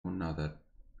now that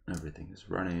everything is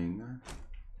running,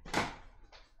 we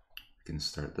can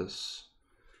start this.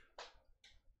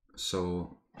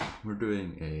 So we're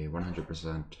doing a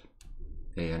 100%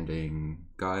 A Ending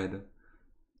guide.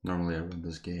 Normally I run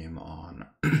this game on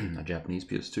a Japanese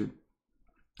PS2.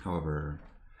 However,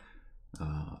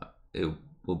 it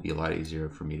will be a lot easier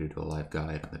for me to do a live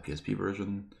guide on the PSP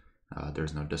version.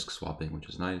 There's no disc swapping, which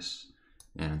is nice.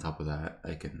 And on top of that,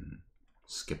 I can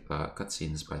skip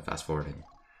cutscenes by fast forwarding,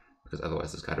 because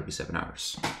otherwise this guide would be 7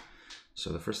 hours.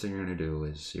 So the first thing you're going to do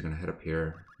is you're going to head up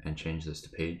here and change this to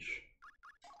page.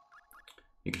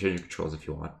 You can change your controls if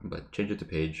you want, but change it to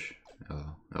page.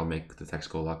 It'll make the text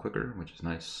go a lot quicker, which is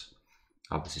nice.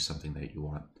 Obviously something that you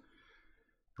want.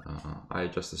 I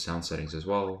adjust the sound settings as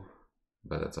well,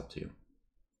 but that's up to you.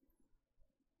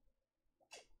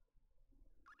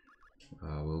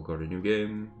 We'll go to new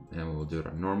game and we'll do it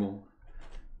on normal.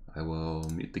 I will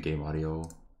mute the game audio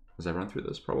as I run through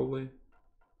this, probably.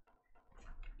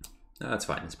 That's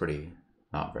fine, it's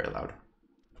not very loud.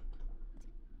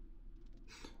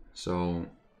 So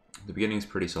the beginning is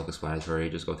pretty self-explanatory,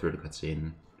 just go through the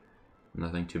cutscene,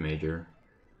 nothing too major.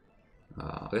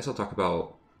 I guess I'll talk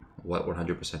about what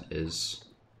 100% is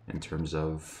in terms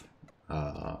of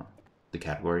the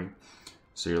category.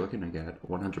 So you're looking to get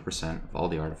 100% of all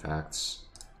the artifacts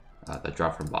that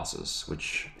drop from bosses,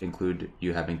 which include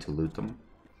you having to loot them.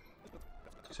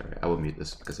 Sorry, I will mute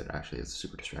this because it actually is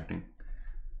super distracting.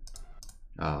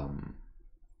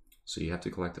 So you have to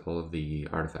collect all of the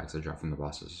artifacts that drop from the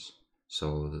bosses.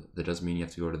 So that does mean you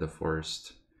have to go to the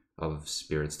Forest of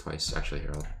Spirits twice. Actually,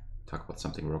 here, I'll talk about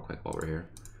something real quick while we're here.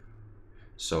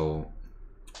 So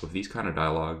with these kind of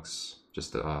dialogues,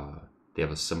 just they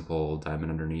have a simple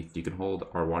diamond underneath. You can hold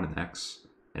R1 and X,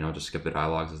 and it'll just skip the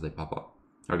dialogues as they pop up.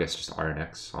 Or I guess just R and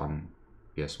X on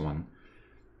PS1.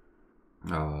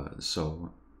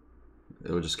 So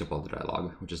it will just skip all the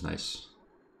dialogue, which is nice.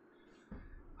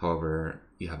 However,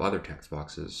 you have other text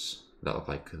boxes that look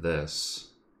like this,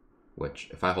 which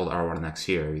if I hold R1 and X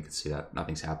here, you can see that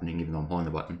nothing's happening even though I'm holding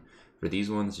the button. For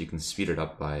these ones, you can speed it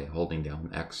up by holding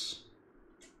down X.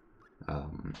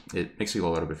 It makes you go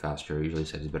a little bit faster, it usually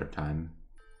saves a bit of time.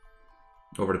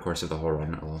 Over the course of the whole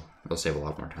run, it'll save a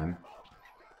lot more time.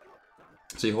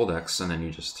 So you hold X and then you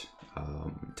just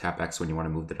tap X when you want to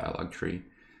move the dialogue tree.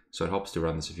 So it helps to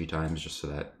run this a few times just so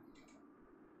that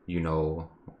you know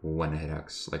when to hit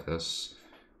X, like this,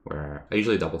 where I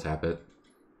usually double tap it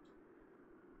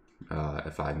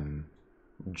if I'm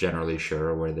generally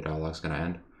sure where the dialogue's going to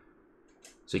end.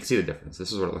 So you can see the difference.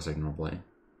 This is what it looks like normally,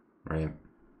 right?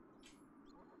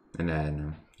 And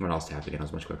then when I was tapping it, it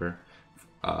was much quicker.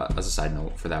 As a side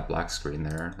note, for that black screen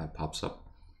there that pops up,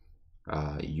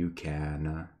 you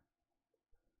can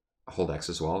hold X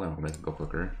as well, and it'll make it go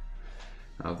quicker.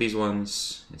 These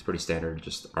ones, it's pretty standard,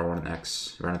 just R1 and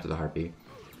X, run up to the harpy.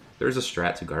 There's a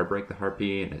strat to guard break the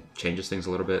harpy, and it changes things a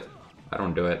little bit. I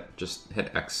don't do it, just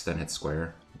hit X, then hit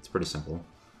square. It's pretty simple.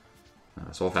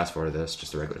 So we'll fast forward this,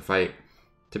 just a regular fight.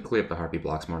 Typically, if the harpy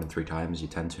blocks more than 3 times, you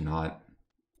tend to not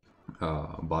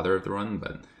bother with the run,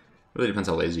 but it really depends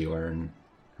how lazy you are and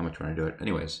how much you want to do it.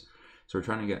 Anyways, so we're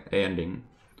trying to get A Ending,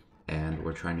 and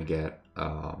we're trying to get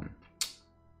all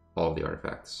of the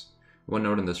artifacts. One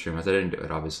note in this stream is I didn't do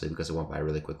it, obviously, because it went by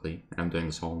really quickly, and I'm doing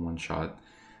this all in one shot.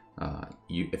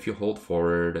 If you hold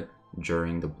forward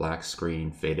during the black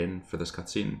screen fade-in for this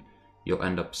cutscene, you'll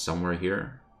end up somewhere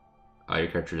here. Your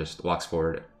character just walks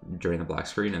forward during the black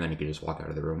screen, and then you can just walk out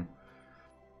of the room.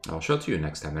 I'll show it to you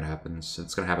next time it happens.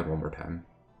 It's going to happen one more time.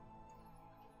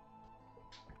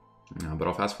 But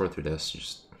I'll fast forward through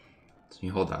this.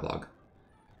 You hold dialogue.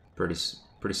 Pretty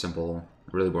simple.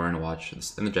 Really boring to watch.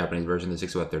 In the Japanese version, this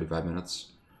takes about 35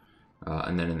 minutes.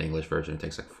 And then in the English version, it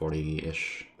takes like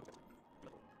 40-ish.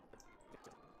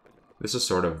 This is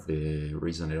sort of the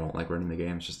reason I don't like running the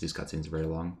game. It's just these cutscenes are very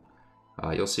long.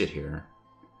 You'll see it here.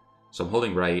 So I'm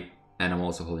holding right, and I'm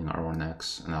also holding R1 and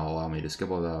X, and that'll allow me to skip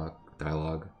all the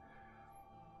dialogue.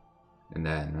 And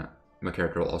then my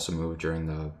character will also move during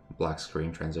the black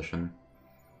screen transition.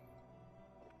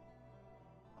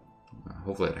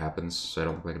 Hopefully it happens so I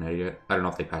don't look like an idiot. I don't know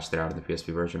if they patched it out in the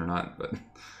PSP version or not, but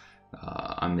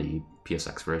on the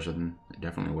PSX version, it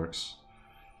definitely works.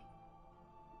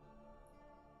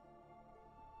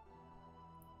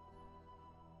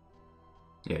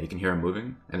 Yeah, you can hear him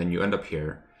moving, and then you end up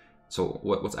here. So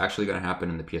what's actually going to happen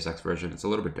in the PSX version, it's a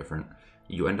little bit different.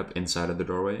 You end up inside of the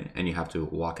doorway, and you have to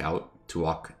walk out to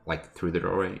walk like through the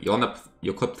doorway.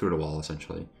 You'll clip through the wall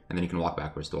essentially, and then you can walk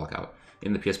backwards to walk out.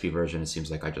 In the PSP version, it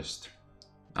seems like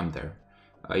I'm there.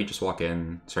 You just walk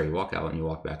in, sorry, you walk out and you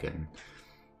walk back in.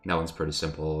 That one's pretty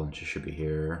simple, and she should be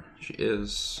here. She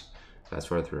is. Fast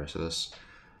forward through the rest of this.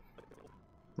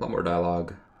 A lot more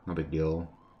dialogue, no big deal.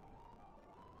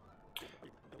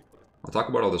 I'll talk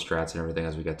about all the strats and everything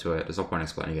as we get to it. There's no point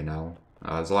explaining it now.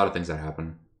 There's a lot of things that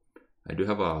happen. I do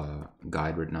have a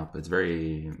guide written up. It's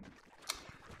very...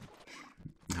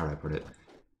 how do I put it?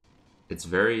 It's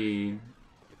very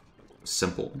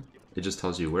simple. It just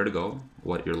tells you where to go,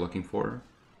 what you're looking for,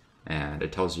 and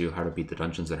it tells you how to beat the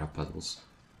dungeons that have puzzles.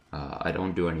 I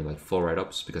don't do any like full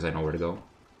write-ups because I know where to go.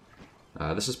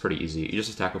 This is pretty easy. You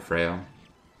just attack with Freya.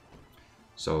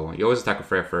 So you always attack with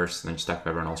Freya first, and then just attack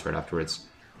with everyone else right afterwards.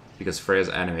 Because Freya's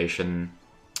animation,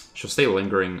 she'll stay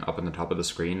lingering up on the top of the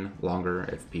screen longer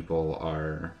if people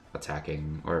are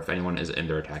attacking, or if anyone is in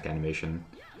their attack animation.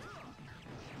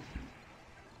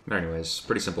 But anyways,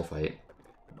 pretty simple fight.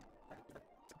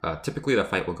 Typically the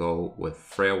fight will go with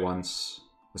Freya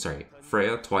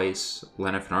Freya twice,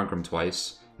 Lenneth and Arngrim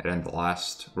twice, and then the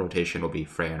last rotation will be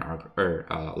Freya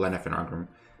and Lenneth and Arngrim.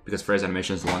 Because Freya's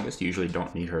animation is the longest, you usually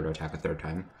don't need her to attack a third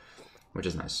time, which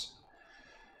is nice.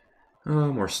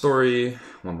 More story,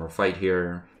 one more fight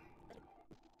here.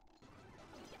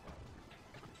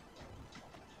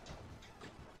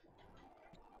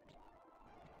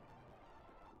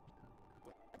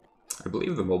 I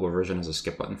believe the mobile version has a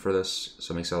skip button for this,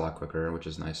 so it makes it a lot quicker, which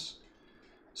is nice.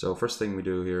 So first thing we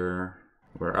do here,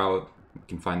 we're out, we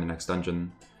can find the next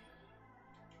dungeon.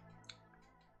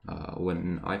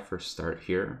 When I first start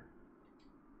here,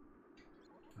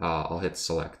 I'll hit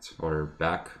select or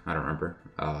back, I don't remember,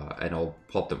 and I'll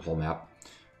pull up the whole map.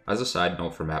 As a side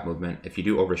note for map movement, if you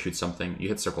do overshoot something, you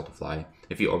hit circle to fly.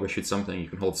 If you overshoot something, you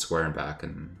can hold square and back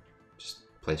and just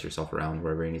place yourself around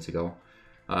wherever you need to go.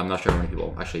 I'm not sure how many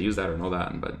people actually use that or know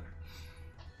that, but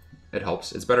it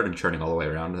helps. It's better than churning all the way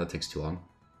around, that takes too long.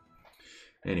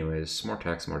 Anyways, more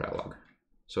text, more dialogue.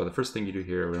 So the first thing you do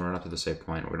here, we're gonna run up to the save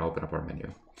point, we're gonna open up our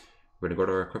menu. We're gonna go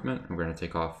to our equipment, and we're gonna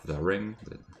take off the ring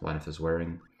that Lenneth is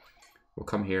wearing. We'll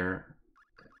come here.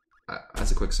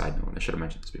 As a quick side note, I should have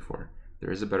mentioned this before.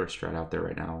 There is a better strat out there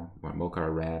right now where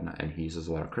Mokar ran, and he uses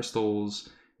a lot of crystals,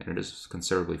 and it is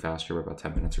considerably faster, by about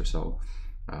 10 minutes or so.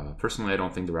 Personally, I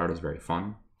don't think the route is very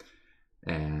fun,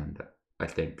 and I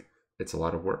think it's a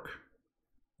lot of work.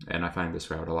 And I find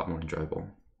this route a lot more enjoyable.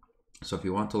 So if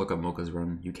you want to look up Mocha's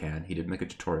run, you can. He did make a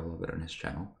tutorial of it on his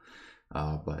channel,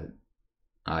 but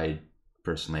I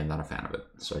personally am not a fan of it,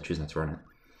 so I choose not to run it.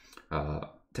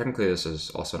 Technically, this is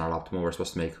also not optimal. We're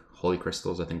supposed to make holy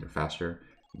crystals. I think they're faster,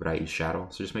 but I use shadow,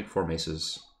 so just make 4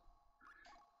 maces.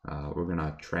 We're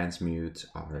gonna transmute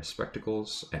our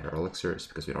spectacles and our elixirs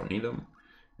because we don't need them,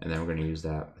 and then we're gonna use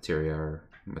that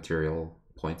material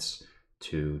points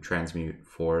to transmute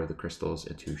 4 of the crystals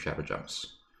into shadow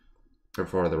jumps, or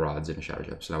 4 of the rods into shadow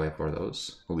jumps. So now we have 4 of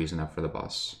those. We'll be using that for the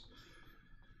boss.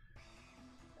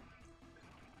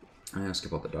 I'm gonna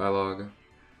skip out the dialogue.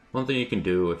 One thing you can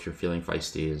do if you're feeling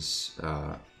feisty is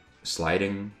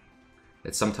sliding.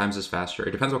 It sometimes is faster.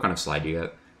 It depends what kind of slide you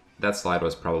get. That slide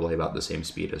was probably about the same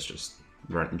speed as just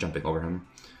jumping over him.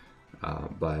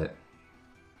 But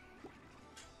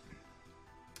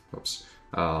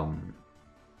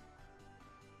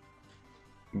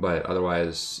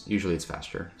otherwise, usually it's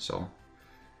faster. So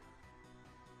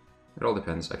it all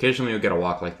depends. Occasionally you'll get a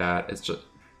walk like that. It's just,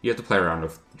 you have to play around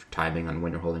with timing on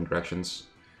when you're holding directions.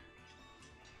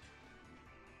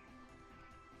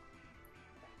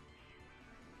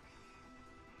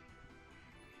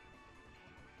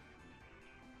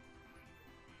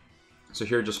 So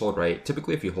here, just hold right.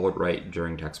 Typically, if you hold right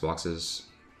during text boxes,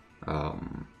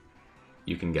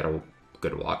 you can get a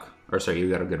good walk. Or sorry, you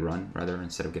get a good run, rather,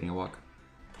 instead of getting a walk.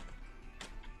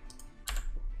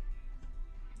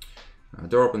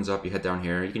 Door opens up, you head down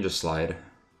here. You can just slide.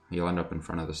 You'll end up in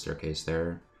front of the staircase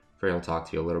there. Freya will talk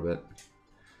to you a little bit.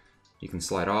 You can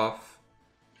slide off,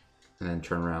 and then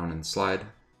turn around and slide.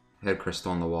 Head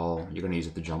crystal on the wall. You're going to use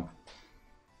it to jump.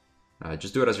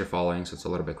 Just do it as you're falling, so it's a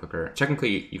little bit quicker.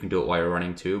 Technically, you can do it while you're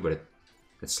running too, but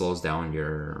it slows down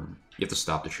your... You have to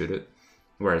stop to shoot it.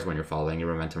 Whereas when you're falling,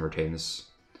 your momentum retains.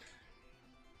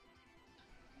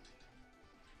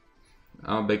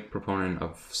 I'm a big proponent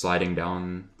of sliding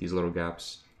down these little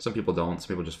gaps. Some people don't, some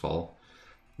people just fall.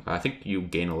 I think you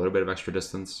gain a little bit of extra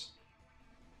distance,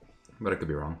 but I could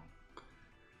be wrong.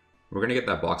 We're going to get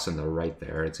that box on the right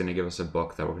there. It's going to give us a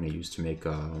book that we're going to use to make...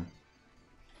 I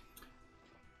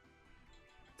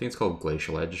think it's called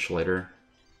Glacial Edge later.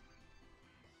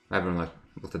 I haven't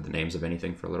looked at the names of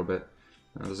anything for a little bit.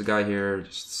 There's a guy here,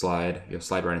 just slide. You'll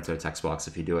slide right into the text box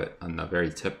if you do it on the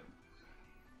very tip.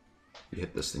 You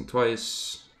hit this thing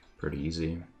twice, pretty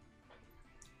easy.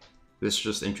 This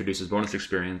just introduces bonus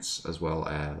experience as well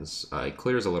as it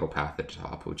clears a little path at the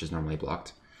top, which is normally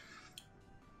blocked.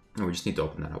 And we just need to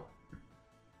open that up.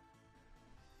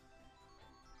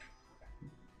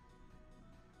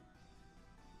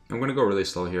 I'm going to go really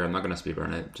slow here. I'm not going to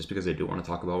speedrun it, just because I do want to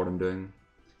talk about what I'm doing.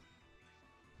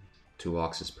 2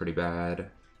 walks is pretty bad.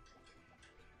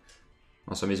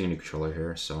 Also, I'm using a new controller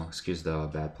here, so excuse the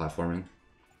bad platforming.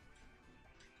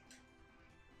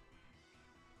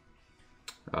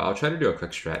 I'll try to do a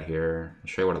quick strat here. I'll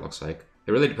show you what it looks like.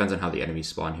 It really depends on how the enemies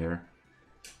spawn here.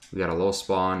 We got a low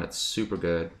spawn, that's super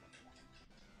good.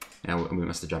 And we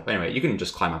missed the jump. Anyway, you can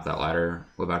just climb up that ladder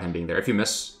without him being there. If you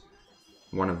miss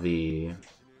one of the...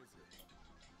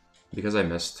 Because I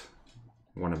missed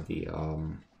one of the...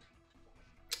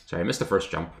 Sorry, I missed the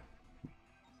first jump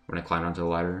when I climbed onto the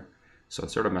ladder. So it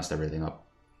sort of messed everything up.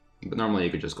 But normally you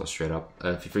could just go straight up.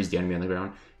 If you freeze the enemy on the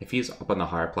ground. If he's up on the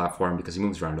higher platform, because he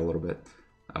moves around a little bit,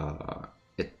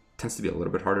 it tends to be a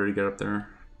little bit harder to get up there.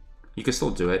 You can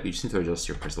still do it, you just need to adjust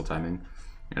your crystal timing.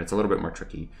 And it's a little bit more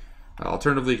tricky.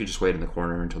 Alternatively, you could just wait in the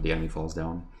corner until the enemy falls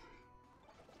down.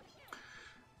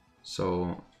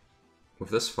 So, with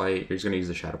this fight, you're just going to use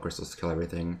the shadow crystals to kill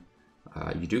everything.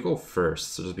 You do go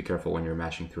first, so just be careful when you're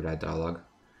mashing through that dialogue.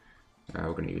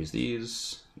 We're going to use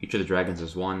these. Each of the dragons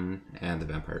is 1, and the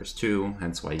vampire is 2,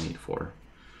 hence why you need 4.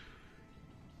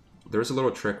 There's a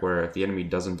little trick where if the enemy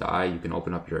doesn't die, you can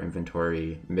open up your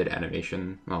inventory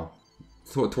mid-animation. Well,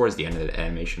 towards the end of the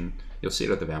animation, you'll see it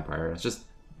with the vampire. It's just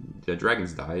the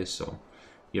dragons die, so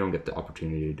you don't get the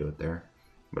opportunity to do it there.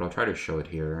 But I'll try to show it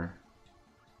here.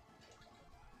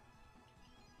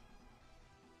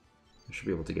 I should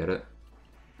be able to get it.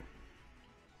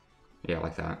 Yeah,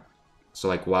 like that. So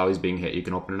like while he's being hit, you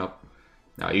can open it up.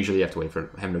 Usually you have to wait for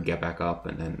him to get back up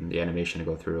and then the animation to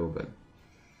go through, but...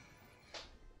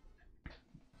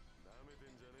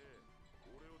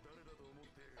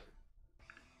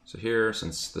 So here,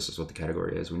 since this is what the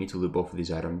category is, we need to loot both of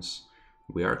these items.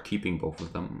 We are keeping both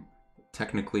of them.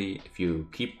 Technically, if you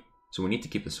keep... So we need to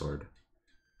keep the sword.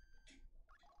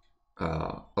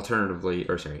 Alternatively,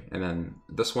 or sorry, and then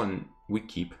this one we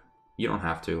keep. You don't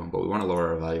have to, but we want to lower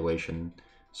our evaluation.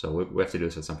 So we have to do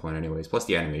this at some point anyways. Plus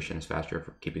the animation is faster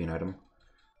for keeping an item.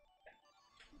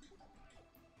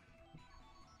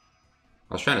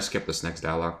 I was trying to skip this next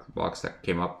dialogue box that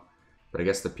came up, but I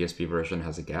guess the PSP version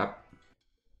has a gap.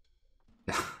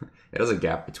 It has a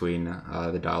gap between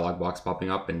the dialogue box popping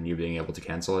up and you being able to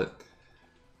cancel it.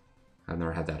 I've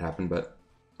never had that happen, but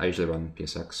I usually run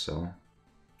PSX, so...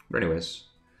 But anyways.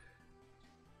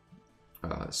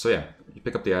 So yeah, you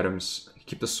pick up the items, you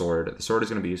keep the sword. The sword is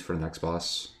going to be used for the next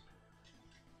boss.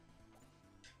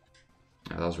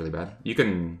 That was really bad. You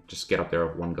can just get up there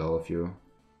with one go if you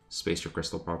space your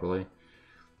crystal properly.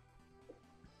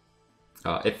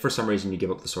 If for some reason you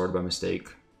give up the sword by mistake,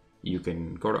 you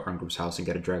can go to Arngrup's house and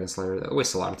get a Dragon Slayer. That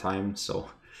wastes a lot of time, so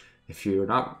if you're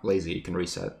not lazy, you can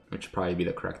reset, which would probably be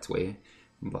the correct way.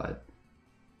 But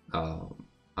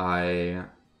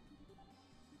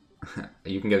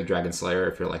you can get a Dragon Slayer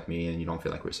if you're like me and you don't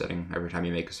feel like resetting every time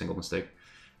you make a single mistake.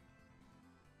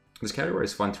 This category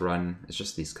is fun to run, it's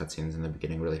just these cutscenes in the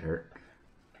beginning really hurt.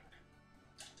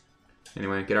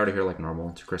 Anyway, get out of here like normal,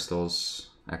 2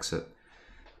 crystals, exit.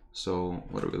 So,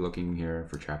 what are we looking here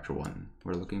for chapter 1?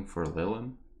 We're looking for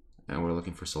Leyland, and we're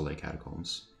looking for Soleil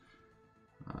Catacombs.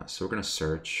 So we're going to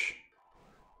search.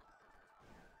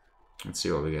 Let's see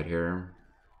what we get here.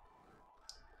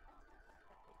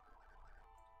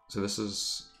 So this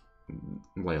is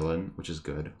Leyland, which is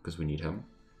good, because we need him.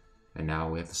 And now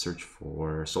we have to search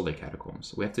for Soleil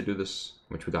Catacombs. We have to do this,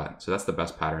 which we got. So that's the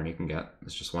best pattern you can get.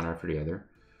 It's just one after the other.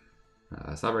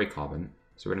 It's not very common.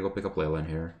 So we're going to go pick up Leyland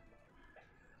here.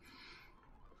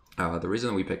 The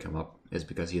reason we pick him up is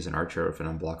because he's an archer with an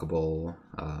unblockable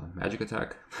magic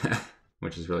attack,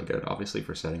 which is really good, obviously,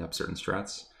 for setting up certain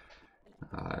strats.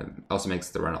 Also makes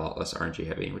the run a lot less RNG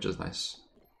heavy, which is nice.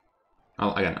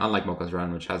 Again, unlike Mocha's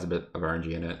run, which has a bit of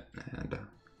RNG in it, and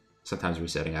sometimes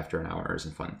resetting after an hour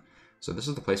isn't fun. So this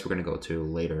is the place we're going to go to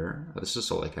later. This is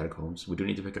Soleil Catacombs. We do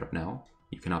need to pick it up now.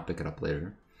 You cannot pick it up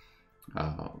later.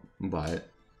 But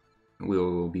we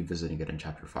will be visiting it in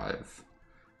Chapter 5.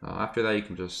 After that, you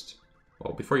can just...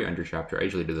 Well, before you end your chapter, I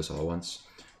usually do this all at once.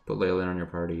 Put Leyland on your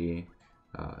party.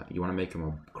 You want to make him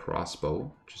a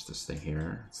crossbow, which is this thing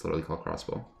here. It's literally called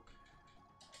crossbow.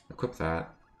 Equip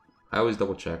that. I always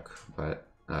double check, but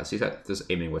see that this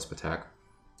aiming wisp attack.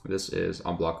 This is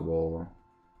unblockable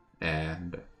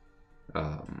and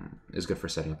is good for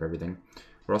setting up everything.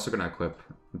 We're also going to equip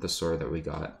the sword that we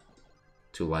got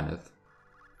to Lenneth,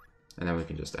 and then we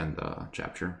can just end the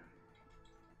chapter.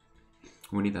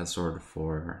 We need that sword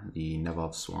for the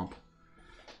Nevov Swamp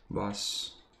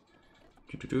boss.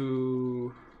 Okay.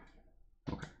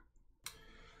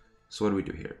 So what do we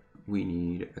do here? We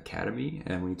need Academy,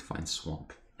 and we need to find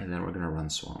Swamp. And then we're going to run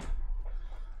Swamp.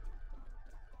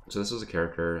 So this is a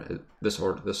character. This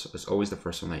is always the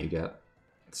first one that you get.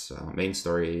 It's main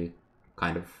story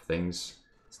kind of things.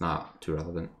 It's not too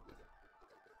relevant.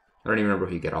 I don't even remember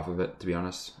who you get off of it, to be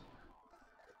honest.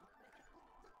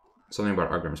 Something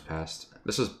about Argrim's past.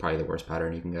 This is probably the worst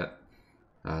pattern you can get.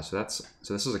 So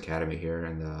this is Academy here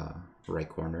in the right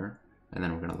corner, and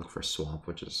then we're gonna look for Swamp,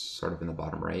 which is sort of in the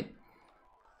bottom right.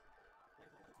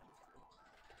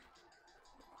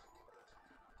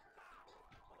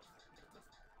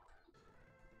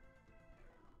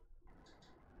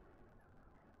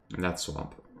 And that's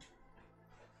Swamp.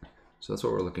 So that's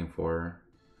what we're looking for.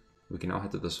 We can now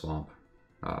head to the Swamp.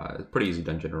 It's a pretty easy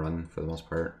dungeon to run for the most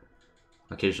part.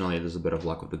 Occasionally there's a bit of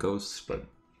luck with the ghosts, but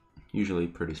usually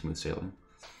pretty smooth sailing.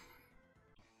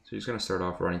 So you're just going to start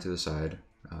off running to the side.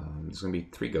 There's going to be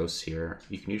 3 ghosts here.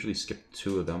 You can usually skip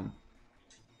 2 of them.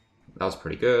 That was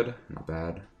pretty good, not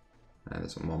bad. And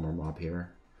there's one more mob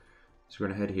here. So we're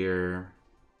going to head here.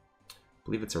 I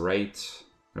believe it's a right,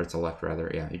 or it's a left rather.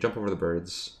 Yeah, you jump over the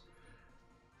birds.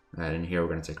 And in here we're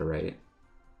going to take a right.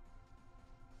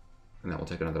 And then we'll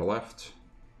take another left.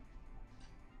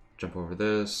 Jump over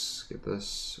this, get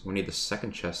this. We need the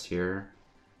second chest here.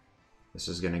 This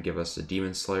is going to give us a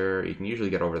Demon Slayer. You can usually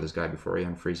get over this guy before he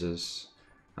unfreezes.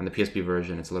 On the PSP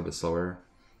version, it's a little bit slower.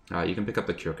 You can pick up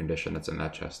the Cure Condition that's in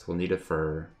that chest. We'll need it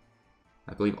for,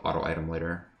 I believe, auto item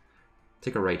later.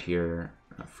 Take a right here,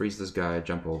 freeze this guy,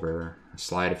 jump over,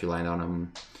 slide if you land on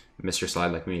him, miss your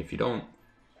slide like me if you don't.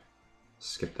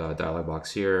 Skip the dialogue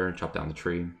box here, chop down the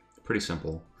tree. Pretty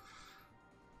simple.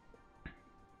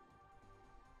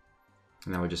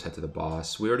 And now we just head to the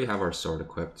boss. We already have our sword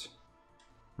equipped.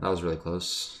 That was really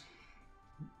close.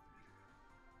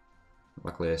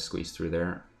 Luckily I squeezed through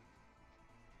there.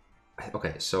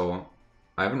 Okay, so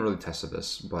I haven't really tested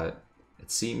this, but it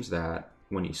seems that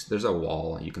when there's a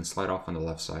wall, you can slide off on the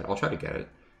left side. I'll try to get it.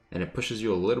 And it pushes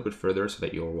you a little bit further so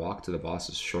that your walk to the boss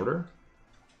is shorter.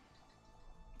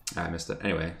 I missed it.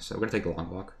 Anyway, so we're going to take the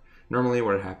long walk. Normally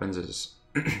what happens is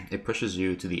it pushes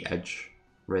you to the edge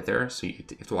right there, so you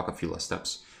have to walk a few less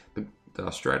steps. The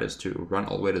strat is to run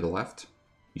all the way to the left,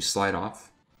 you slide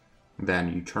off,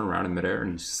 then you turn around in midair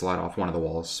and you slide off one of the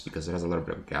walls because it has a little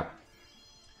bit of a gap.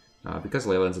 Because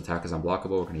Leyland's attack is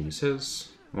unblockable, we're going to use his.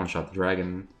 One-shot the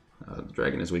dragon. The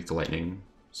dragon is weak to lightning,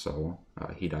 so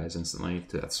he dies instantly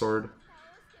to that sword.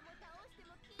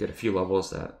 Get a few levels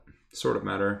that sort of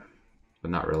matter,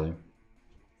 but not really.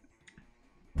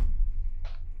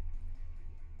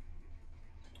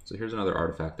 So here's another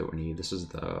artifact that we need. This is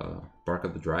the Bark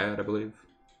of the Dryad, I believe.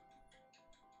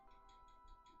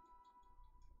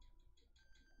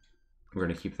 We're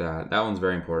going to keep that. That one's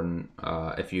very important.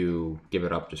 If you give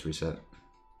it up, just reset.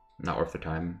 Not worth the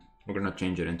time. We're going to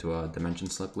change it into a dimension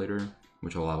slip later,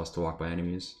 which will allow us to walk by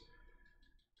enemies.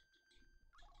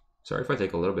 Sorry if I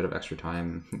take a little bit of extra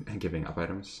time giving up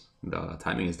items. The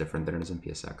timing is different than it is in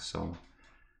PSX, so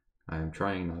I'm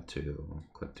trying not to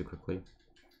click too quickly.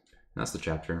 That's the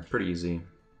chapter. Pretty easy.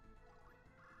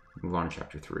 Move on to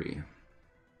chapter 3.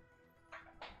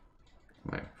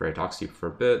 Right, Freya talks to you for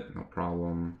a bit, no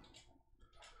problem.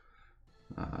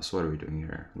 So what are we doing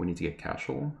here? We need to get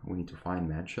Cashel, we need to find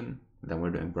Mansion, then we're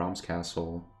doing Brahm's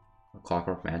Castle,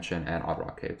 Clockwork Mansion, and Odd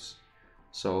Rock Caves.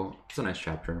 So it's a nice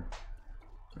chapter.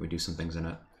 We do some things in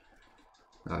it.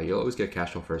 You'll always get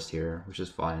Cashel first here, which is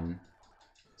fine,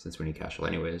 since we need Cashel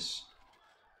anyways.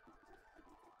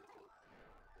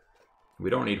 We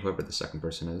don't need whoever the second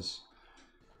person is.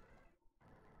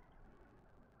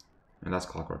 And that's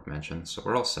Clockwork Mansion, so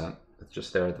we're all set. It's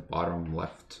just there at the bottom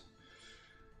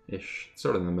left-ish,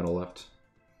 sort of in the middle left.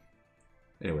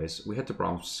 Anyways, we head to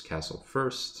Brahm's Castle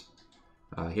first.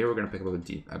 Here we're going to pick up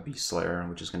a Beast Slayer,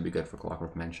 which is going to be good for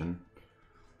Clockwork Mansion.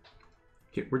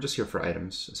 Here, we're just here for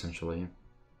items, essentially.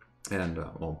 And,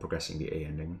 well, progressing the A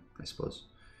ending, I suppose.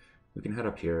 We can head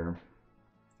up here.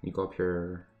 You go up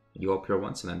here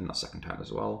once, and then a second time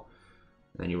as well.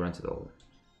 And then you run to the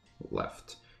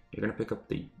left. You're going to pick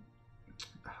up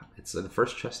it's the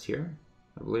first chest here,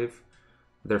 I believe.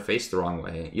 They're faced the wrong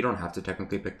way. You don't have to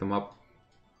technically pick them up,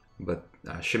 but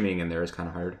shimmying in there is kind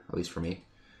of hard, at least for me.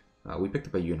 We picked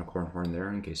up a unicorn horn there,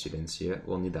 in case you didn't see it.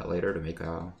 We'll need that later to make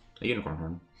a unicorn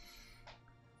horn.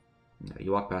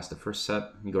 You walk past the first set,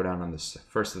 you go down on the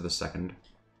first of the second.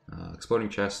 Exploding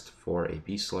chest for a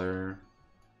Beast Slayer,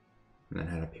 and then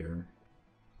head up here.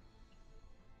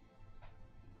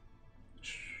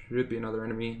 Should be another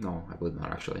enemy. No, I believe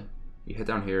not, actually. You hit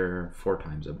down here 4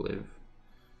 times, I believe.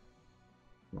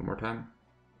 One more time.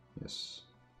 Yes.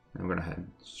 And we're gonna head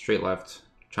straight left.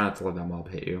 Try not to let that mob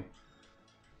hit you.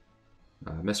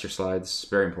 Miss your slides,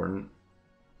 very important.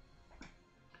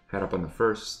 Head up on the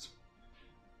first.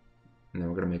 And then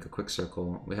we're going to make a quick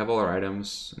circle. We have all our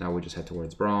items. Now we just head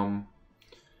towards Braum.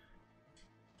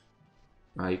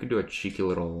 You can do a cheeky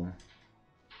little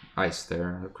ice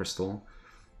there, a crystal.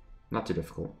 Not too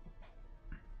difficult.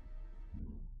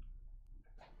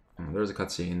 There's a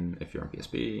cutscene if you're on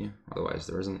PSP, otherwise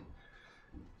there isn't.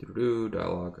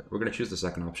 Dialogue. We're going to choose the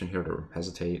second option here to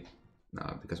hesitate,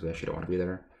 because we actually don't want to be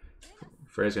there.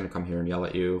 Frey's going to come here and yell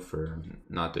at you for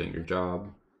not doing your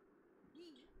job.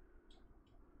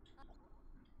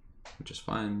 Which is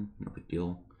fine, no big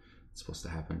deal. It's supposed to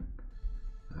happen.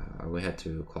 We head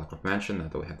to Clockwork Mansion, now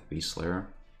that we have the Beast Slayer.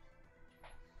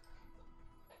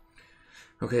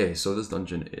 Okay, so this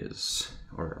dungeon is,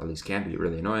 or at least can be,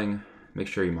 really annoying. Make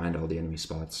sure you mind all the enemy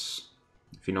spots.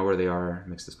 If you know where they are, it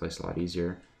makes this place a lot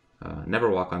easier. Never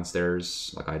walk on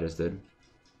stairs like I just did.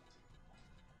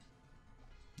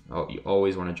 Oh, you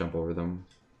always want to jump over them.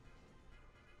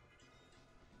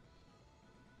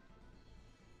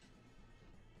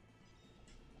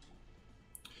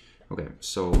 Okay,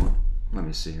 so let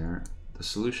me see here. The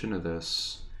solution to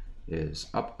this is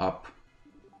up, up,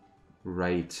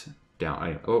 right,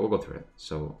 down. We'll go through it.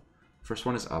 So first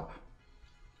one is up.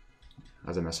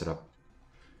 As I mess it up.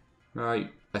 I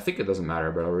think it doesn't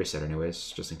matter, but I'll reset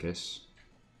anyways, just in case.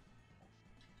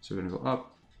 So we're gonna go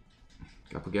up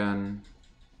again,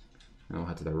 and we'll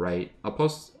head to the right. I'll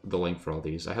post the link for all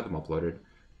these. I have them uploaded,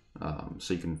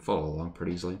 so you can follow along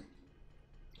pretty easily.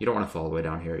 You don't want to fall all the way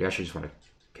down here. You actually just want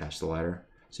to catch the ladder.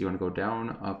 So you want to go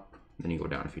down, up, then you go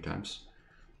down a few times.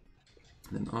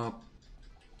 And then up.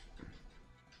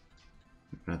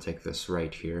 I'm gonna take this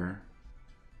right here.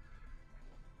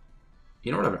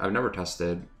 You know what I've never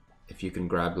tested? If you can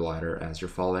grab the ladder as you're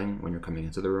falling when you're coming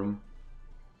into the room.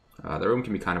 The room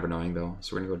can be kind of annoying though.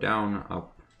 So we're gonna go down,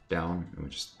 up, down, and we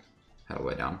just head all the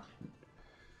way down.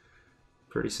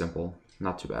 Pretty simple,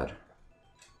 not too bad.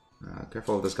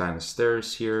 Careful of this guy on the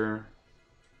stairs here.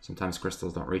 Sometimes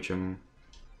crystals don't reach him.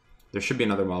 There should be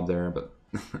another mob there, but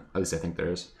at least I think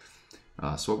there is.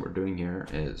 So what we're doing here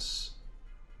is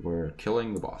we're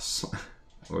killing the boss.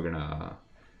 We're gonna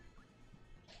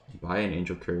buy an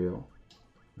Angel Curio.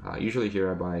 Usually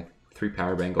here I buy 3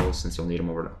 power bangles since you'll need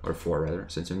them over, or 4 rather,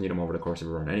 since you'll need them over the course of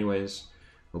a run anyways.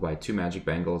 We'll buy 2 magic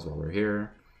bangles while we're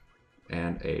here,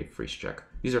 and a freeze check.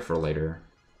 These are for later,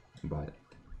 but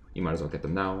you might as well get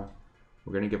them now.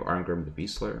 We're gonna give Arngrim the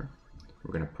Beast Slayer.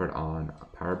 We're gonna put on a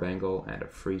power bangle and a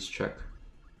freeze check.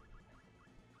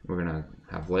 We're gonna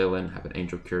have Leyland have an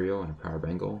Angel Curio and a power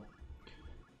bangle.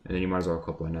 And then you might as well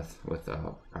equip Lyneth with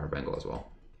a power bangle as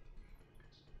well.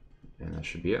 And that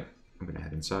should be it. I'm going to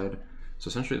head inside. So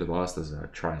essentially the boss does a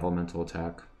tri-elemental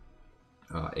attack.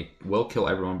 It will kill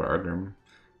everyone but Arngrim,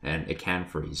 and it can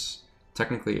freeze.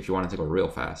 Technically, if you want it to go real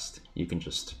fast, you can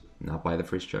just not buy the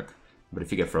freeze check. But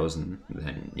if you get frozen,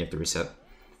 then you have to reset.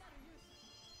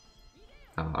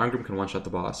 Arngrim can one-shot the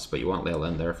boss, but you want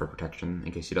Leyland there for protection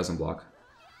in case he doesn't block.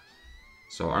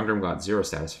 So Arngrim got 0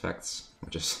 status effects,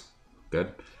 which is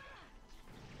good.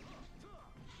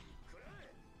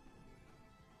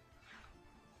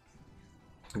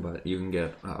 But you can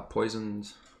get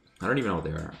poisoned. I don't even know what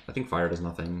they are. I think fire does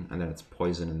nothing, and then it's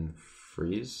poison and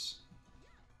freeze.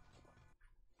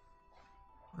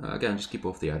 Again, just keep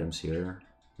both the items here.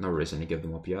 No reason to give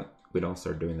them up yet. We don't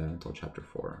start doing that until chapter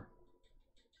 4.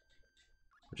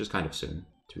 Which is kind of soon,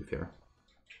 to be fair.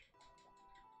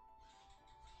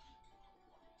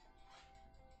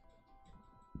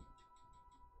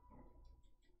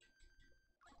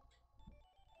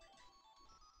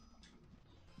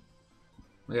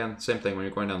 Again, same thing, when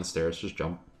you're going down the stairs, just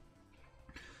jump.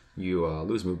 You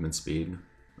lose movement speed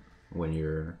when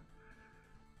you're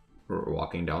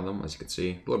walking down them, as you can see.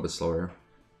 A little bit slower.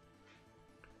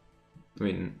 I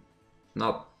mean,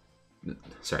 not...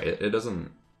 Sorry, it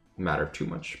doesn't matter too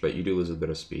much, but you do lose a bit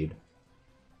of speed.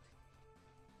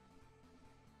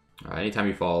 Anytime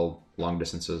you fall long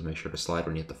distances, make sure to slide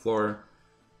when you hit the floor.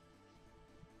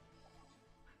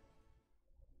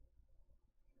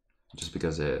 Just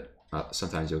because it...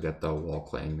 sometimes you'll get the wall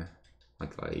cling,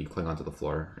 like you cling onto the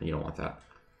floor, and you don't want that.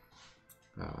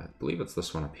 I believe it's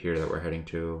this one up here that we're heading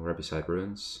to, right beside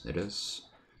ruins. It is.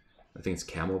 I think it's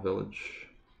Camel Village.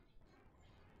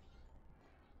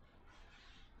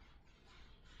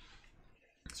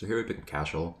 So here we pick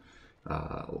Cashel.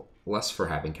 Less for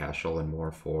having Cashel and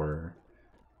more for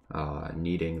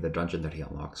needing the dungeon that he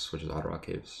unlocks, which is Otterrock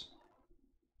Caves.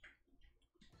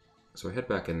 So I head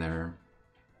back in there.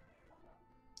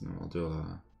 And we'll do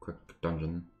a quick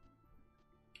dungeon.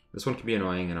 This one can be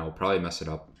annoying and I'll probably mess it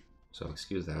up, so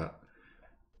excuse that.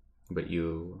 But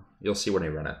you'll see when I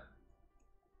run it.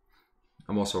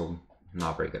 I'm also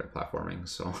not very good at platforming,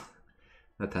 so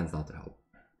that tends not to help.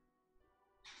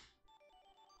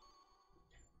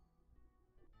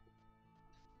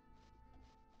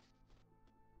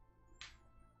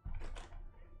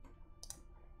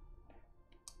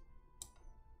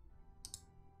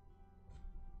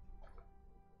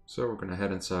 So we're gonna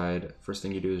head inside. First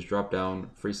thing you do is drop down,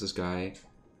 freeze this guy.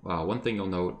 One thing you'll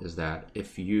note is that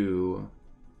if you,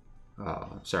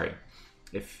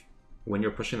 if when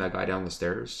you're pushing that guy down the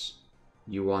stairs,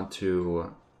 you want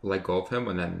to let go of him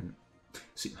and then,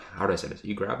 see, how do I say this?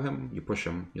 You grab him, you push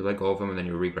him, you let go of him, and then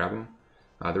you re-grab him.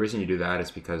 The reason you do that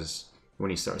is because when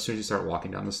you start, as soon as you start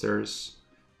walking down the stairs,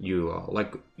 you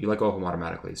let go of him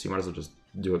automatically. So you might as well just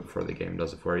do it before the game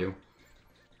does it for you.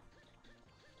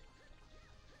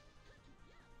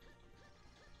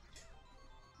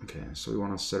 Okay, so we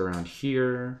want to sit around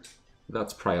here.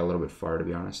 That's probably a little bit far, to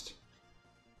be honest.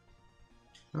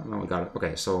 Oh, no, we got it.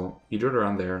 Okay, so you do it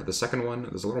around there. The second one,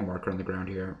 there's a little marker on the ground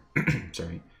here.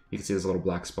 Sorry. You can see there's a little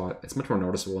black spot. It's much more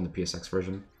noticeable in the PSX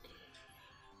version.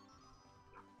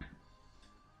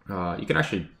 You can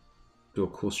actually do a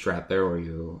cool strat there where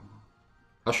you...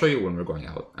 I'll show you when we're going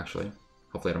out, actually.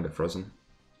 Hopefully I don't get frozen.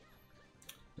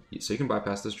 So you can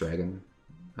bypass this dragon.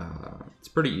 It's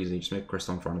pretty easy. Just make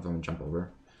crystal in front of him and jump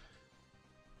over.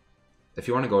 If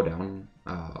you want to go down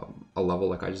a level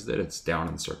like I just did, it's down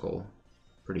in the circle.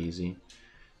 Pretty easy.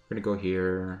 We're going to go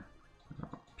here.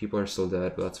 People are still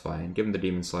dead, but that's fine. Give him the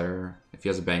Demon Slayer. If he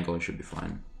has a bangle, he should be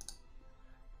fine.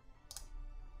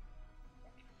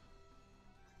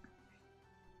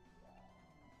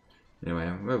 Anyway,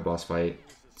 we have a boss fight.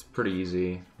 It's pretty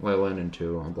easy. Leyland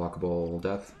into unblockable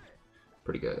death.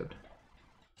 Pretty good.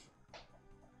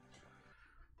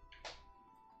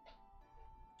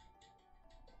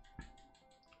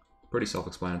 Pretty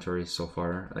self-explanatory so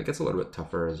far. It gets a little bit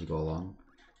tougher as you go along.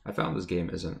 I found this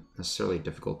game isn't necessarily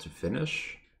difficult to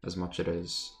finish as much as it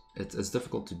is. It's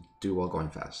difficult to do while going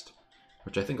fast,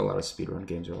 which I think a lot of speedrun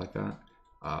games are like that.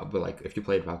 But like if you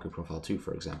played Valkyrie Profile 2,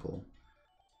 for example,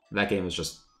 that game is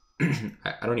just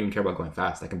I don't even care about going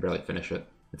fast. I can barely finish it.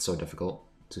 It's so difficult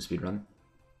to speedrun.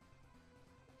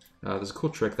 There's a cool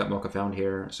trick that Mocha found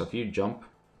here. So if you jump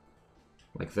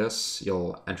like this,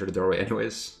 you'll enter the doorway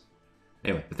anyways.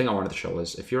 Anyway, the thing I wanted to show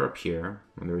is if you're up here,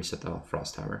 let me reset the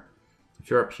Frost Tower. If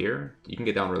you're up here, you can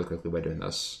get down really quickly by doing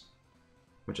this,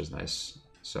 which is nice.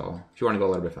 So if you want to go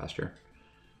a little bit faster.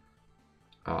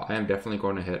 I am definitely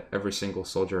going to hit every single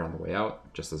soldier on the way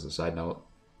out, just as a side note.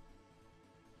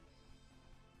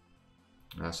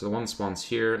 So the one spawns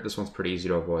here. This one's pretty easy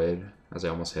to avoid, as I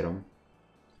almost hit him.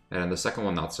 And the second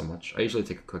one, not so much. I usually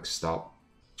take a quick stop,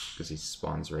 because he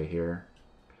spawns right here.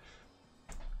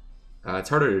 It's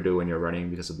harder to do when you're running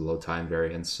because of the load time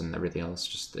variance and everything else,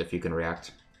 just if you can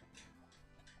react.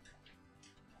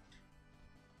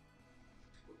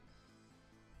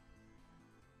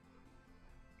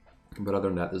 But other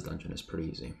than that, this dungeon is pretty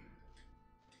easy.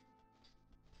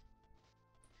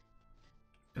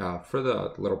 For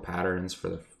the little patterns, for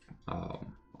the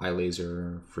eye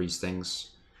laser, freeze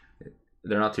things,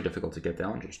 they're not too difficult to get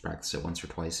down. Just practice it once or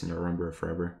twice and you'll remember it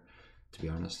forever, to be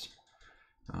honest.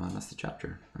 That's the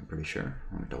chapter, I'm pretty sure.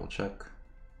 Let me double check.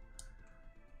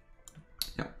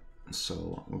 Yep,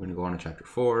 so we're going to go on to chapter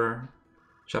 4.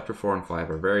 Chapter 4 and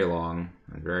 5 are very long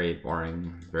and very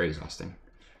boring, very exhausting.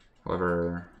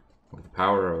 However, with the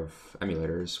power of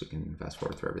emulators, we can fast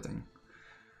forward through everything.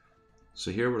 So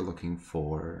here we're looking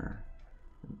for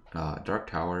Dark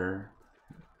Tower.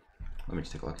 Let me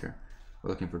just take a look here.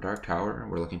 We're looking for Dark Tower,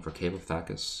 we're looking for Cave of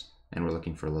Thackus, and we're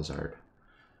looking for Lizard.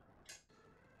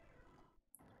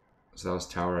 So that was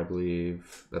Tower, I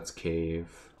believe. That's Cave.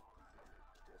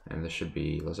 And this should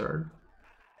be Lizard.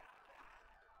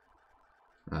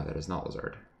 That is not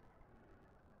Lizard.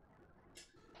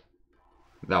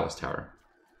 That was Tower.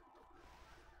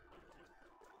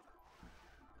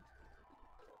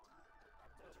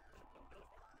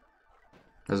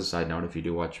 As a side note, if you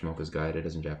do watch Mocha's guide, it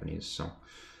is in Japanese, so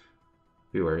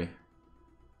be wary.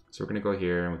 So we're going to go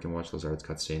here and we can watch Lizard's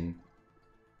cutscene.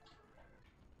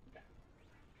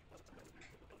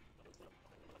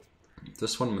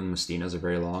 This one and Mustina's are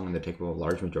very long and they take up a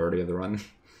large majority of the run,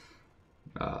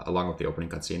 along with the opening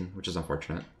cutscene, which is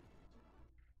unfortunate.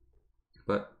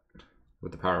 But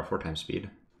with the power of 4 times speed, it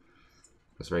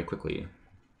goes very quickly.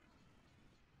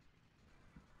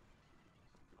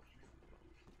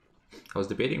 I was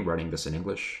debating running this in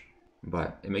English,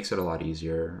 but it makes it a lot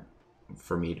easier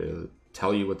for me to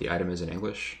tell you what the item is in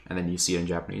English, and then you see it in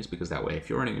Japanese, because that way, if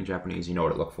you're running in Japanese, you know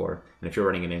what to look for, and if you're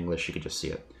running in English, you can just see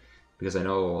it. Because I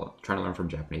know trying to learn from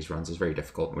Japanese runs is very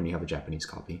difficult when you have a Japanese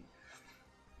copy.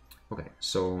 Okay,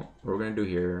 so what we're going to do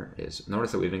here is,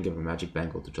 notice that we didn't give a magic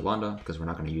bangle to Jolanda because we're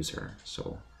not going to use her.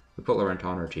 So we put Laurent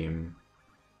on our team.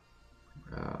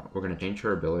 We're going to change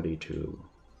her ability to,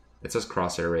 it says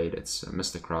Crosshair Raid, it's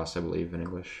Mystic Cross, I believe, in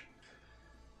English.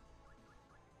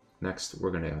 Next,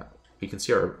 we're going to, you can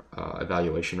see our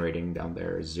evaluation rating down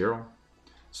there is 0.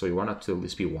 So we want it to at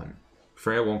least be 1.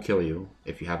 Freya won't kill you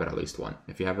if you have it at least 1.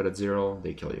 If you have it at 0,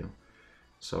 they kill you.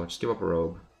 So just give up a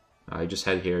robe. You just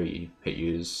head here, you hit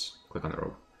use, click on the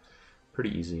robe.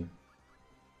 Pretty easy.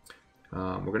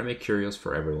 We're going to make curios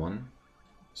for everyone.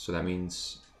 So that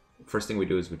means, first thing we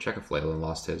do is we check if Leyland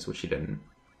lost his, which he didn't.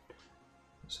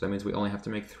 So that means we only have to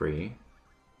make 3.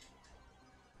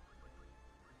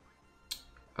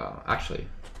 Actually,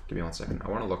 give me 1 second. I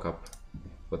want to look up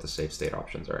what the save state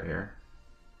options are here.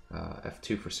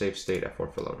 F2 for save state,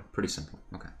 F4 for load. Pretty simple.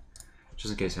 Okay.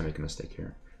 Just in case I make a mistake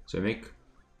here. So we make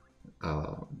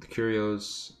the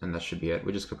curios, and that should be it.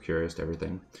 We just click curios to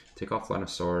everything. Take off line of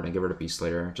sword and give rid of beast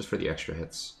slayer just for the extra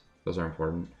hits. Those are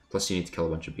important. Plus you need to kill a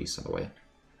bunch of beasts on the way.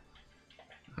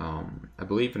 I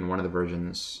believe in one of the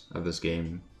versions of this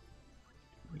game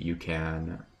you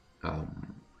can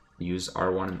use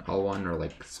R1 and L1 or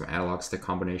like some analog stick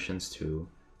combinations to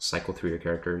cycle through your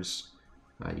characters.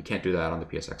 You can't do that on the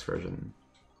PSX version.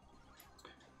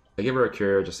 I give her a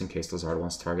curio just in case Lazard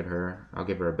wants to target her. I'll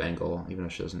give her a bangle even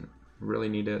if she doesn't really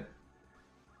need it.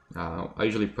 I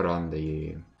usually put on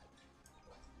the...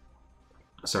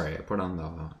 Sorry, I put on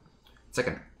the... It's like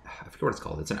an... I forget what it's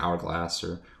called. It's an hourglass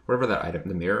or whatever that item,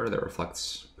 the mirror that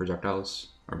reflects projectiles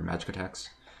or magic attacks.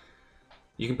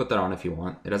 You can put that on if you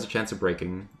want. It has a chance of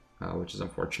breaking, which is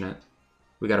unfortunate.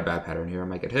 We got a bad pattern here. I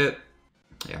might get hit.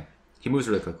 Yeah. He moves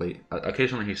really quickly.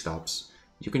 Occasionally he stops.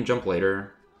 You can jump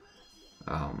later.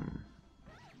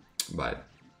 But...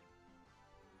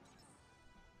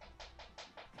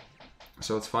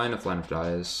 So it's fine if Lennox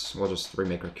dies. We'll just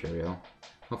remake our curio.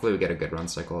 Hopefully we get a good run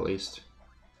cycle at least.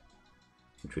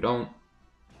 Which we don't.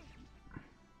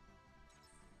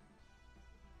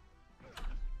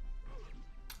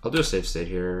 I'll do a save state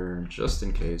here, just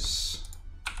in case.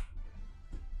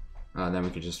 And then we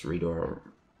could just redo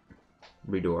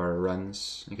our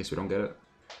runs, in case we don't get it.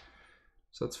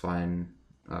 So that's fine.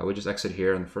 We just exit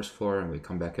here on the first floor, and we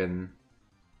come back in.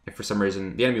 If for some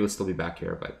reason, the enemy would still be back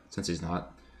here, but since he's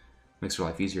not, makes our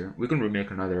life easier. We can remake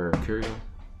another curio,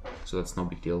 so that's no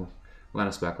big deal. Land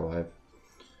us back alive.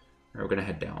 Alright, we're gonna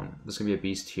head down. There's gonna be a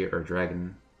beast here, or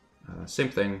dragon. Same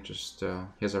thing, just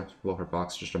he has a low hurt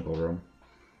box, just jump over him.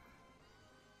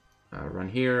 Run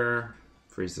here,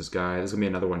 freeze this guy. There's gonna be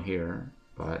another one here,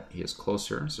 but he is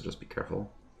closer, so just be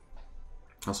careful.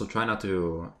 Also, try not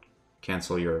to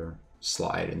cancel your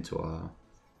slide into a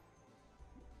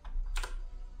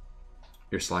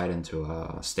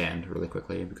stand really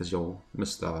quickly because you'll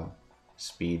miss the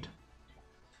speed.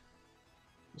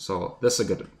 So this is a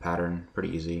good pattern, pretty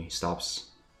easy. He stops.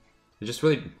 It just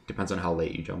really depends on how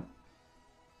late you jump.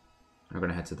 We're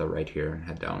gonna head to the right here and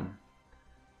head down.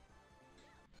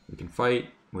 We can fight.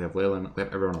 We have Leyland. We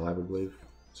have everyone alive, I believe.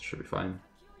 So it should be fine.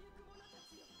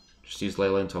 Just use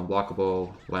Leyland to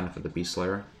unblockable. Land for the Beast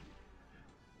Slayer.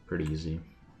 Pretty easy.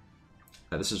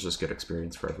 This is just good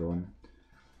experience for everyone.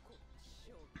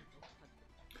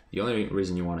 The only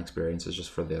reason you want experience is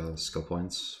just for the skill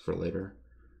points for later.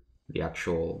 The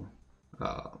actual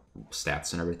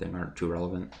stats and everything aren't too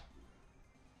relevant.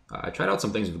 I tried out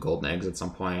some things with golden eggs at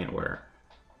some point where...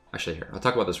 Actually, here, I'll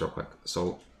talk about this real quick.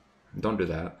 So, don't do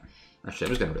that. Actually,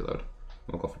 I'm just going to reload.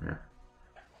 We'll go from here.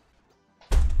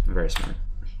 Very smart.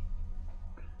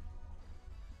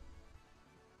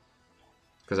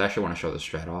 Because I actually want to show this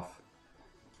strat off.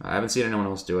 I haven't seen anyone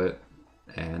else do it,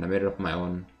 and I made it up on my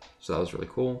own, so that was really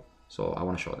cool. So I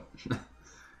want to show it.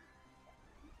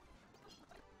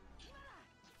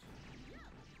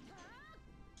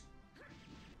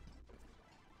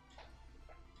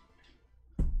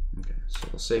 Okay, so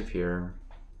we'll save here.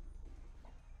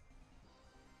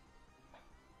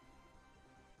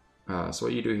 So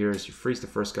what you do here is you freeze the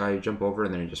first guy, you jump over,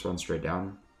 and then you just run straight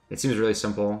down. It seems really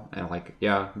simple, and like,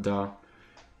 yeah, duh.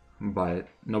 But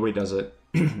nobody does it,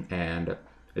 and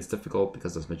it's difficult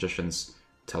because those magicians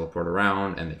teleport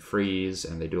around, and they freeze,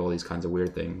 and they do all these kinds of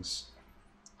weird things.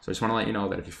 So I just want to let you know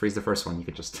that if you freeze the first one, you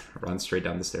could just run straight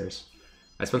down the stairs.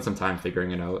 I spent some time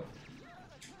figuring it out.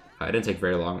 It didn't take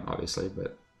very long, obviously,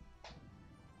 but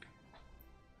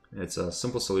it's a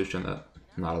simple solution that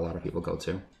not a lot of people go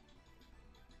to.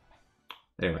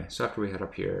 Anyway, so after we head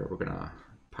up here, we're gonna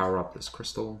power up this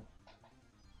crystal.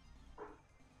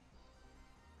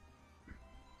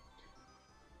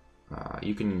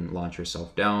 You can launch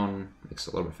yourself down, makes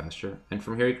it a little bit faster. And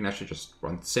from here you can actually just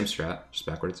run the same strat, just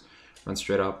backwards. Run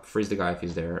straight up, freeze the guy if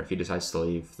he's there. If he decides to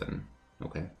leave, then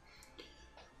okay.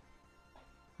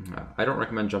 I don't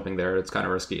recommend jumping there, it's kind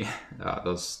of risky.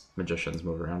 Those magicians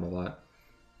move around a lot.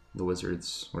 The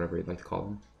wizards, whatever you'd like to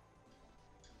call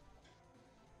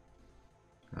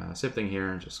them. Same thing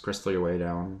here, just crystal your way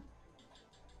down.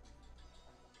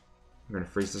 We're going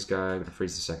to freeze this guy, we're going to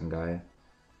freeze the second guy.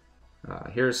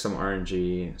 Here's some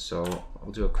RNG, so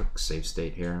I'll do a quick save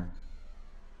state here.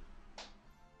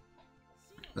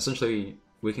 Essentially,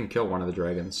 we can kill one of the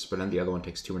dragons, but then the other one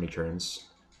takes too many turns.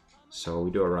 So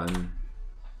we do a run.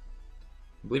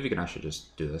 I believe you can actually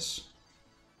just do this.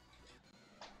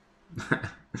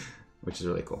 Which is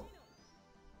really cool.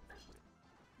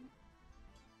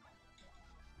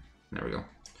 There we go.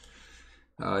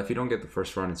 If you don't get the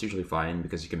first run, it's usually fine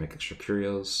because you can make extra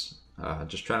curios.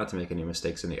 Just try not to make any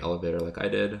mistakes in the elevator like I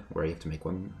did, where you have to make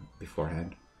one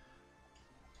beforehand.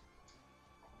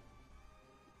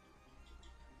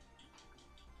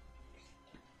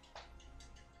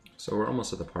 So we're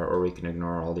almost at the part where we can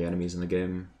ignore all the enemies in the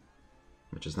game,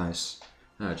 which is nice.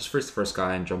 Just freeze the first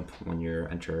guy and jump when you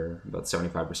enter about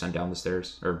 75% down the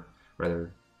stairs, or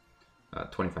rather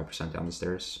 25% down the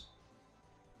stairs.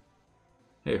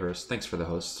 Hey Hurst, thanks for the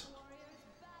host.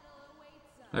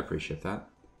 I appreciate that.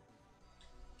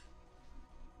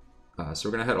 So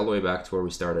we're going to head all the way back to where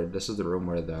we started. This is the room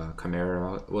where the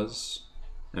Chimera was,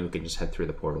 and we can just head through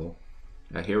the portal.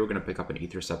 Here we're going to pick up an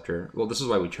Ether Scepter. Well, this is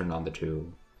why we turned on the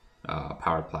two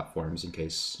powered platforms, in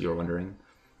case you were wondering.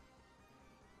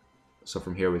 So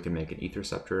from here we can make an Ether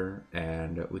Scepter,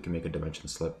 and we can make a Dimension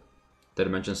Slip. The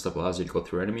Dimension Slip allows you to go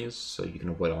through enemies, so you can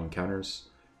avoid all encounters,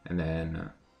 and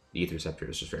then the Ether Scepter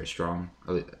is just very strong,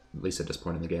 at least at this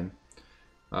point in the game.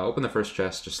 Open the first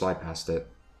chest, just slide past it,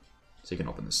 so you can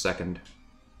open the second.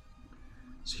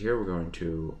 So here we're going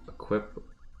to equip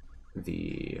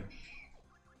the,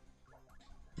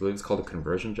 I believe it's called a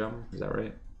Conversion Gem, is that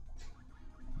right?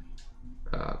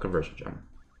 Conversion Gem.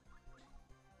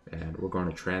 And we're going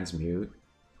to transmute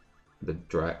the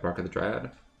Bark of the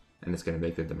Dryad, and it's going to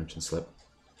make the Dimension Slip.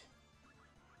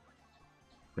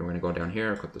 Then we're going to go down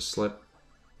here, equip the Slip.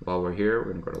 While we're here,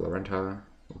 we're going to go to Lorenta,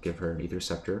 we'll give her an Ether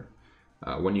Scepter.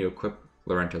 When you equip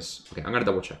Lorenta's, okay, I'm going to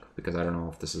double check, because I don't know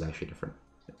if this is actually different.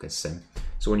 Okay, same.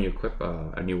 So when you equip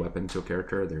a new weapon to a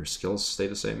character, their skills stay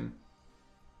the same,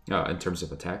 in terms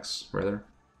of attacks, rather.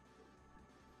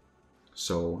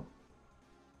 So,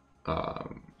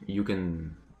 you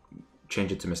can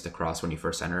change it to Mystic Cross when you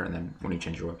first enter, and then when you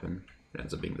change your weapon, it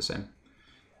ends up being the same.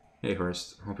 Hey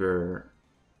Horst, hope you're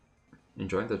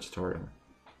enjoying the tutorial.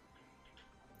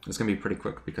 It's going to be pretty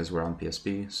quick because we're on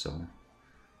PSP, so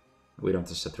we don't have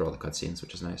to sit through all the cutscenes,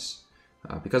 which is nice.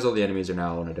 Because all the enemies are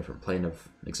now on a different plane of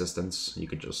existence, you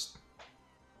could just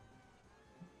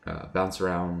bounce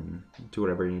around, do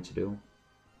whatever you need to do.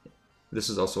 This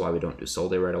is also why we don't do Soul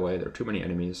Day right away. There are too many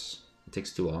enemies. It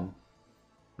takes too long.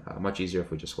 Much easier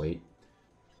if we just wait.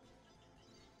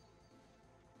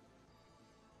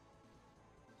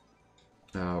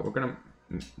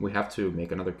 We have to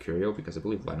make another curio because I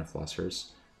believe Lana lost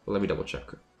hers. But let me double check.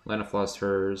 Lana lost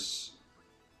hers.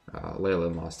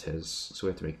 Leyland lost his, so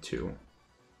we have to make two.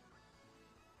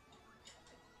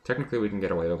 Technically we can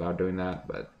get away without doing that,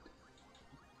 but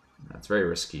that's very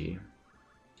risky.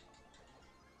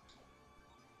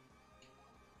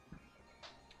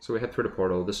 So we head through the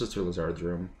portal. This is to Lizard's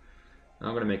room. I'm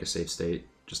going to make a save state,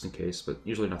 just in case, but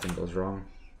usually nothing goes wrong.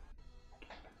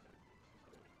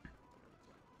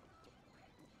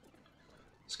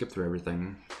 Skip through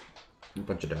everything. A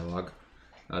bunch of dialogue.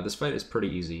 This fight is pretty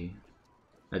easy.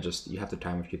 You have to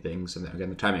time a few things, and then, again,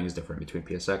 the timing is different between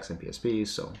PSX and PSP,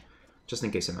 so just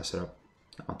in case I mess it up,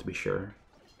 I want to be sure.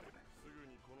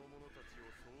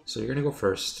 So you're going to go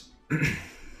first.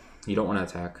 You don't want to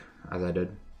attack, as I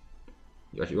did.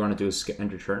 What you want to do is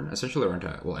end your turn. Essentially,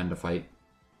 we'll end a fight.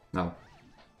 No.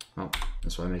 Oh,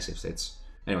 that's why I make save states.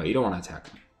 Anyway, you don't want to attack.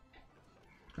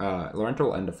 Lorenta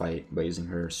will end a fight by using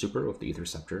her super with the Ether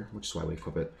Scepter, which is why we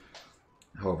equip it.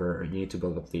 However, you need to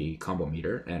build up the combo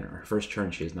meter, and her first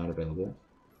turn she is not available.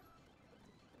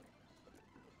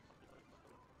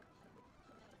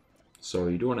 So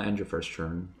you do want to end your first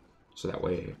turn, so that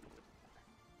way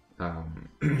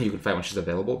you can fight when she's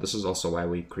available. This is also why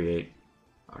we create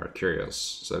our curios,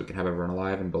 so that we can have everyone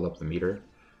alive and build up the meter.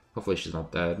 Hopefully she's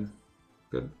not dead.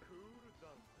 Good.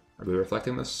 Are we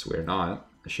reflecting this? We're not.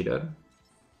 Is she dead?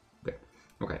 Okay.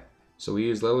 Okay. So we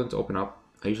use Leyland to open up.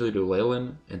 I usually do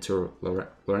Leyland into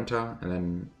Lorenta and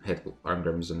then hit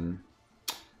Armgrims, and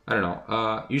I don't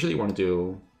know. Usually you want to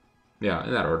do, yeah,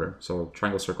 in that order. So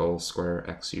triangle, circle, square,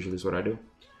 X usually is what I do.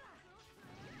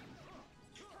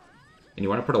 And you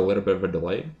want to put a little bit of a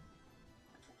delay.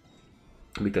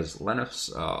 because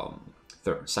Lenneth's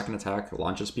second attack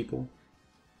launches people,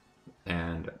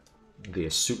 and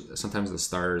sometimes the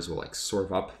stars will like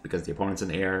swerve up because the opponent's in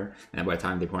the air, and by the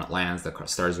time the opponent lands, the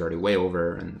stars are already way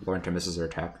over, and Lorenta misses their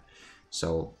attack.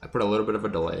 So I put a little bit of a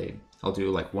delay. I'll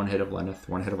do like one hit of Lenneth,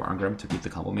 one hit of Arngrim to beat the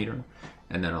combo meter,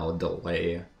 and then I'll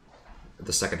delay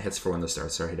the second hits for when the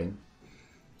stars start hitting.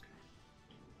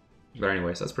 But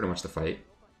anyways, that's pretty much the fight.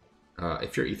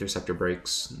 If your Ether Scepter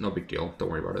breaks, no big deal. Don't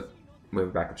worry about it. We have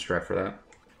a backup strat for that.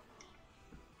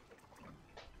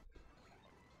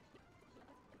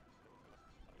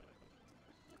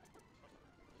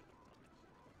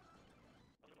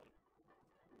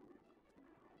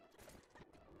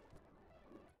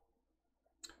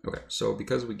 Okay, so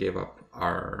because we gave up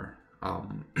our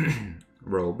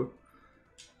robe,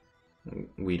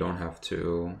 we don't have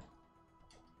to...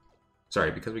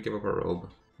 Sorry, because we gave up our robe,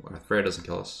 Freya doesn't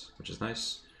kill us, which is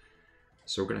nice.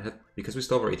 So we're going to hit... Because we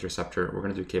still have our Ether Scepter, we're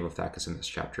going to do Cave of Thachus in this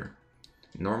chapter.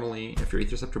 Normally, if your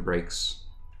Ether Scepter breaks,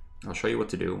 I'll show you what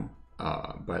to do,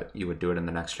 but you would do it in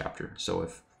the next chapter. So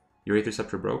if your Ether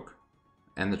Scepter broke,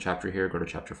 end the chapter here, go to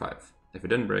chapter 5. If it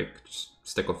didn't break, just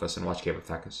stick with us and watch Cave of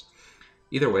Thachus.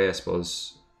 Either way, I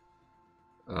suppose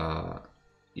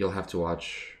you'll have to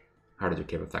watch how to do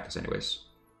Cave of Thachus anyways.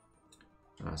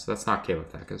 So that's not Cave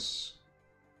of Thachus.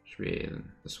 Should be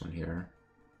this one here.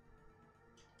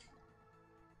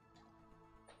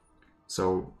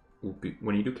 So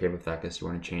when you do Cave of Thachus, you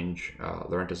want to change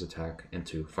Lorenta's attack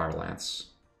into Fire Lance.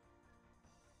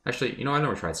 Actually, you know, I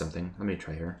never tried something. Let me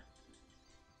try here.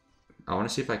 I want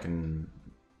to see if I can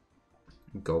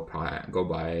go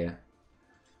by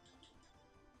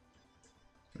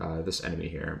this enemy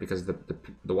here, because the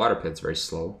water pit's very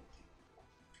slow.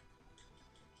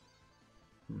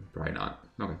 Probably not.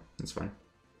 Okay, that's fine.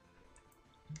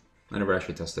 I never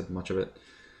actually tested much of it.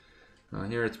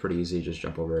 Here it's pretty easy, just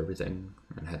jump over everything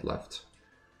and head left.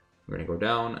 We're gonna go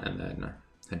down and then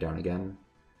head down again.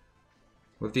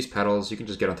 With these petals, you can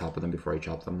just get on top of them before you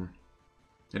chop them.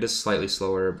 It is slightly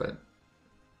slower, but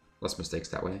less mistakes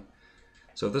that way.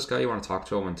 So if this guy, you want to talk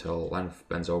to him until Lenneth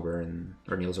bends over,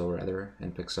 or kneels over rather,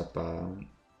 and picks up the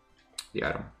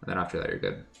item. And then after that, you're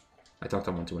good. I talked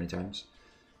to him one too many times.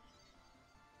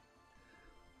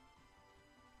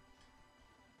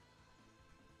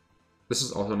 This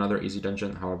is also another easy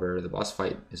dungeon. However, the boss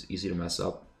fight is easy to mess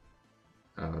up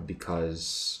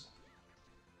because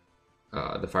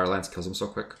the Fire Lance kills him so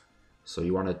quick. So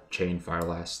you want to chain Fire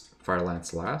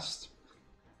Lance last.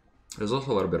 There's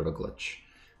also a little bit of a glitch.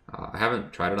 I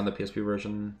haven't tried it on the PSP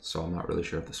version, so I'm not really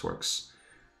sure if this works.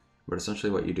 But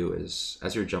essentially what you do is,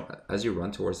 as you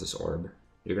run towards this orb,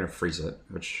 you're going to freeze it,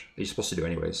 which you're supposed to do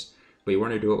anyways. But you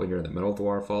want to do it when you're in the middle of the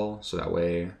waterfall, so that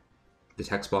way the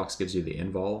text box gives you the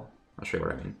invul. I'll show you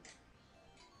what I mean.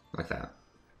 Like that.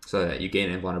 So that you gain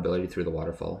invulnerability through the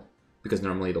waterfall, because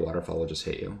normally the waterfall will just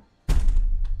hit you.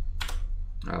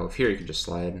 With here you can just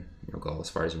slide, go as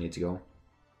far as you need to go.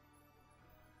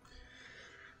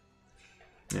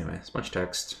 Anyway, it's a bunch of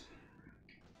text.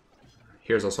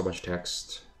 Here's also a bunch of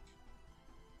text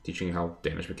teaching you how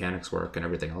damage mechanics work and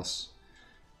everything else.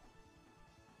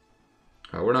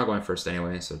 We're not going first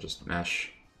anyway, so just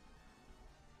mash.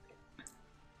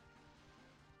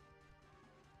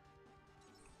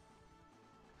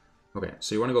 Okay,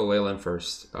 so you want to go Layla in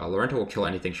first. Lorenta will kill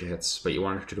anything she hits, but you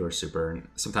want her to do her super, and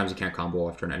sometimes you can't combo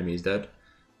after an enemy is dead.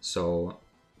 So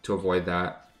to avoid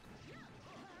that,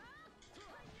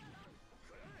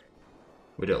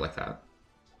 we do it like that.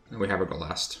 And we have her go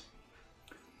last.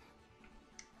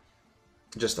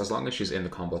 Just as long as she's in the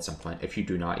combo at some point. If you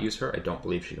do not use her, I don't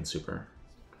believe she can super.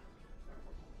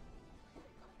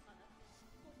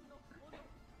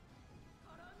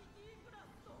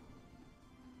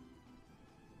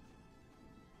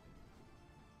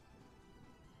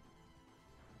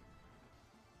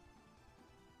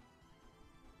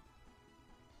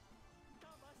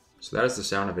 So that is the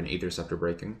sound of an Ether Scepter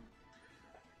breaking.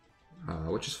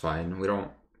 Which is fine. We don't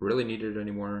really need it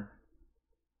anymore.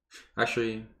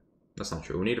 Actually, that's not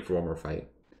true. We need it for one more fight.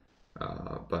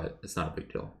 But it's not a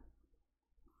big deal.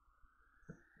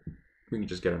 We can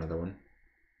just get another one.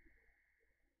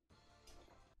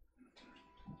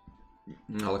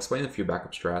 I'll explain a few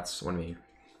backup strats when we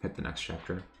hit the next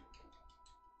chapter.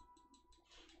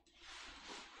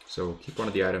 So keep one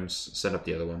of the items, send up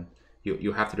the other one.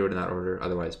 You have to do it in that order,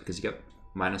 otherwise, because you get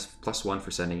 +1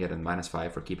 for sending it and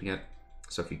 -5 for keeping it.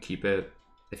 So if you keep it,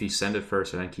 if you send it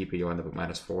first and then keep it, you'll end up at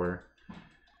 -4.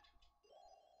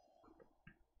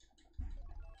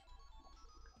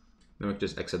 Then we can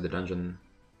just exit the dungeon.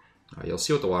 You'll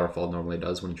see what the waterfall normally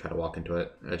does when you try to walk into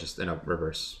it. Just in a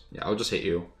reverse. Yeah, I'll just hit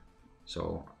you.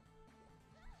 So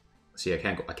See, I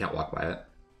can't walk by it.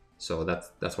 So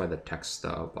that's why the text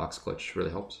box glitch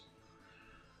really helps.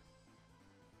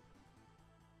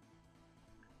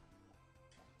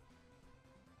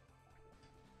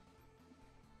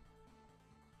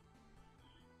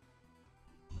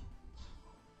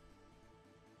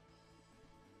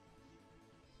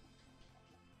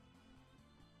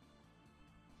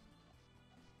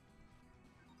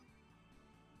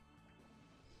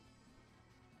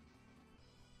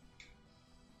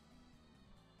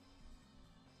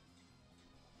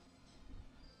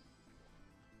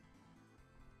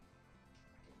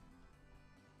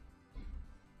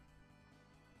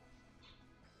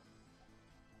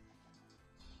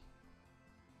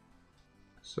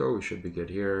 So we should be good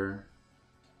here.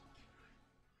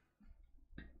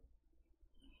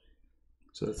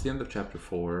 So that's the end of chapter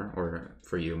 4, or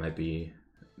for you might be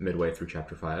midway through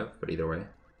chapter 5, but either way.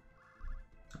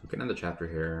 We can end the chapter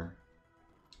here.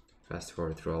 Fast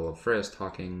forward through all of Freya's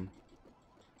talking.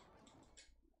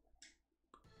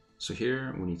 So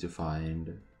here we need to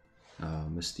find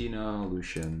Mystina,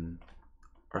 Lucian,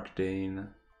 Arcdane,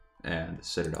 and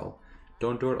Citadel.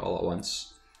 Don't do it all at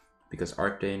once, because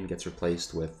Arcdane gets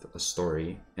replaced with a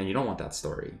story, and you don't want that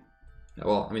story.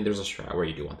 Well, I mean, there's a strat where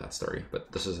you do want that story,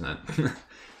 but this isn't it.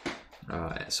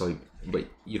 But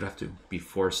you'd have to be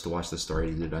forced to watch the story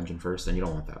to do the dungeon first, and you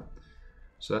don't want that.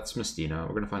 So that's Mystina.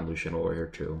 We're gonna find Lucian while we're here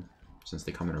too, since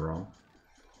they come in a row.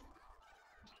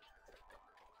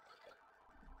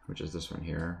 Which is this one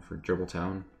here for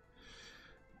Gerbiltown.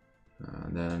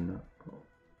 And then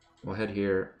we'll head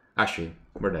here. Actually,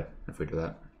 we're dead if we do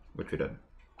that, which we did.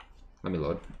 Let me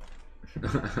load.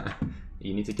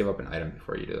 You need to give up an item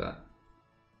before you do that.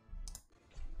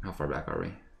 How far back are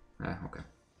we? Okay.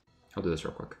 I'll do this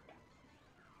real quick.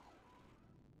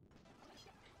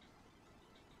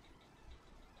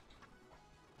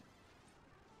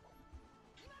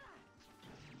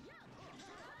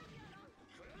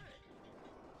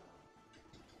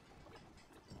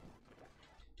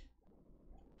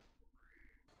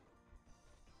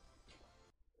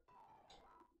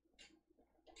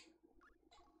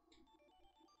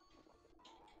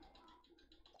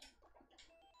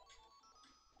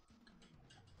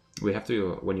 We have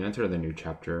to, when you enter the new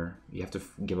chapter, you have to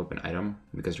give up an item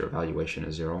because your evaluation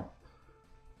is 0.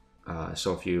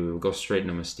 So if you go straight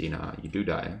into Mystina, you do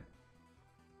die.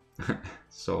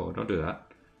 So don't do that.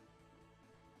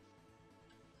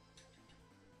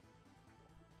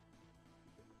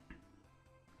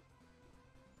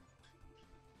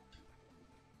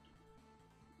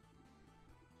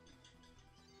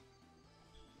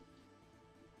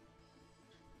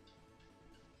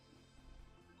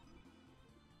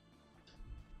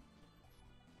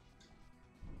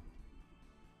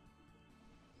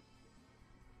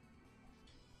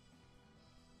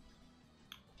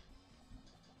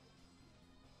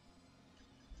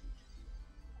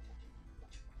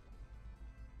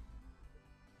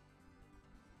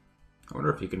 I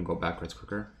wonder if you can go backwards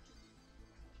quicker.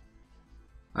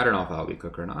 I don't know if that'll be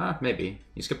quicker or not. Maybe.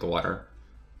 You skip the water,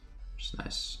 which is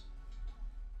nice.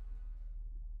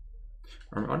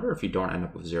 I wonder if you don't end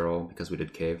up with 0 because we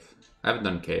did cave. I haven't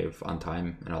done cave on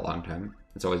time in a long time.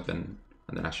 It's always been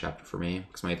in the next chapter for me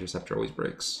because my interceptor always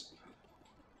breaks.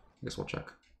 I guess we'll check.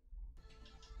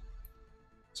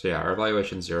 So yeah, our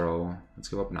evaluation 0. Let's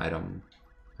give up an item.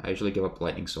 I usually give up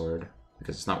lightning sword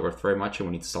because it's not worth very much and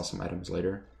we need to sell some items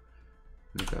later.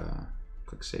 Make a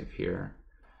quick save here.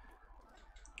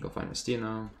 Go find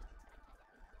Mystina.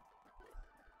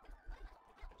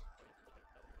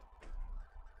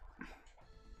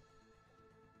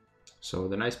 So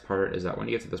the nice part is that when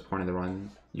you get to this point in the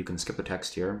run, you can skip the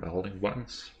text here by holding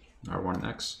buttons, R1 and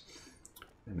X.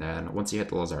 And then once you hit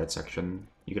the Lazard section,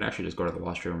 you can actually just go to the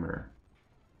washroom or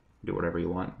do whatever you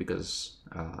want because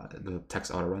the text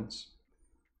auto runs.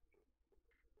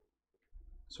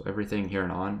 So everything here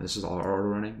and on, this is all auto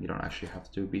running. You don't actually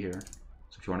have to be here.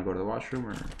 So if you want to go to the washroom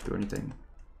or do anything,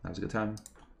 now's a good time.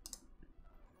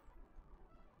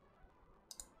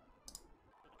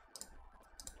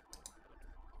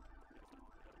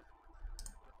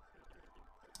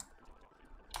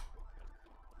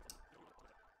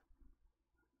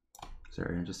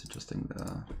 Sorry, I'm just adjusting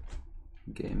the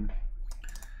game.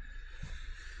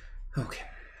 Okay.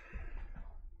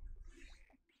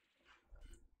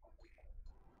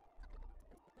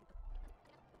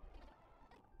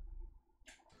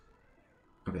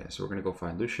 Okay, so we're gonna go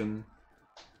find Lucian.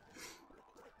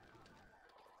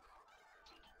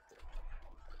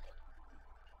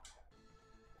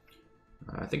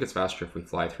 I think it's faster if we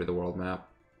fly through the world map.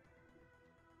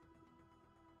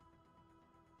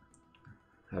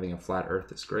 Having a flat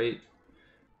Earth is great.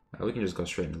 We can just go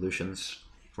straight into Lucian's.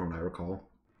 from what I recall.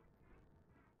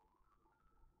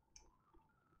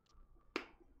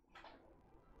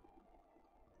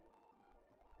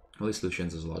 At least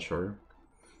Lucian's is a lot shorter.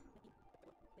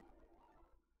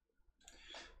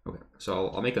 Okay, so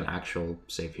I'll make an actual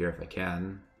save here if I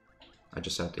can. I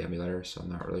just set the emulator, so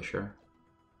I'm not really sure.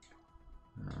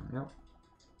 Yeah.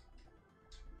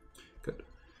 Good.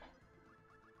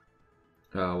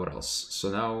 What else?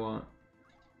 So now,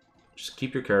 just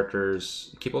keep your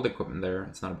characters, keep all the equipment there.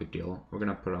 It's not a big deal. We're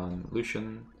gonna put on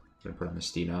Lucian. We're gonna put on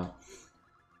Mystina.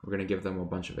 We're gonna give them a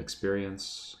bunch of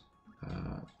experience.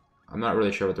 I'm not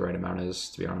really sure what the right amount is,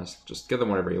 to be honest. Just give them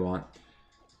whatever you want.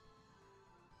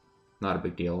 Not a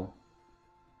big deal.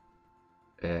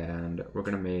 And we're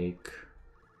gonna make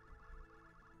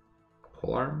a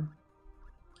polearm.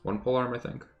 One polearm, I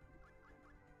think.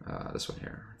 This one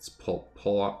here. It's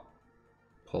polearm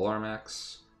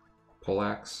axe.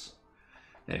 Poleaxe.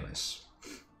 Anyways.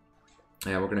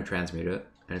 Yeah, we're gonna transmute it,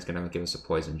 and it's gonna give us a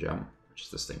poison gem, which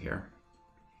is this thing here.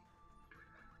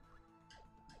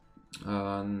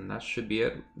 That should be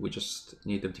it. We just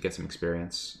need them to get some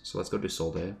experience. So let's go do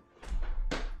Soul Day.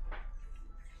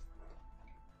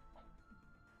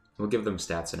 We'll give them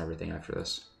stats and everything after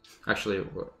this. Actually,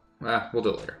 we'll do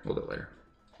it later. We'll do it later.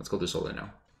 Let's go do Soul Day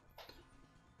now.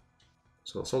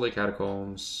 So Soul Day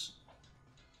Catacombs.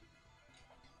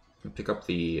 We'll pick up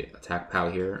the attack POW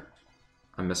here.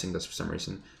 I'm missing this for some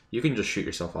reason. You can just shoot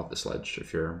yourself off the sledge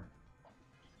if you're...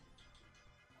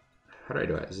 How do I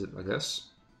do it? Is it like this?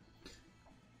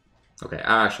 Okay,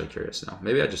 I'm actually curious now.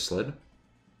 Maybe I just slid?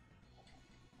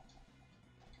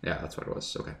 Yeah, that's what it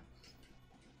was. Okay.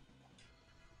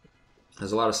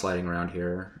 There's a lot of sliding around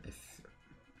here.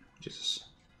 Jesus.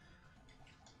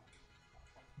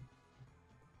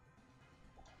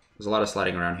 There's a lot of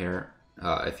sliding around here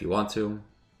if you want to.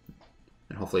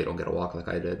 And hopefully you don't get a walk like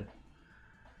I did.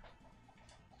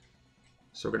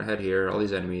 So we're going to head here. All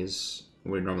these enemies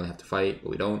we normally have to fight,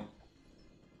 but we don't.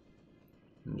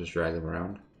 And just drag them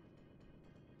around.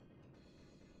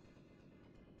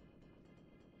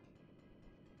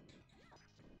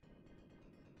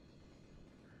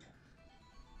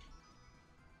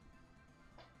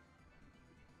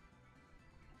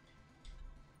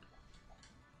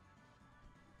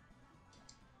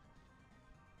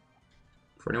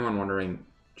 For anyone wondering,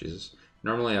 Jesus,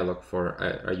 normally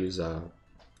I use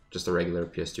just a regular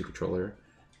PS2 controller,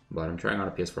 but I'm trying out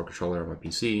a PS4 controller on my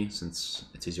PC since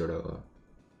it's easier to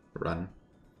run.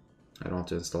 I don't have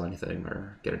to install anything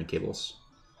or get any cables.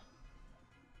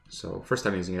 So first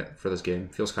time using it for this game,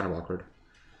 feels kind of awkward.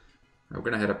 We're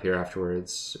gonna head up here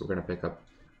afterwards. We're gonna pick up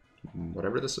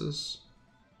whatever this is.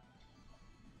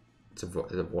 It's a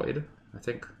void, I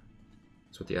think.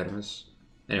 That's what the item is.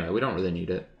 Anyway, we don't really need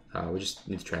it. We just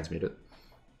need to transmute it.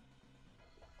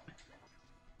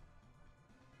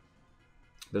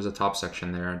 There's a top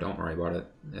section there. Don't worry about it.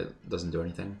 It doesn't do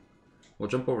anything. We'll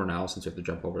jump over now since we have to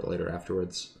jump over it later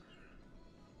afterwards.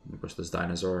 Push this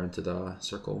dinosaur into the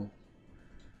circle.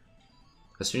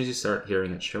 As soon as you start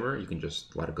hearing it shimmer, you can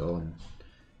just let it go and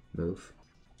move.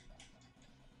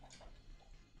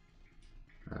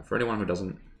 For anyone who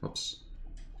doesn't,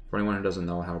 for anyone who doesn't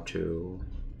know how to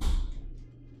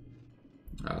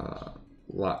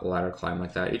ladder climb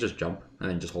like that, you just jump and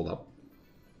then just hold up.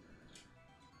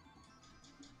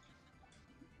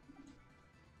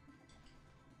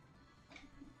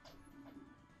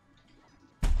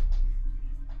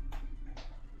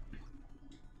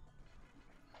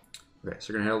 Okay,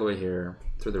 so you're gonna head all the way here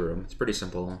through the room. It's pretty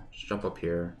simple. Just jump up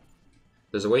here.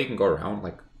 There's a way you can go around,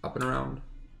 like up and around.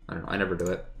 I don't know. I never do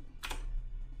it.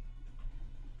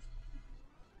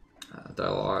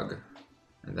 Dialogue.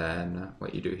 And then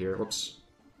what you do here, whoops,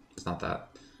 it's not that.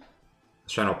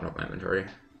 Let's try and open up my inventory.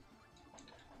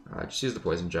 Just use the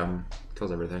poison gem,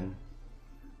 kills everything.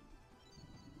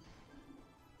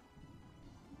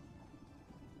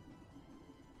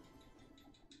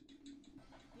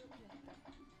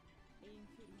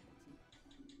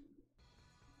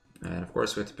 And of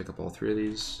course we have to pick up all three of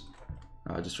these.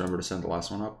 Just remember to send the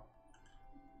last one up.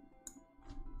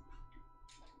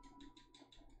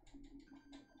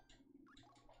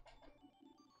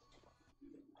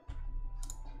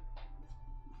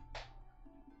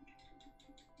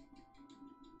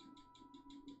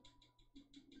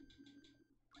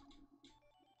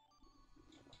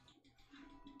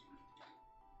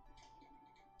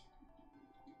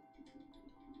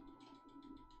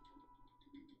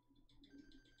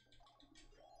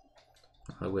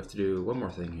 We have to do one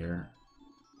more thing here.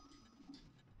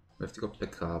 We have to go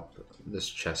pick up this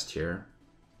chest here.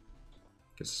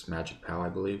 It's magic power, I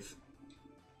believe.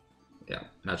 Yeah,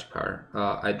 magic power.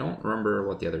 I don't remember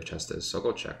what the other chest is, so I'll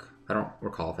go check. I don't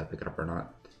recall if I pick it up or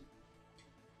not.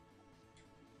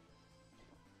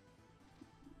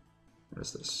 What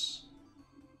is this?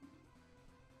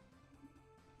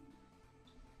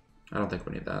 I don't think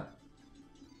we need that.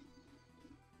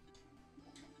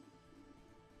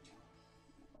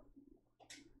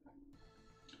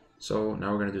 So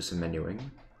now we're going to do some menuing.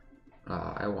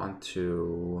 I want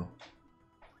to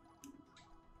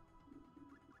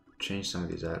change some of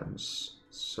these items.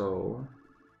 So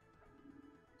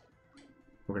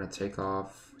we're going to take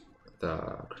off the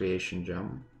creation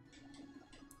gem,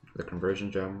 the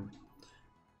conversion gem.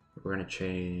 We're going to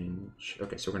change,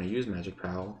 okay, so we're going to use Magic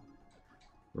Pal.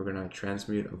 We're going to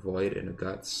transmute a void into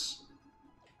guts.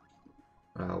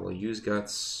 We'll use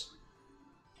guts.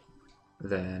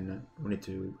 Then we need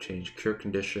to change cure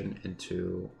condition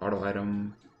into auto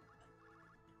item.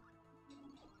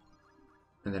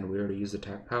 And then we already used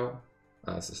attack power.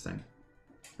 That's this thing,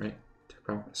 right? Attack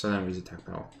power. So then we use attack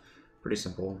power. Pretty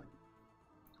simple.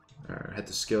 Head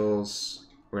to skills.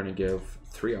 We're going to give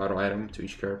 3 auto item to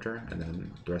each character, and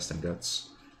then the rest in guts.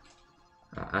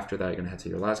 After that, you're going to head to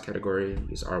your last category.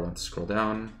 Use R1 to scroll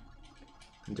down.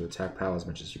 And do attack power as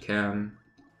much as you can.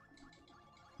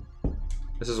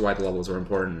 This is why the levels are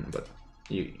important, but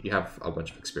you have a bunch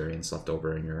of experience left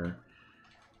over in your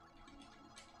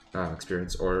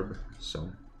experience orb,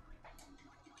 so.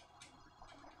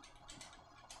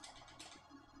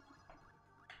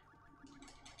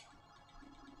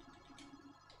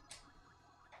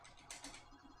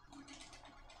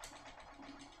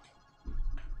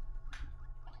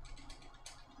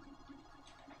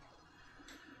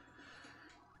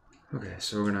 Okay,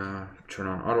 so we're gonna turn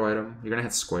on auto item. You're gonna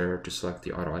hit square to select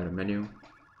the auto item menu,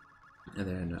 and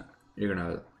then you're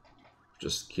gonna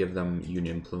just give them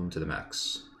Union Plume to the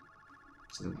max.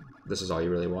 So this is all you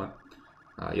really want.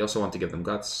 You also want to give them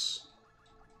guts.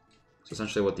 So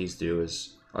essentially what these do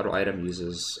is auto item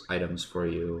uses items for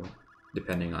you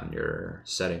depending on your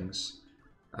settings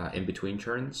in between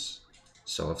turns.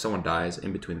 So if someone dies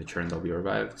in between the turn, they'll be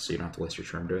revived, so you don't have to waste your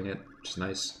turn doing it, which is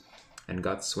nice. And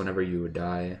guts, whenever you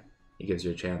die, it gives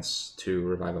you a chance to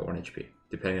revive at 1 HP,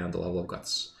 depending on the level of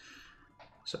guts.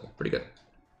 So, pretty good.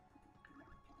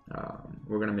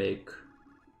 We're going to make,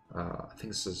 I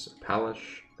think this is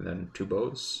Palish, and then 2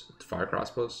 bows, fire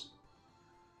crossbows.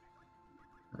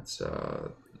 That's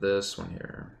this one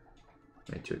here.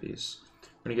 Make 2 of these. I'm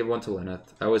going to give 1 to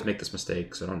Lenneth. I always make this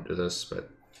mistake, so don't do this, but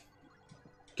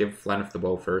give Lenneth the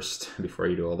bow first before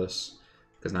you do all this.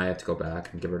 Because now you have to go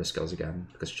back and give her the skills again,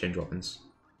 because you change weapons.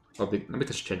 Well, not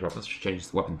because she changed weapons, she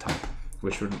changed the weapon type,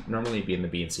 which would normally be in the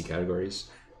B and C categories,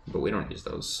 but we don't use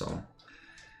those, so.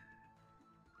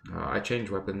 I changed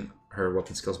her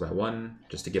weapon skills by 1,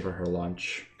 just to give her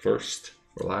launch first,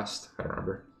 or last, I don't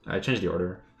remember. I changed the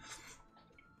order.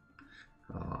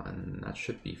 And that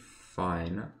should be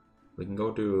fine. We can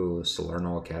go to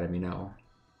Salerno Academy now.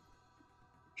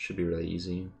 Should be really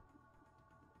easy.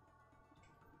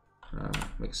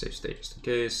 Make a safe state just in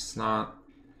case it's not.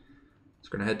 So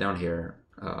we're gonna head down here.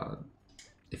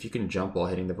 If you can jump while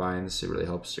hitting the vines, it really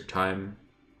helps your time.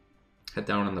 Head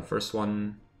down on the first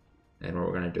one, and what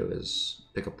we're gonna do is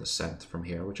pick up the scent from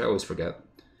here, which I always forget,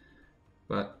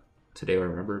 but today I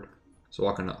remembered. So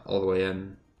walking all the way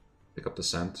in, pick up the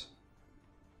scent,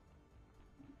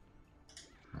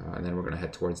 and then we're gonna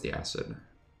head towards the acid.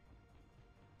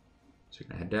 So you're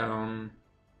gonna head down,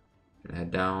 and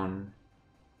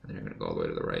then you're gonna go all the way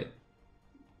to the right.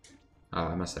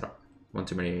 I messed that up. 1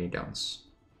 too many downs,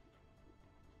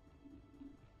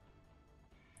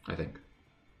 I think.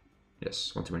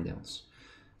 Yes, 1 too many downs.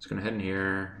 Just gonna head in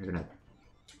here. You're gonna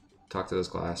talk to this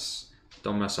class.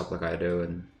 Don't mess up like I do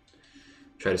and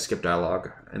try to skip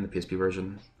dialogue in the PSP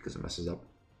version because it messes up.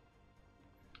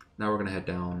 Now we're gonna head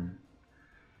down.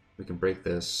 We can break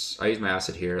this. I use my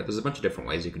acid here. There's a bunch of different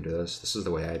ways you can do this. This is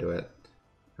the way I do it.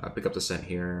 Pick up the scent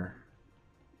here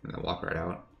and then walk right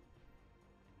out.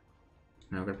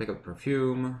 Now we're gonna pick up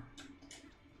perfume. I'm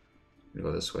gonna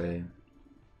go this way.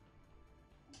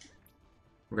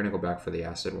 We're gonna go back for the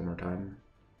acid one more time.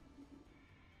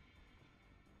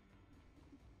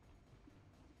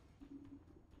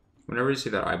 Whenever you see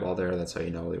that eyeball there, that's how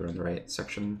you know we're in the right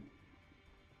section.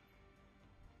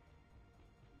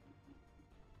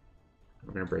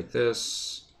 We're gonna break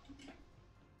this.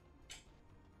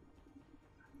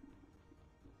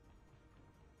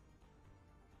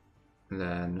 And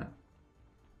then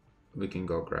we can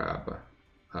go grab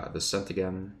the scent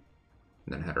again,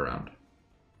 and then head around.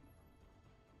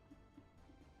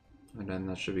 And then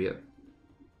that should be it.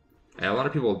 Yeah, a lot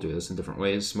of people do this in different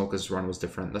ways. Mocha's run was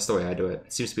different. That's the way I do it.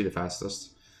 It seems to be the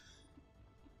fastest.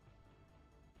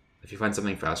 If you find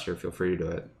something faster, feel free to do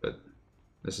it, but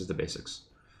This is the basics.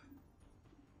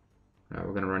 We're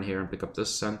going to run here and pick up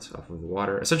this scent off of the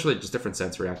water. Essentially, just different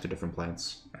scents react to different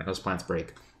plants, and those plants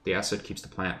break. The acid keeps the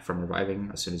plant from reviving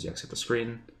as soon as you exit the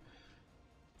screen.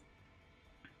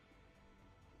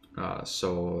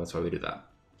 So that's why we do that.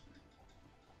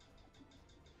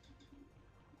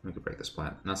 We could break this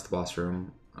plant. And that's the boss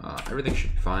room. Everything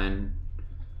should be fine.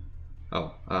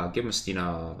 Oh, give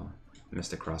Mestina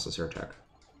Mystic Cross as her attack.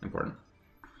 Important.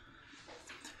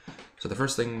 So the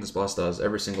first thing this boss does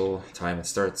every single time it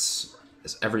starts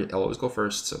is it'll always go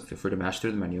first, so feel free to mash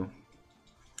through the menu.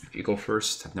 If you go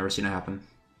first, I've never seen it happen,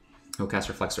 he'll cast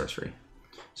Reflect Sorcery.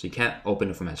 So you can't open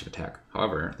with a magic attack.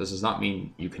 However, this does not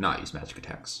mean you cannot use magic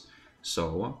attacks.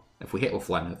 So if we hit with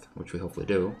Flemeth, which we hopefully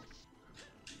do,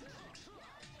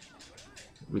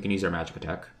 we can use our magic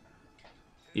attack,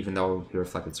 even though he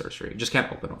reflected sorcery. You just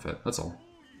can't open with it, that's all.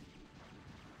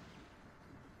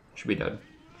 Should be dead.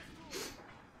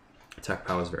 Attack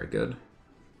power is very good.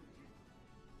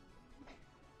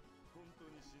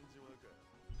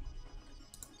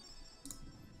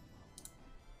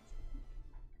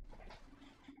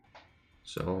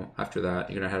 So after that,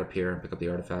 you're gonna head up here and pick up the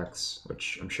artifacts,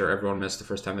 which I'm sure everyone missed the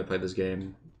first time they played this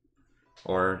game,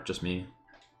 or just me.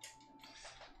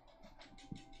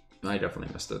 I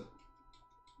definitely missed it.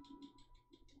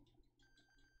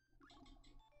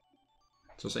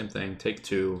 So same thing, take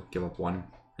 2, give up 1,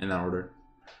 in that order.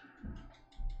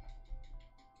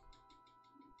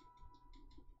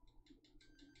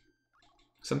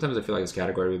 Sometimes I feel like this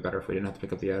category would be better if we didn't have to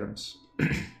pick up the items,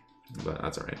 but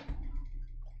that's alright.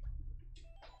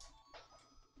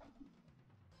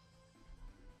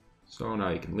 So now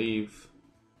you can leave,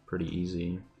 pretty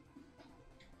easy.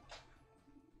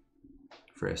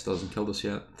 Freya still hasn't killed us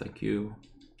yet, thank you.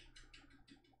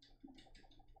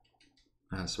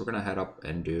 So we're gonna head up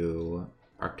and do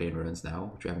Arcane Ruins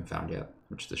now, which we haven't found yet,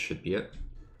 which this should be it.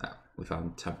 We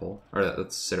found Temple, or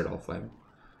that's Citadel Flame.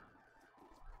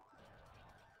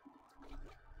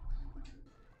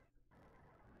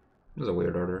 This is a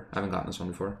weird order, I haven't gotten this one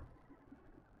before.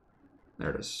 There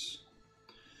it is.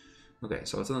 Okay,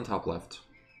 so it's in the top left.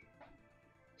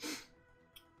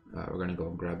 We're gonna go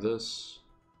and grab this.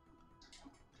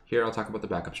 Here I'll talk about the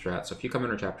backup strat. So if you come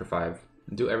into chapter 5,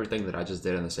 do everything that I just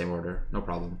did in the same order, no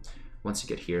problem. Once you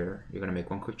get here, you're gonna make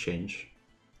one quick change.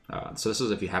 So this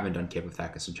is if you haven't done Cave of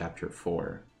Thackus in chapter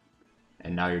 4,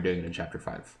 and now you're doing it in chapter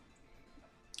 5.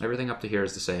 Everything up to here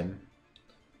is the same.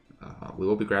 We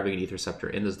will be grabbing an Ether Scepter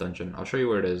in this dungeon. I'll show you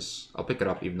where it is. I'll pick it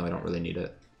up even though I don't really need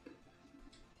it.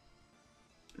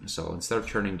 So instead of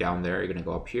turning down there, you're going to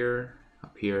go up here,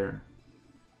 up here.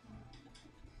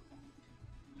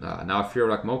 Now if you're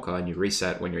like Mocha and you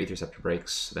reset when your Ether Scepter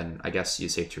breaks, then I guess you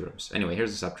save 2 rooms. Anyway,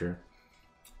 here's the Scepter.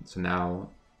 So now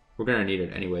we're going to need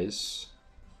it anyways.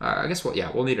 I guess, well,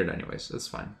 yeah, we'll need it anyways. It's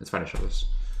fine. It's fine to show this.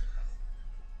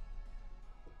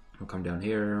 We'll come down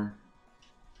here.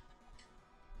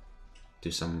 Do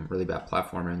some really bad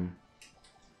platforming.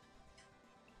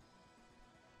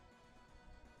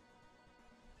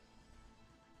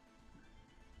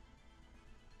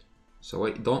 So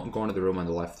wait, don't go into the room on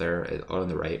the left there, or on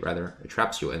the right rather. It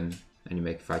traps you in, and you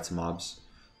make fight some mobs.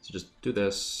 So just do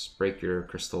this, break your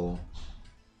crystal,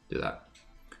 do that.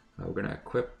 We're gonna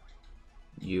equip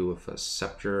you with a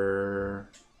scepter,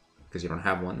 because you don't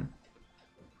have one.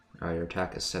 Your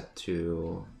attack is set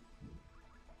to...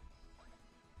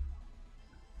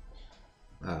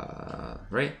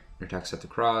 right, your attack set to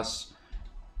cross.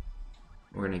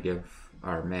 We're gonna give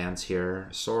our mans here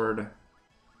a sword.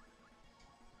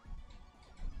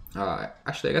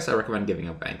 Actually, I guess I recommend giving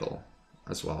a bangle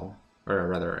as well, or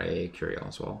rather a curio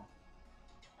as well.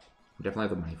 We definitely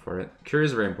have the money for it. Curio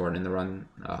is very important in the run.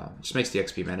 Just makes the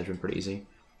XP management pretty easy,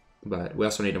 but we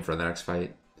also need them for the next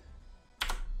fight.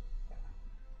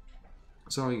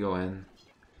 So we go in.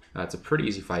 It's a pretty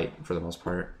easy fight for the most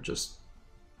part. Just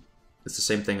it's the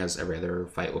same thing as every other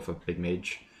fight with a big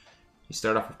mage. You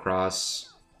start off with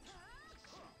cross.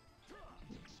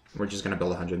 We're just gonna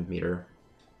build a 100 meter.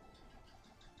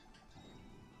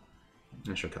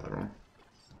 I should kill everyone.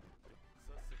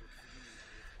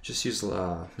 Just use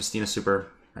Mestina Super.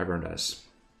 Everyone does.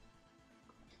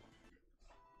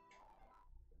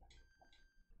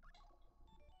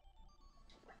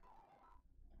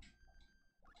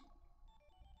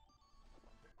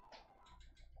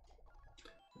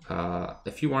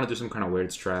 If you want to do some kind of weird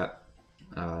strat,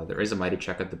 there is a mighty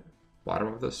check at the bottom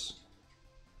of this.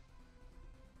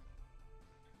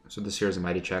 So this here is a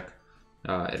mighty check.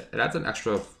 It adds an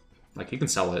extra, like you can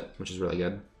sell it, which is really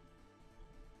good.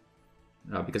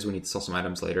 Because we need to sell some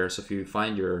items later. So if you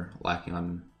find you're lacking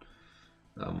on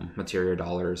materia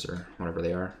dollars or whatever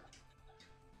they are,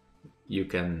 you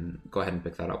can go ahead and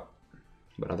pick that up.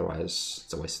 But otherwise,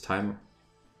 it's a waste of time,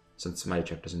 since Mighty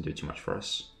Check doesn't do too much for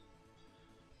us.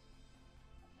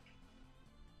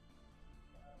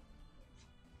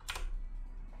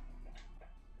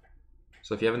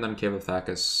 So if you haven't done Cave of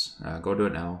Thackus, go do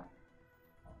it now.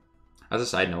 As a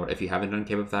side note, if you haven't done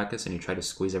Cave of Thackus and you try to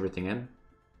squeeze everything in,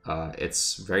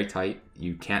 it's very tight.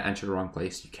 You can't enter the wrong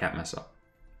place. You can't mess up.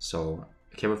 So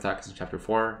Cave of Thackus in Chapter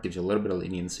 4 gives you a little bit of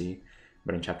leniency,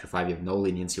 but in Chapter 5 you have no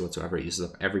leniency whatsoever. It uses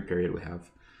up every period we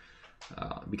have.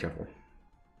 Be careful.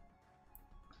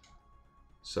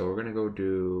 So we're gonna go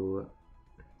do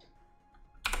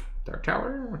Dark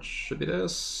Tower, which should be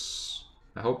this.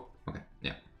 I hope. Okay,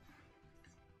 yeah.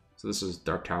 So this is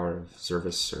Dark Tower of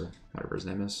Service, or whatever his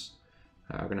name is.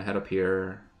 We're gonna head up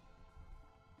here,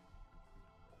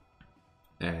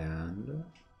 and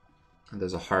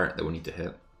there's a heart that we need to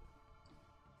hit,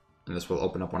 and this will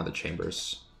open up one of the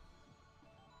chambers.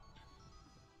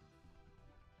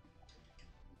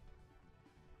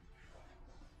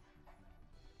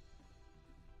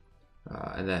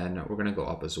 And then we're gonna go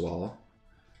up as well,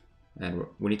 and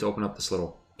we need to open up this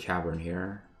little cavern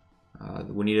here.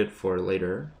 We need it for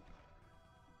later.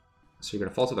 So you're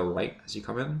gonna fall to the right as you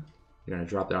come in. You're gonna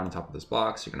drop down on top of this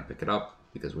box. You're gonna pick it up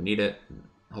because we need it.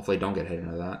 Hopefully don't get hit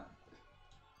into that.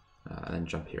 And then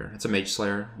jump here. It's a Mage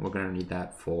Slayer. We're gonna need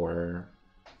that for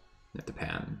the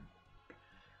pan.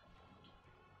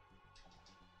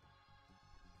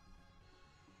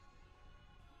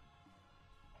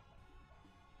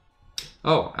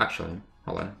 Oh, actually,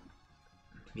 hold on.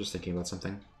 I'm just thinking about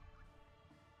something.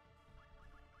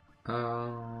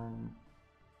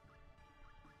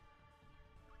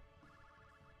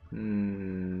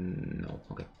 No,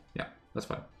 okay, yeah, that's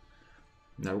fine.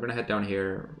 Now we're gonna head down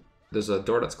here. There's a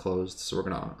door that's closed, so we're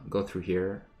gonna go through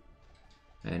here,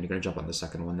 and you're gonna jump on the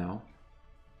second one now.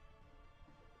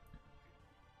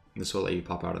 This will let you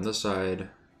pop out on this side,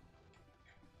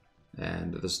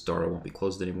 and this door won't be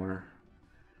closed anymore.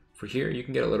 For here, you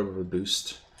can get a little bit of a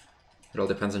boost. It all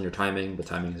depends on your timing. The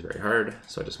timing is very hard,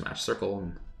 so I just mashed circle,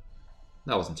 and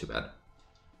that wasn't too bad.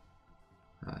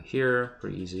 Here,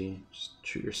 pretty easy, just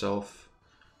shoot yourself.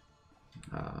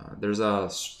 There's a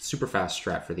super fast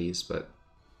strat for these, but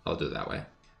I'll do it that way.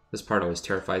 This part always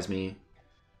terrifies me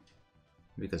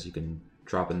because you can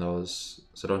drop in those,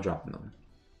 so don't drop in them.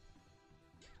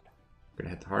 We're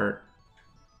gonna hit the heart.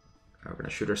 We're gonna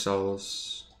shoot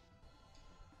ourselves.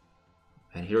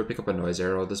 And here we pick up a noise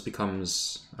arrow. This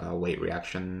becomes a weight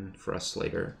reaction for us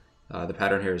later. The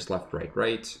pattern here is left, right,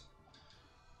 right.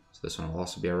 So this one will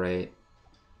also be a right.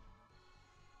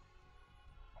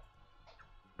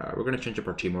 We're going to change up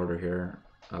our team order here.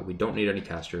 We don't need any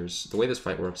casters. The way this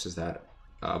fight works is that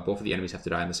both of the enemies have to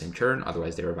die on the same turn,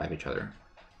 otherwise they revive each other.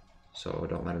 So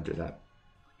don't let them do that.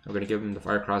 We're going to give him the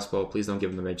fire crossbow. Please don't give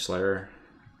him the Mage Slayer.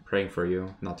 I'm praying for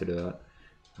you not to do that.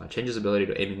 Change his ability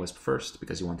to aiming wisp first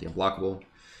because you want the unblockable.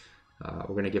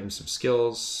 We're going to give him some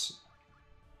skills.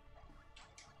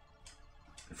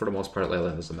 For the most part,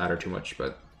 Leyland doesn't matter too much,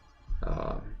 but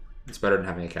it's better than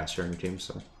having a caster on your team.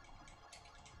 So,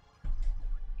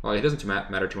 well, he doesn't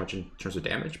matter too much in terms of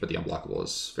damage, but the unblockable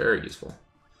is very useful.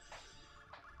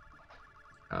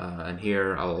 And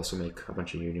here I'll also make a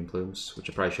bunch of Union Plumes, which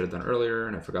I probably should have done earlier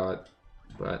and I forgot,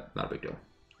 but not a big deal.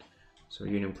 So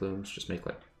Union Plumes, just make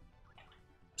like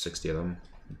 60 of them,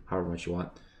 however much you want.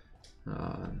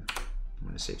 I'm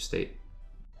going to save state.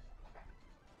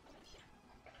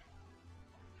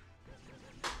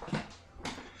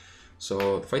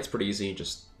 So the fight's pretty easy.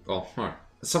 Just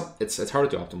it's hard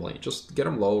to do optimally. Just get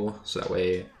them low so that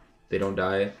way they don't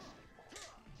die.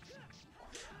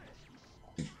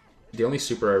 The only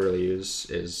super I really use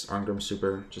is Arngrim's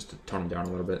super, just to tone him down a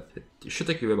little bit. It should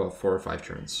take you about 4 or 5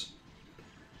 turns.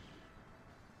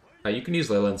 You can use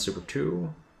Leyland's super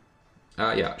too.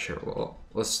 Yeah, sure. Well,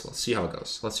 let's see how it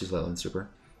goes. Let's use Leyland's super.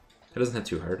 It doesn't hit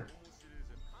too hard.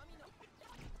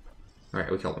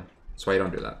 Alright, we killed him. That's why you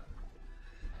don't do that.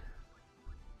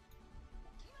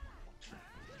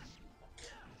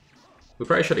 We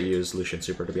probably should have used Lucian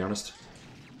super, to be honest.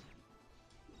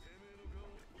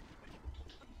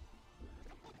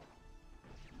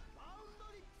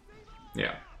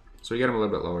 Yeah, so you get him a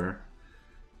little bit lower.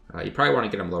 You probably want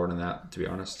to get him lower than that, to be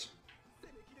honest.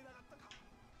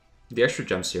 The extra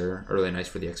gems here are really nice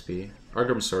for the XP.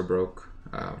 Arngrim's sword broke,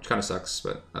 which kind of sucks,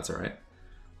 but that's alright.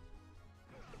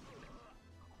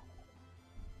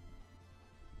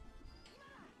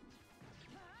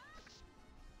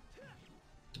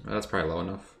 That's probably low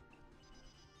enough.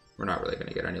 We're not really going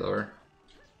to get any lower.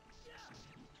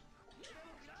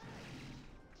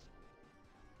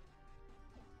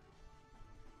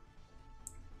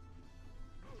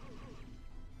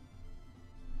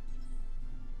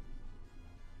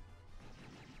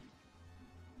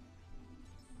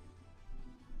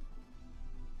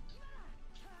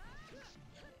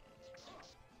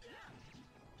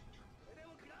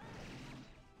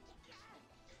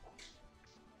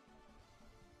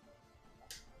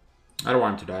 I don't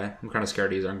want him to die. I'm kind of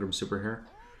scared he's Ungrim Super here.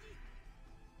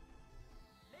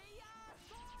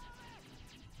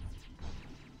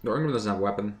 The Ungrim doesn't have a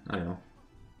weapon. I don't know.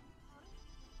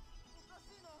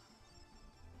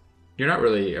 You're not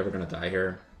really ever going to die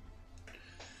here.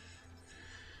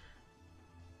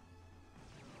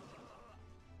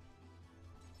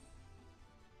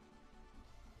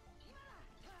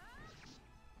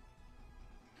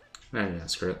 Yeah,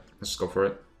 screw it. Let's just go for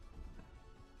it.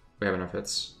 We have enough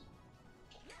hits.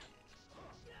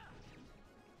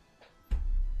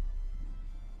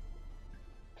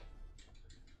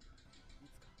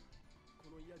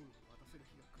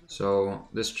 So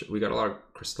this, we got a lot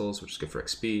of crystals, which is good for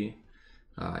XP.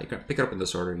 You can pick it up in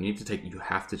this order. You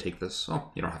have to take this.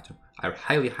 Oh, you don't have to. I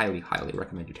highly, highly, highly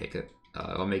recommend you take it.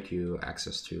 It'll make you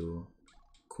access to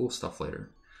cool stuff later.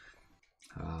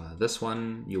 This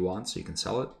one you want, so you can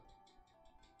sell it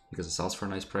because it sells for a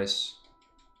nice price.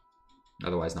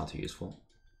 Otherwise, not too useful.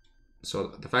 So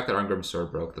the fact that Ungrim's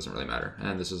sword broke doesn't really matter.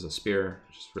 And this is a spear,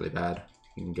 which is really bad.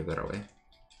 You can give that away.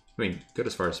 I mean, good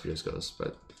as far as spears goes,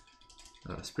 but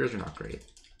spears are not great.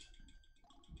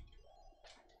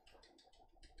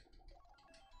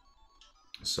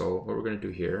 So what we're going to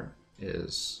do here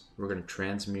is we're going to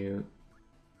transmute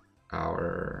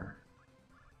our...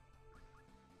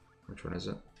 Which one is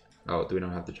it? Oh, do we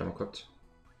not have the gem equipped?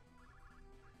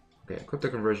 Okay, equip the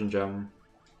conversion gem.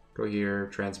 Go here,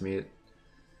 transmute.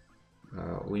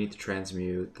 We need to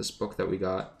transmute this book that we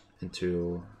got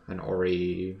into an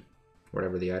Ori,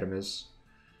 whatever the item is.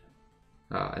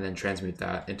 And then transmute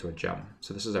that into a gem.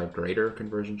 So this is our greater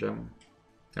conversion gem.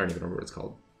 I don't even remember what it's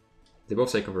called. They both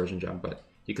say conversion gem, but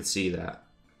you could see that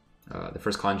the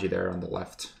first kanji there on the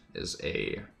left is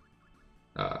a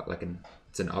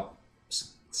it's an up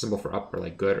symbol for up, or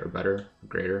like good or better, or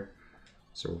greater.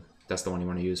 So that's the one you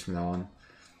want to use from now on.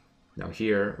 Now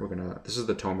here we're gonna. This is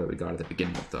the tome that we got at the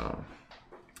beginning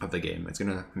of the game. It's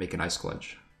gonna make an icicle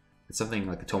edge. It's something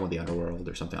like a tome of the underworld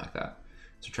or something like that.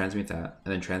 So transmute that,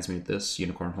 and then transmute this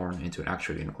unicorn horn into an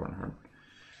actual unicorn horn.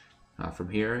 From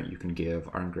here, you can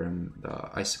give Arngrim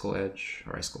the Icicle Edge,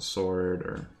 or Icicle Sword,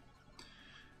 or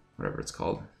whatever it's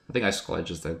called. I think Icicle Edge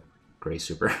is the gray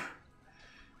super.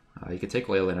 You can take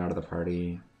Leyland out of the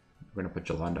party. We're going to put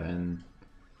Jolanda in.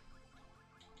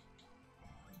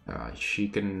 She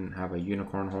can have a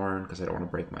Unicorn Horn, because I don't want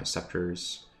to break my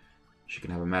scepters. She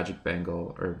can have a Magic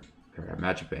Bangle, or a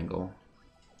Magic Bangle.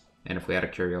 And if we had a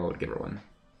Curio, I would give her one.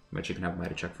 But she can have a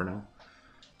Mighty Check for now.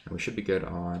 And we should be good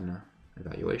on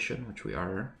evaluation, which we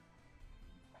are.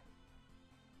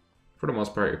 For the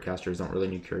most part, your casters don't really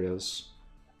need curios,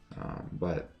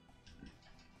 but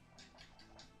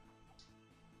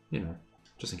you know,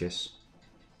 just in case.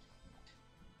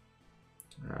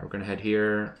 We're gonna head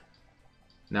here.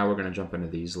 Now we're gonna jump into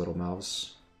these little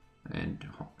mouths and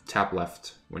tap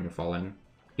left when you're falling.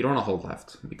 You don't want to hold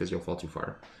left because you'll fall too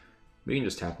far. But you can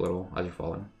just tap little as you're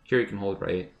falling. Here you can hold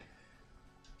right.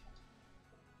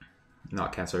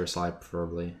 Not cancel your slide,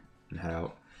 preferably, and head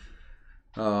out.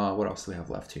 What else do we have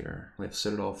left here? We have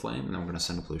Citadel Flame, and then we're going to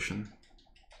send a Pollution.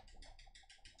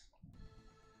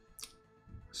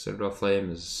 Citadel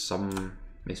Flame is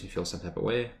makes me feel some type of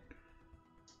way.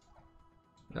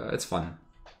 It's fun,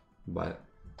 but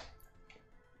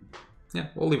yeah,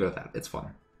 we'll leave it at that. It's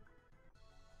fun.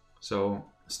 So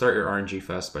start your RNG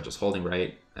fest by just holding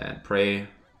right and pray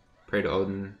to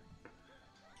Odin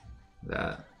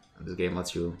that this game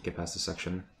lets you get past this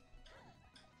section.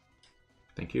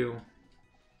 Thank you.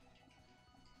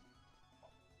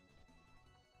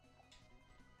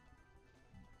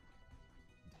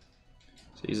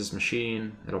 So use this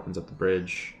machine, it opens up the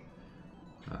bridge.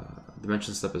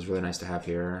 Dimension Slip is really nice to have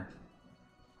here.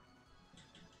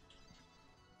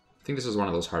 I think this is one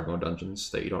of those hard mode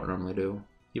dungeons that you don't normally do,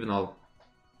 even though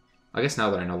I guess now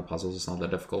that I know the puzzles, it's not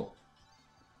that difficult.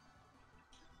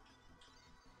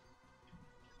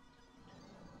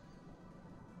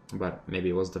 But maybe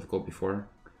it was difficult before.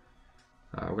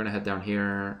 We're gonna head down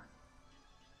here.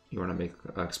 You wanna make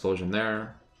an explosion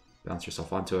there, bounce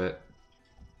yourself onto it,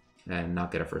 and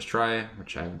not get a first try,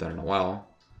 which I haven't done in a while.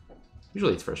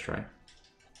 Usually it's first try.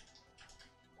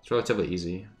 It's relatively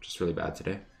easy, just really bad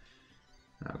today.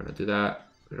 We're gonna do that.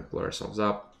 We're gonna blow ourselves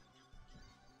up.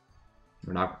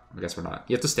 We're not, I guess we're not.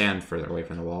 You have to stand further away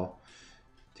from the wall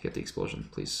to get the explosion,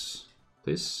 please.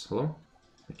 Please, hello?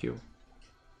 Thank you.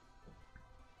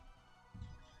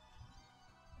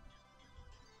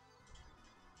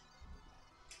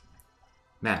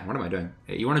 Man, what am I doing?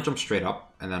 You want to jump straight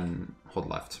up and then hold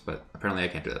left, but apparently I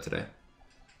can't do that today.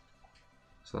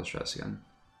 So let's try this again.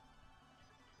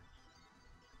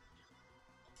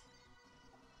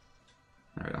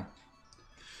 There we go.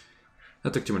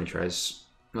 That took too many tries.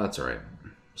 That's alright.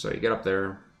 So you get up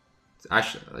there.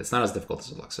 Actually, it's not as difficult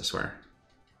as it looks, I swear.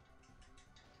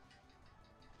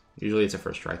 Usually it's a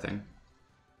first try thing.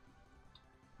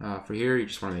 For here, you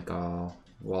just want to make a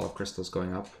wall of crystals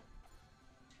going up.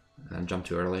 And then jump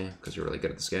too early, because you're really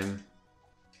good at this game.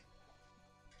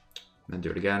 And then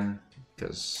do it again,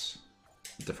 because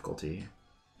difficulty.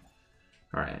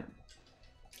 Alright.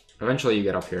 Eventually you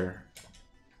get up here.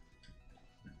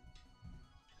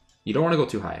 You don't want to go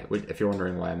too high, if you're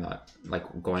wondering why I'm not like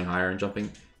going higher and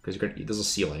jumping, because there's a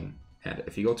ceiling, and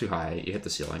if you go too high, you hit the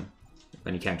ceiling,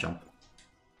 then you can't jump.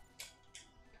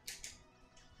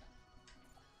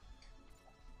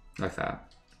 Like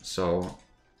that. So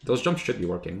those jumps should be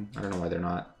working. I don't know why they're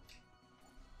not.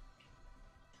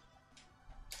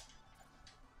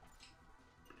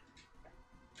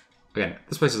 Again,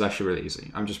 this place is actually really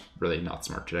easy. I'm just really not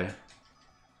smart today.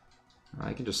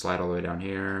 I can just slide all the way down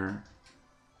here,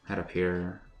 head up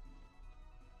here.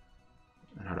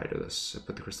 And how do I do this? I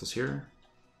put the crystals here.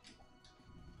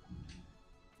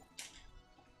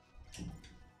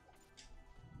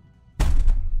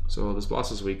 So this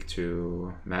boss is weak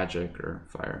to magic or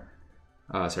fire.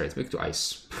 Sorry, it's weak to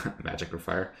ice. Magic or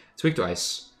fire. It's weak to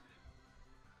ice.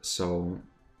 So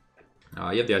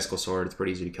you have the icicle sword. It's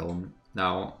pretty easy to kill him.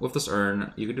 Now, with this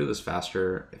urn, you can do this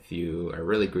faster if you are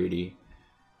really greedy.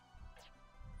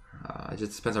 It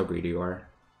just depends how greedy you are.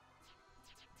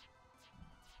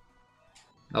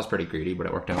 That was pretty greedy, but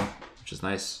it worked out, which is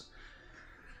nice.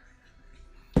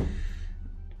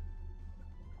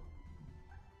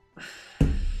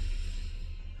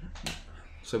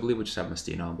 So I believe we just have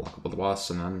Mistina unblockable the boss,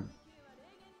 and then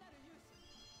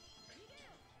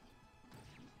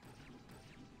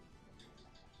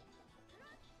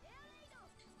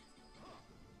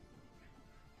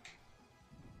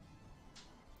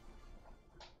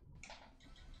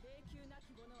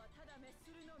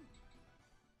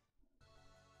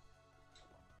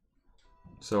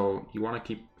so you want to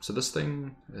keep, so this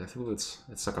thing, I think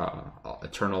it's like a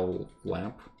eternal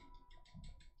lamp.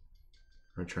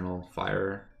 Or eternal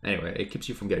fire. Anyway, it keeps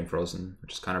you from getting frozen,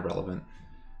 which is kind of relevant.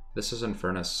 This is in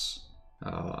Furnace.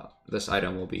 This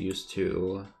item will be used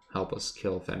to help us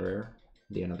kill Fenrir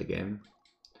at the end of the game.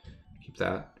 Keep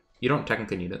that. You don't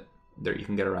technically need it. There, you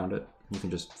can get around it. You can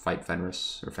just fight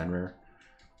Fenris or Fenrir.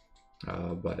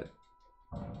 But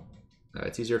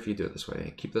it's easier if you do it this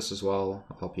way. Keep this as well.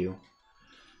 I'll help you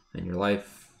in your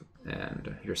life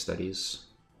and your studies.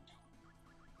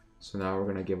 So now we're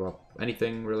going to give up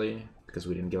anything, really, because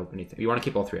we didn't give up anything. You want to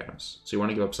keep all 3 items. So you want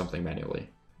to give up something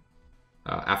manually.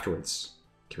 Afterwards,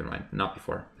 keep in mind, not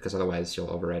before, because otherwise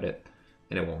you'll override it,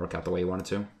 and it won't work out the way you want it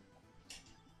to.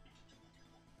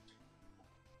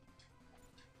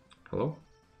 Hello?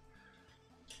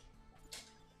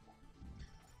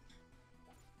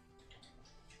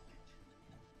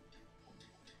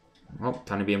 Well,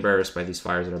 time to be embarrassed by these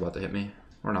fires that are about to hit me.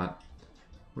 Or not.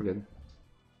 We're good.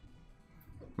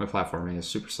 My platforming is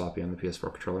super sloppy on the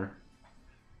PS4 controller.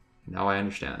 Now I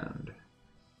understand.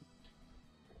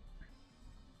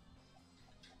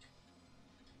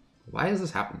 Why does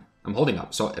this happen? I'm holding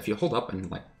up. So if you hold up and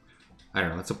like, I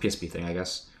don't know, it's a PSP thing, I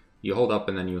guess. You hold up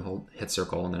and then you hit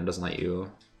circle and then it doesn't let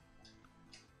you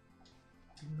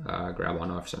grab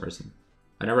onto it for some reason.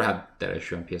 I never had that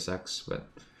issue on PSX, but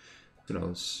who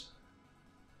knows.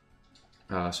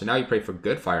 So now you pray for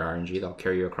good fire RNG. That'll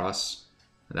carry you across.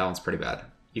 And that one's pretty bad.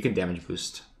 You can damage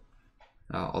boost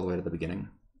all the way to the beginning.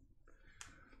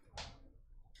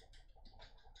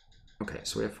 Okay,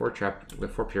 so we have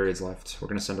 4 periods left. We're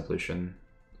gonna send up Lucian.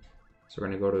 So we're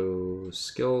gonna go to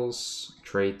skills,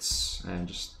 traits, and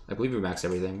just, I believe we maxed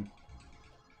everything.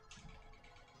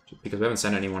 Because we haven't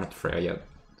sent anyone up to Freya yet,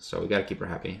 so we gotta keep her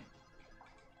happy.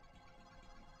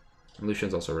 And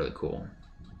Lucian's also really cool.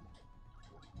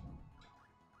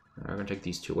 I'm gonna take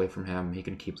these 2 away from him. He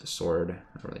can keep the sword.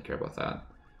 I don't really care about that.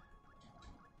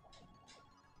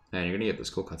 And you're gonna get this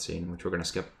cool cutscene, which we're gonna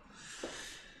skip.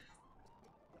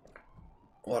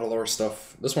 A lot of lore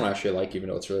stuff. This one I actually like, even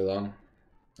though it's really long.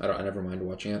 I never mind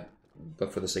watching it,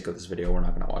 but for the sake of this video, we're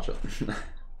not gonna watch it.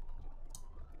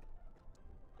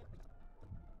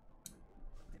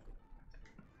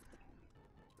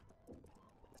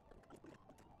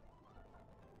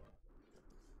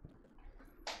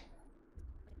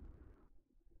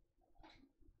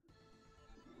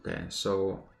 Okay,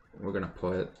 so we're gonna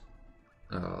put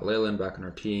Leyland back on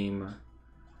our team,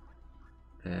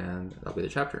 and that'll be the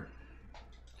chapter.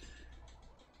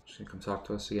 She's gonna come talk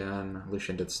to us again.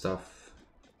 Lucian did stuff.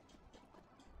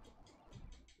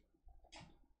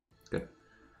 Good.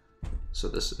 So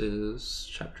this is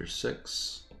chapter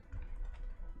 6.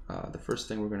 The first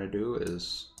thing we're gonna do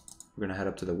is we're gonna head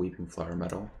up to the Weeping Flower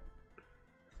Meadow,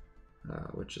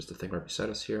 which is the thing right beside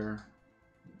us here.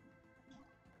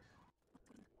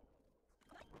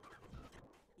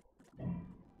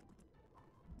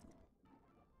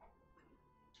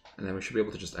 And then we should be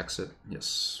able to just exit.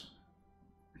 Yes.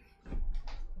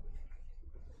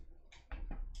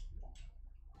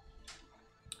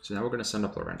 So now we're going to send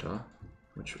up Lorenta,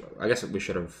 which I guess we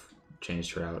should have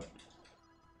changed her out.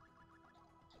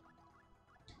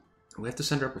 We have to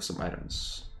send her up with some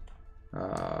items.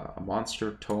 A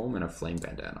monster tome and a flame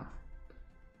bandana.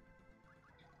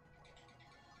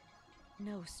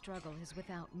 No struggle is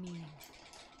without meaning.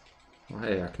 Oh,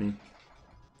 hey, Acne.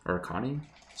 Or Akani.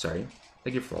 Sorry.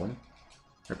 Thank you for following.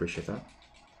 I appreciate that.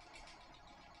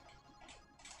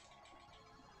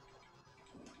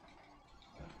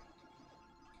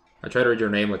 I tried to read your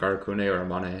name like Arakune or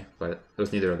Amane, but it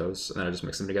was neither of those, and then I just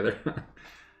mixed them together.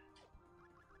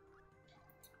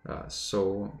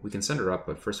 So we can send her up,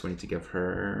 but first we need to give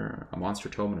her a monster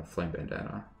tome and a flame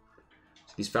bandana.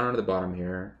 So these found at the bottom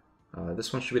here.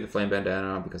 This one should be the flame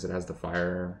bandana because it has the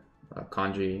fire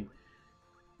kanji,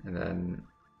 and then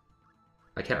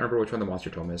I can't remember which one the monster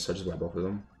tome is, so I just buy both of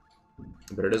them.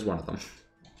 But it is one of them.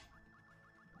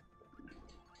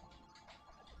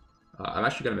 I'm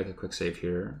actually going to make a quick save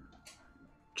here,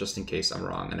 just in case I'm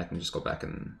wrong, and I can just go back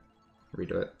and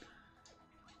redo it.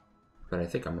 But I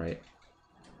think I'm right.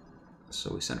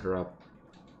 So we sent her up.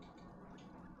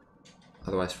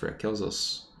 Otherwise Freya kills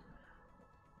us.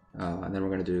 And then we're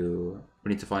going to do... We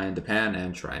need to find the pan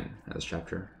and shrine in this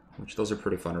chapter, which those are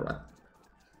pretty fun to run.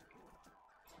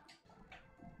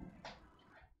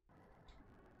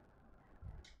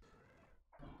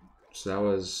 So that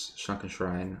was Shrunken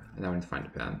Shrine, and now we need to find a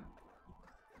pen.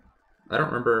 I don't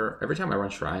remember, every time I run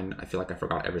Shrine, I feel like I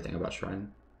forgot everything about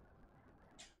Shrine.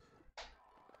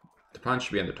 The pen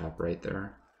should be on the top right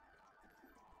there.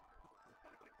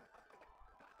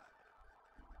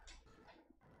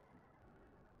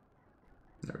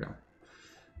 There we go.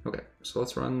 Okay, so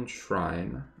let's run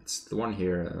Shrine. It's the one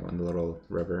here on the little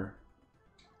river.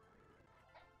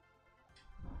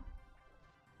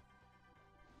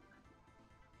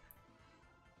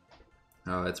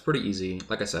 It's pretty easy.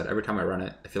 Like I said, every time I run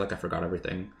it, I feel like I forgot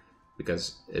everything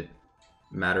because it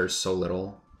matters so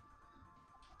little.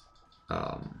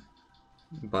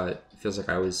 But it feels like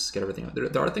I always get everything.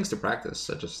 There are things to practice.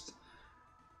 I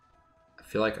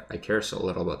feel like I care so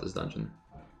little about this dungeon.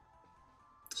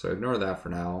 So ignore that for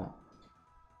now.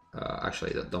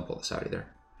 Actually, don't pull this out either.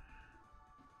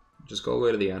 Just go all the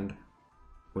way to the end.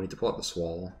 We need to pull out this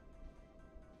wall.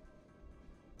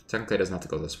 Technically, it doesn't have to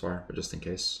go this far, but just in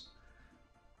case.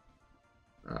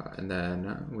 And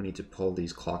then we need to pull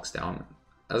these clocks down.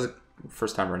 That was the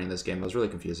first time running this game. It was really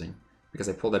confusing because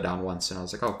I pulled it down once and I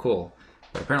was like, oh, cool.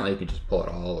 But apparently you can just pull it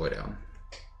all the way down.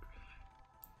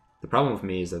 The problem with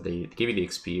me is that they gave you the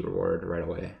XP reward right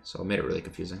away, so it made it really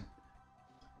confusing.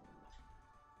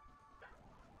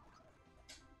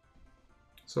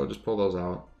 So just pull those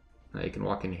out. Now you can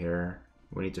walk in here.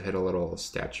 We need to hit a little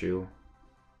statue.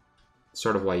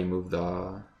 Sort of why you move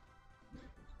the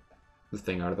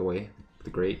thing out of the way. The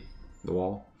grate, the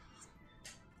wall.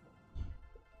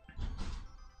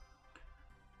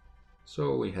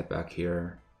 So we head back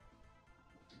here.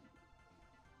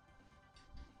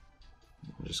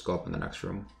 Just go up in the next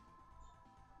room.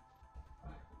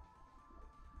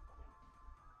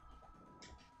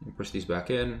 You push these back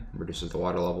in, reduces the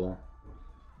water level.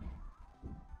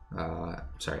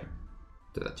 Sorry,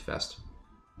 did that too fast.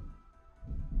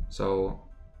 So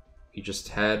you just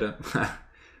head.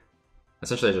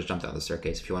 Essentially, I just jumped down the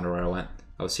staircase. If you wonder where I went,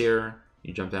 I was here.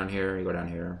 You jump down here. You go down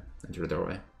here. Enter the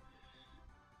doorway.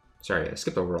 Sorry, I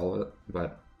skipped over all of it,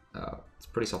 but it's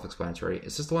pretty self-explanatory.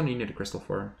 Is this the one you need a crystal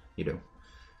for? You do.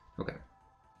 Okay.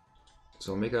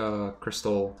 So make a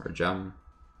crystal or gem,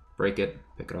 break it,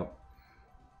 pick it up.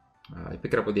 You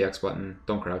pick it up with the X button.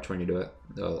 Don't crouch when you do it.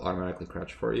 It'll automatically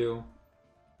crouch for you.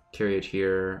 Carry it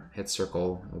here. Hit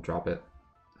circle. It'll drop it.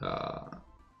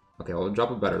 Okay, well, it'll drop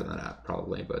it better than that,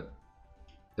 probably, but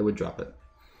it would drop it.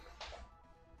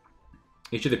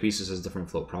 Each of the pieces has different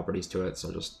float properties to it,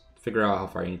 so just figure out how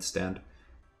far you need to stand.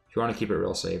 If you want to keep it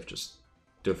real safe, just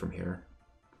do it from here.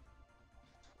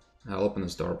 I'll open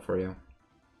this door up for you.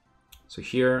 So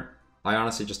here, I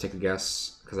honestly just take a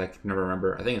guess, because I can never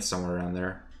remember. I think it's somewhere around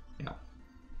there. Yeah.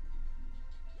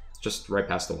 It's just right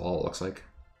past the wall, it looks like.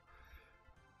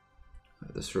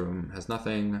 This room has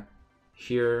nothing.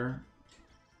 Here,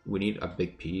 we need a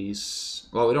big piece.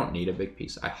 Well, we don't need a big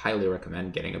piece. I highly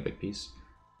recommend getting a big piece.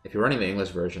 If you're running the English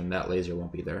version, that laser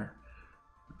won't be there.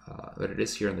 But it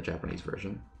is here in the Japanese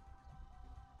version.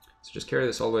 So just carry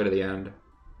this all the way to the end.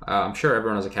 I'm sure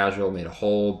everyone as a casual made a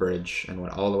whole bridge and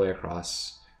went all the way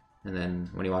across. And then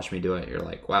when you watch me do it, you're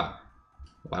like, wow,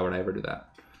 why would I ever do that?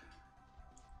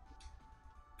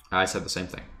 I said the same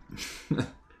thing.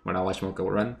 When I watched Milko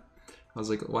run, I was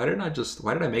like, why did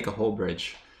I make a whole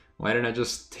bridge? Why didn't I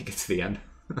just take it to the end?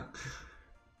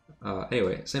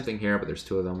 Anyway, same thing here, but there's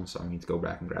two of them, so I need to go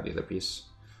back and grab the other piece.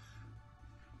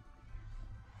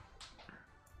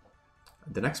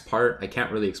 The next part, I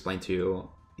can't really explain to you.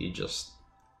 You just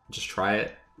try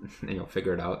it, and you'll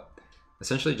figure it out.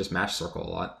 Essentially, just mash circle a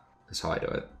lot is how I do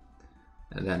it.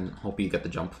 And then hope you get the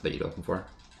jump that you're looking for.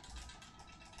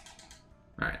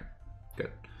 Alright,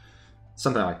 good.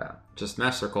 Something like that. Just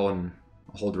mash circle and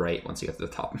hold right once you get to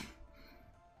the top.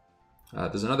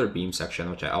 There's another beam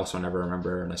section, which I also never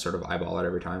remember, and I sort of eyeball it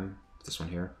every time. This one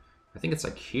here. I think it's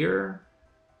like here,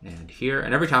 and here.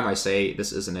 And every time I say,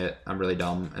 this isn't it, I'm really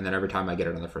dumb. And then every time I get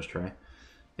it on the first try.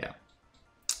 Yeah.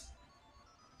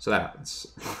 So that happens.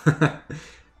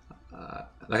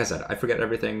 Like I said, I forget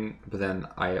everything, but then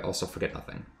I also forget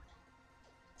nothing.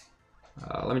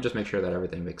 Let me just make sure that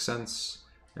everything makes sense.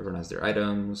 Everyone has their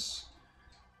items.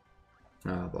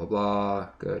 Blah, blah.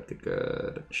 Good, good,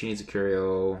 good. She needs a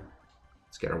curio.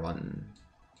 Let's get her one.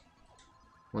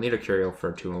 We'll need a curio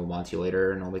for 2 Monty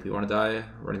later, and it'll make me want to die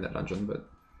running that dungeon, but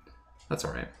that's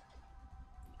alright.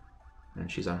 And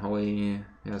she's unholy.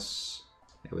 Yes.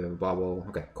 Yeah, we have a bobble.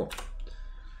 Okay, cool.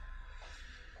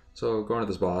 So going to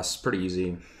this boss, pretty easy.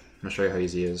 I'm gonna show you how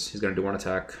easy he is. He's gonna do 1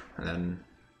 attack, and then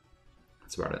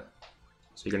that's about it.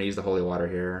 So you're gonna use the holy water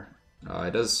here.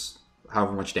 It does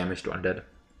however much damage to undead.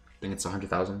 I think it's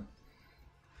 100,000.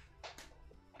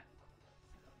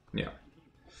 Yeah.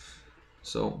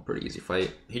 So pretty easy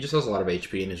fight. He just has a lot of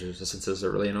HP, and his resistances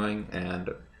are really annoying, and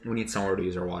we need somewhere to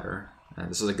use our water. And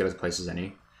this is as good a place as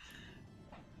any.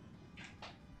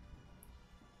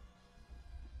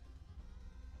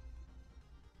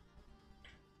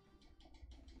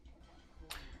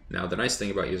 Now, the nice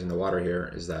thing about using the water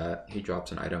here is that he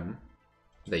drops an item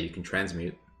that you can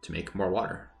transmute to make more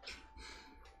water.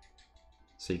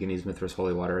 So you can use Mithra's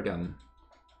Holy Water again,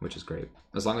 which is great.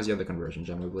 As long as you have the conversion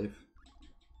gem, I believe.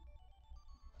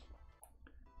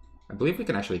 I believe we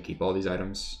can actually keep all these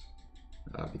items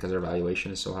because our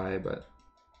valuation is so high, but...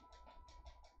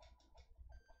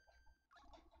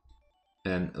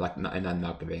 And then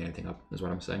not giving anything up is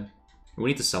what I'm saying. We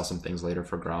need to sell some things later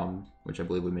for Grom, which I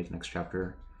believe we make next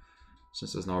chapter.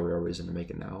 Since there's no real reason to make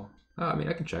it now. I mean,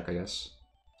 I can check, I guess.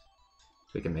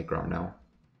 We can make Grom now.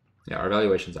 Yeah, our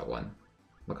valuation's at 1.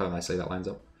 Look how nicely that lines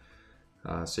up.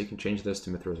 So you can change this to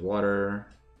Mithra's Water.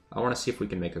 I want to see if we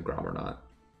can make a Grom or not.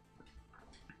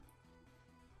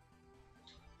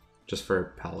 Just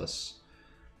for Palace.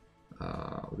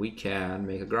 We can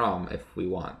make a Grom if we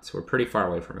want. We're pretty far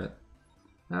away from it.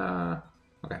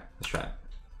 Okay, let's try it.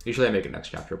 Usually I make it next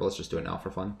chapter, but let's just do it now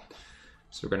for fun.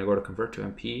 So we're going to go to Convert to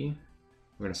MP.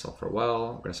 We're going to sell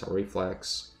Farewell. We're going to sell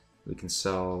Reflex. We can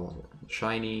sell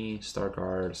Shiny,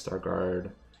 Starguard,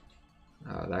 Starguard.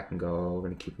 That can go. We're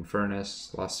going to keep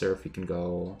Infernus. Lost Seraphy can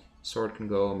go. Sword can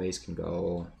go. Mace can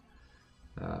go.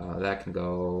 That can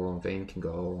go. Vayne can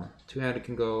go. Two-Handed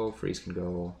can go. Freeze can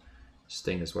go.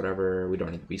 Sting is whatever. We don't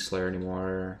need Beast Slayer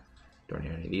anymore. Don't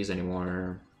need any of these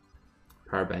anymore.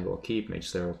 Power Bang will keep. Mage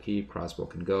Slayer will keep. Crossbow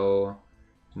can go.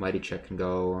 Mighty Check can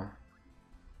go.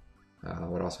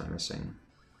 What else am I missing?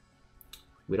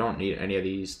 We don't need any of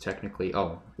these technically.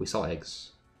 Oh, we sell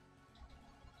eggs.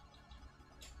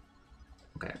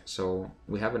 Okay, so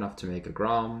we have enough to make a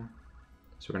Grom.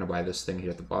 So we're going to buy this thing here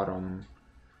at the bottom.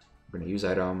 We're going to use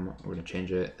item. We're going to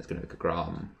change it. It's going to make a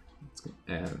Grom.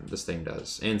 And this thing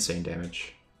does insane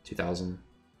damage. 2,000.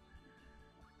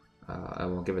 I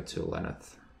will give it to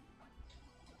Lenneth.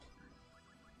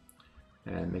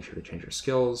 And make sure to change your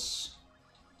skills.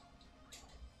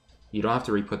 You don't have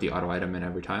to re-put the auto item in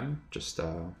every time. Just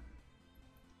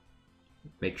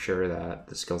make sure that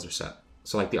the skills are set.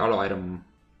 So like the auto item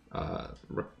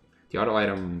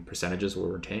percentages will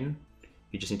retain.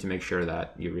 You just need to make sure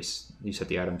that you set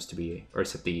the items to be, or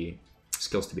set the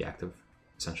skills to be active,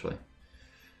 essentially.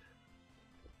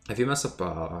 If you mess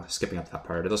up skipping up that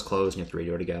part, it does close and you have to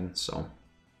redo it again. So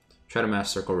try to mash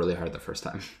circle really hard the first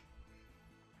time.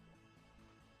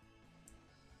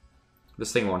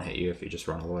 This thing won't hit you if you just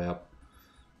run all the way up.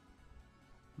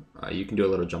 You can do a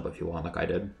little jump if you want, like I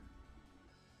did.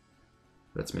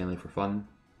 But it's mainly for fun.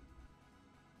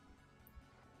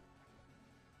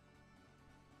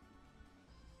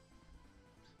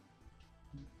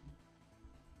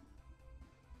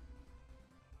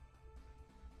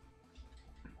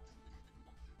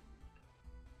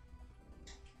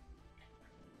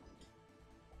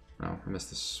 Oh, I missed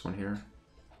this one here.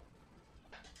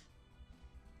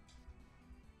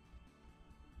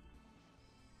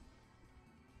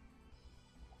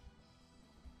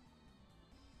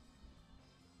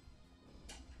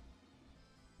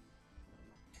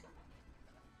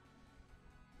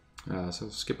 So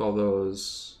skip all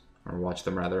those, or watch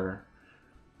them rather.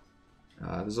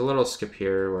 There's a little skip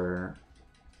here where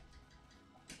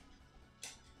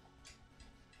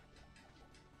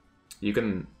you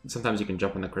can, sometimes you can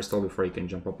jump on the crystal before you can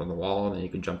jump up on the wall, and then you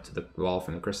can jump to the wall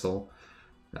from the crystal.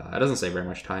 It doesn't save very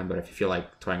much time, but if you feel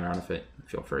like toying around with it,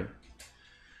 feel free.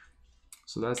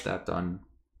 So that's that done.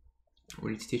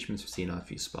 We need to teach Miss Christina a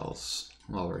few spells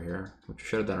while we're here, which we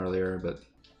should have done earlier, but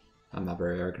I'm not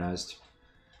very organized.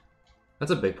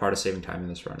 That's a big part of saving time in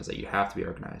this run, is that you have to be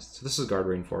organized. So this is Guard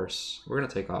Reinforce. We're going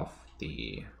to take off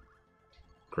the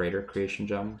Greater Creation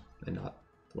Gem, and not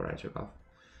what I took off.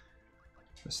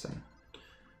 This thing.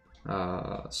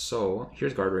 So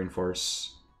here's Guard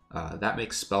Reinforce. That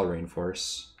makes Spell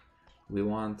Reinforce. We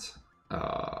want...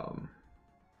 so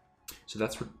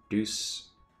that's Reduce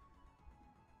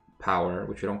Power,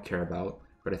 which we don't care about.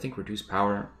 But I think Reduce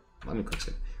Power... Let me click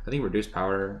it. I think Reduce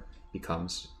Power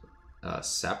becomes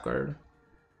Sap Guard.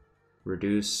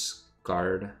 Reduce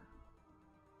Guard.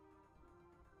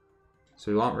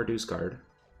 So we want Reduce Guard.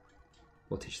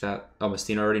 We'll teach that. Oh,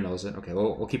 Mistina already knows it. Okay,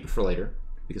 we'll keep it for later,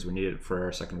 because we need it for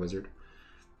our second wizard.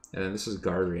 And then this is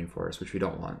Guard Reinforce, which we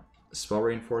don't want. Spell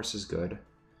Reinforce is good.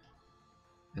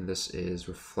 And this is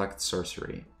Reflect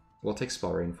Sorcery. We'll take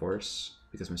Spell Reinforce,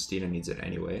 because Mistina needs it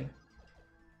anyway.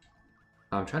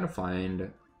 I'm trying to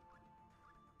find...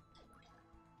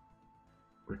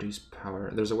 Reduce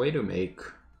Power. There's a way to make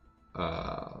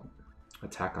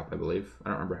attack up, I believe. I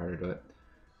don't remember how to do it.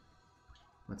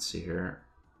 Let's see here.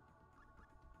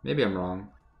 Maybe I'm wrong.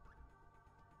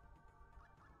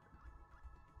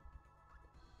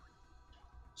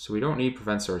 So we don't need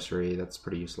Prevent Sorcery. That's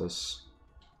pretty useless.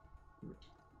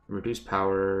 Reduce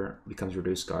Power becomes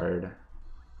Reduce Guard.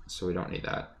 So we don't need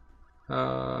that.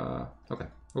 Okay,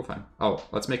 we'll fine. Oh,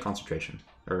 let's make Concentration.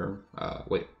 Or,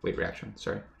 wait reaction,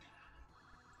 sorry.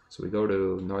 So we go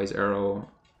to Noise Arrow,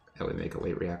 and we make a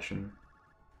Wait reaction.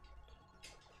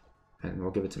 And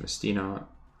we'll give it to Mistina.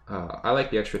 I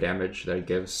like the extra damage that it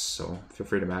gives, so feel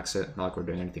free to max it. Not like we're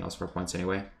doing anything else for points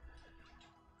anyway.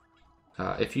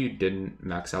 If you didn't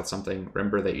max out something,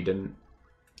 remember that you didn't...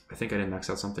 I think I didn't max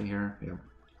out something here, yeah.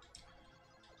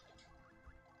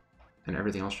 And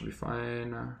everything else should be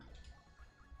fine.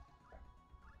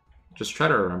 Just try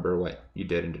to remember what you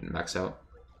did and didn't max out.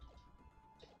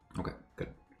 Okay, good.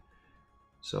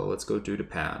 So let's go do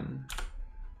Japan.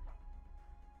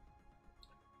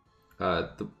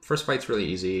 The first fight's really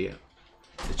easy.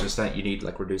 It's just that you need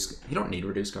like reduce. You don't need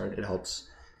reduce guard. It helps.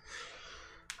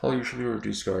 I'll usually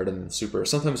reduce guard and then super.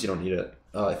 Sometimes you don't need it.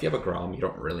 If you have a Grom, you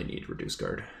don't really need reduce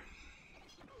guard.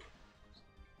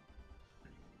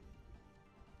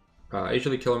 I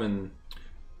usually kill him in.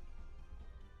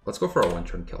 Let's go for a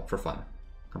one-turn kill for fun.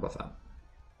 How about that?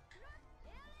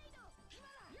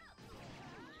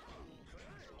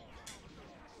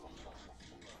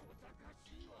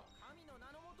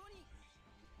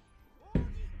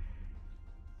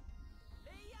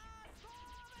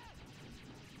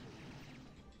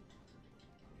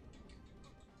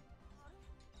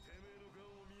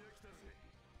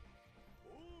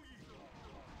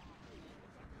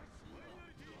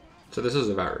 So this is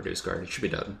about reduce guard. It should be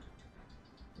done.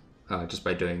 Just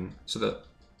by doing so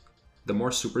the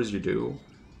more supers you do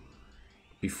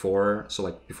before, so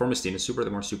like before Mistina's super, the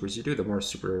more supers you do, the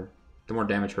more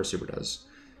damage her super does.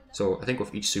 So I think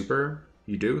with each super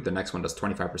you do, the next one does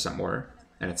 25% more,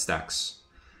 and it stacks.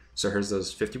 So hers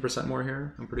does 50% more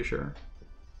here, I'm pretty sure.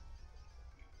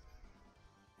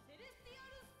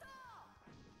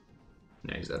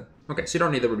 Yeah, he's dead. Okay, so you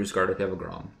don't need the reduce guard if you have a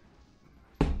Grom,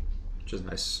 which is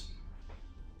nice.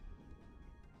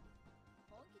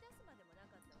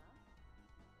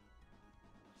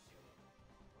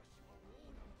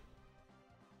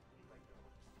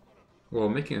 Well,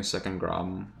 making a second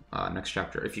Grom next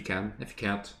chapter, if you can. If you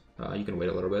can't, you can wait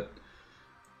a little bit.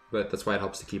 But that's why it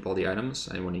helps to keep all the items,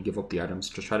 and when you give up the items,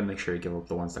 just try to make sure you give up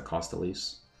the ones that cost the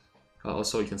least.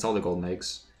 Also, you can sell the golden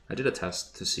eggs. I did a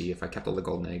test to see if I kept all the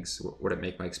golden eggs, would it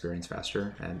make my experience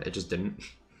faster, and it just didn't.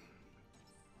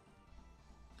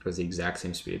 It was the exact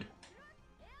same speed.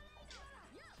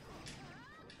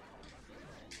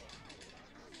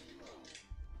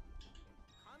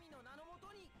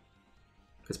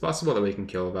 It's possible that we can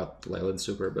kill about Leyland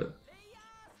super, but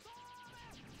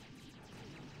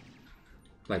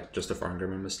like just a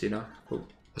Farngrim and Mistina. Ooh,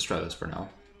 let's try this for now.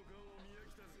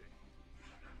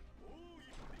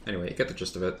 Anyway, you get the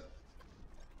gist of it.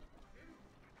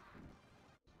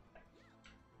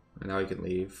 And now you can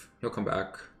leave. He'll come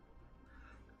back.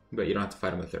 But you don't have to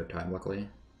fight him a third time, luckily.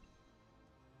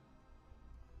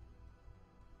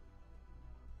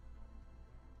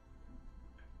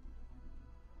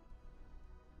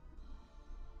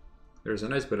 There's a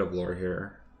nice bit of lore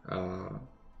here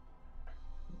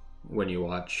when you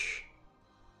watch,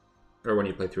 or when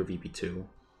you play through VP2.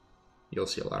 You'll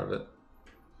see a lot of it.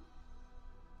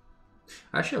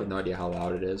 I actually have no idea how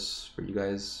loud it is for you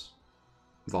guys,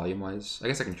 volume-wise. I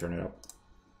guess I can turn it up.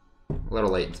 A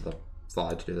little late into the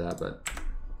slide to do that, but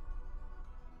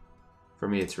for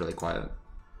me it's really quiet.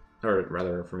 Or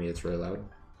rather, for me it's really loud.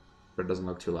 But it doesn't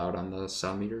look too loud on the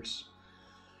sound meters.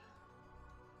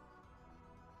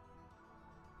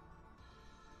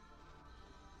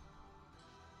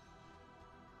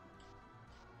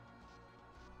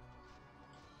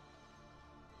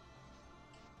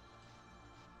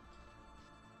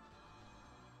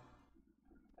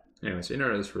 Anyway, so you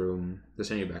enter this room, they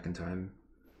send you back in time.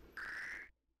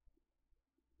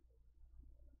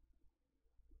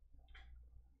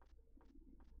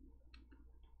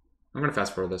 I'm gonna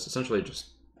fast forward this. Essentially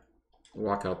just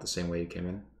walk out the same way you came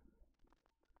in.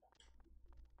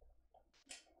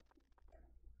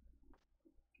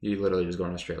 You literally just go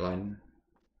in a straight line.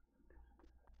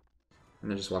 And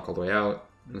then just walk all the way out.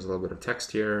 There's a little bit of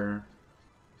text here.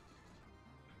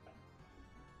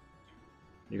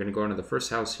 You're gonna go into the first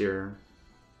house here.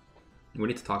 We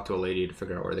need to talk to a lady to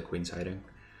figure out where the queen's hiding.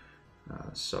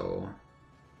 So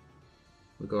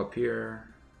we go up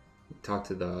here, talk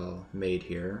to the maid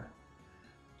here.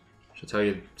 She'll tell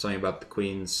you something about the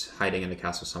queen's hiding in the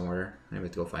castle somewhere. I have to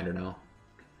go find her now.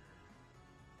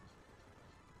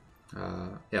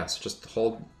 Yeah, so just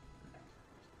hold.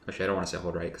 Actually, I don't want to say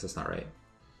hold right because that's not right.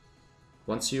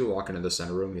 Once you walk into the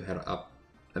center room, you head up,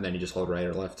 and then you just hold right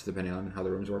or left depending on how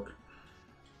the rooms work.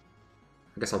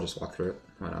 I guess I'll just walk through it.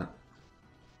 Why not?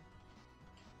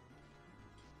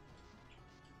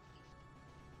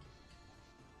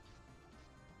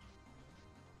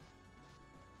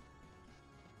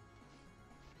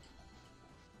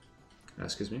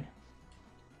 Excuse me.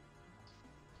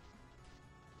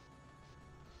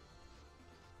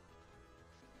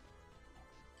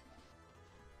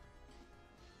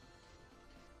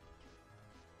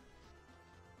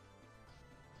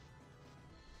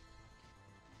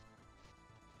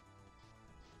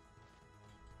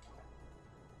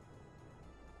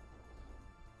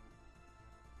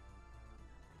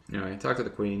 Anyway, talk to the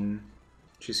queen.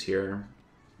 She's here.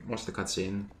 Watch the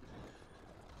cutscene.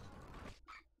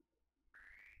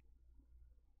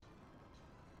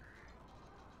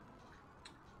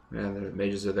 Yeah, the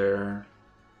mages are there.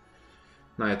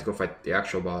 Now I have to go fight the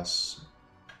actual boss.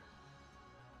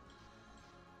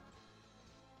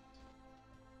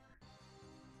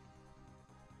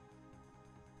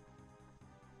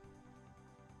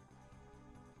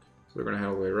 So we're gonna head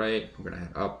all the way right. We're gonna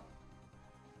head up,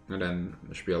 and then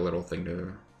there should be a little thing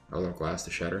to, a little glass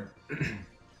to shatter.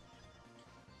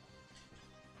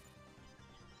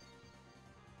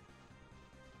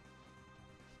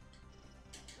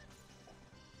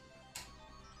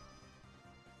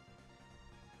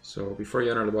 So before you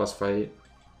enter the boss fight,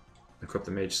 equip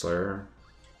the Mage Slayer.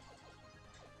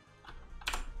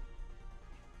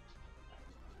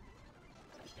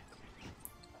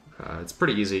 It's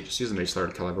pretty easy, just use the Mage Slayer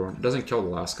to kill everyone. It doesn't kill the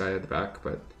last guy at the back,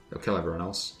 but it'll kill everyone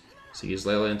else. So use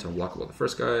Leyland to unblockable the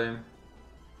first guy.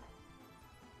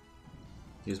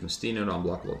 Use Mistino to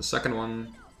unblockable the second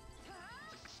one.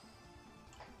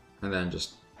 And then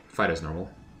just fight as normal.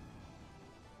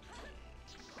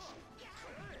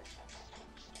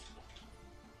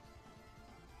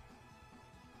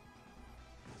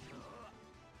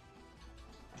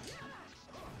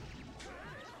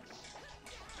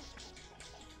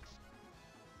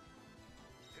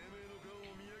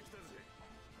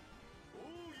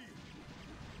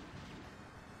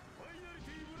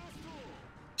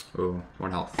 Ooh,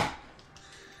 1 health.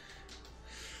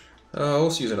 We'll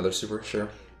just use another super, sure.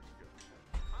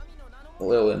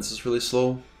 Leyland's is really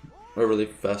slow. Or really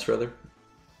fast, rather.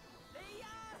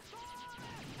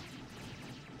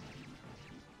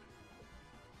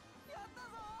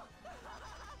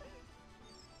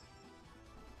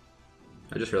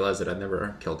 I just realized that I've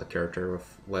never killed a character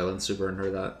with Leyland's super and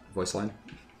heard that voice line.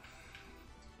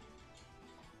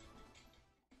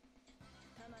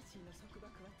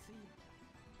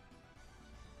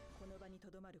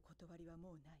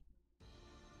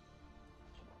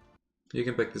 You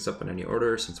can pick this up in any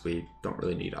order since we don't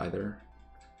really need either.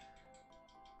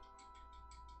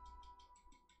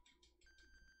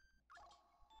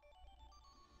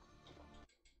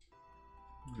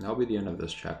 And that'll be the end of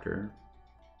this chapter.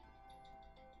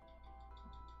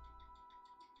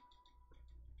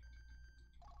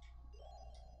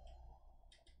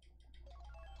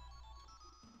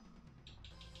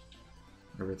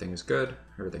 Everything is good.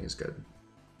 Everything is good.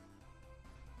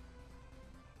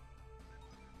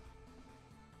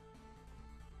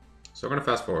 So we're gonna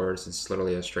fast forward since it's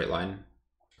literally a straight line.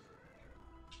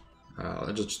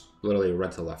 Just literally run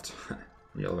to the left.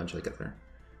 You'll eventually get there.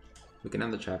 We can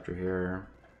end the chapter here.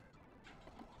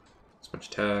 It's a bunch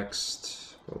of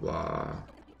text, blah blah.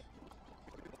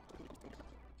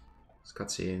 It's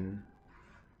cutscene.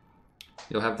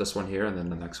 You'll have this one here, and then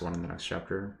the next one in the next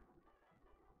chapter.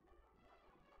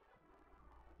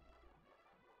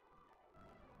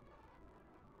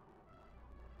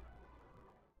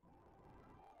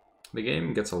 The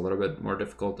game gets a little bit more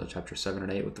difficult in chapter 7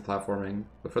 and 8 with the platforming,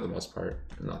 but for the most part,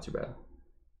 it's not too bad.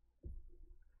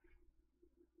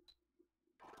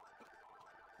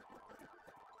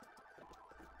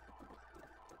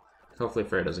 Hopefully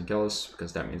Freya doesn't kill us,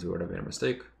 because that means we would have made a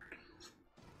mistake.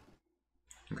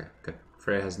 Okay, good.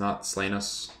 Freya has not slain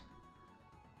us,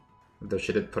 though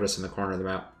she did put us in the corner of the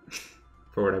map,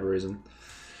 for whatever reason.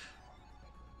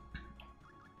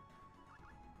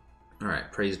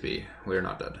 Alright, praise be, we are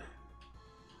not dead.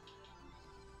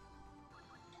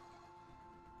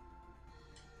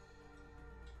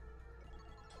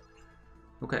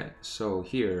 Okay, so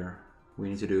here we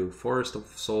need to do Forest of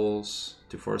Souls,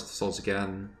 do Forest of Souls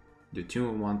again, do Tomb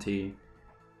of Monty,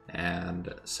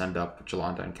 and send up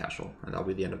Jolanda and Cashel, and that'll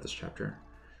be the end of this chapter.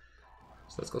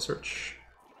 So let's go search.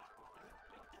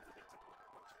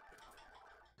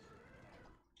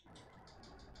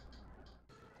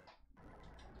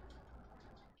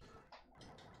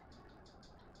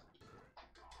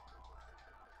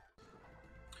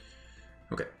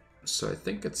 Okay, so I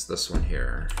think it's this one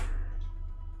here.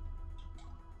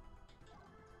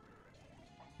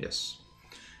 Yes.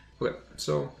 Okay,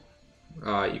 so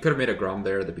you could have made a Grom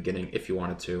there at the beginning if you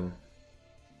wanted to.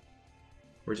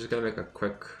 We're just gonna make a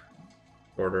quick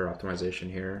order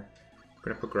optimization here.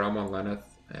 We're gonna put Grom on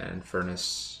Lenneth and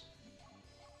Furnace.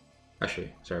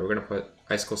 Actually, sorry, we're gonna put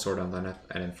Icicle Sword on Lenneth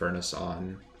and Infernus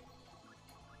on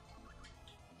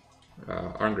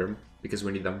Arngrim, because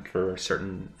we need them for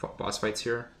certain boss fights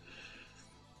here.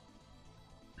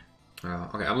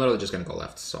 Okay, I'm literally just gonna go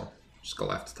left, so just go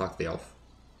left to talk to the elf.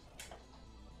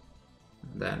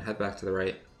 Then head back to the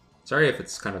right. Sorry if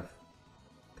it's kind of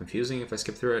confusing if I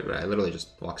skip through it, but I literally just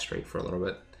walk straight for a little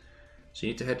bit. So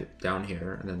you need to head down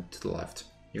here and then to the left.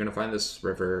 You're gonna find this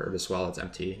river or this well that's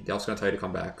empty. The elf's gonna tell you to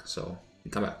come back, so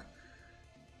you come back.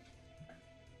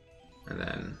 And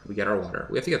then we get our water.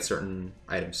 We have to get certain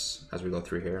items as we go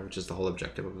through here, which is the whole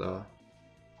objective of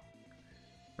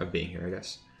being here, I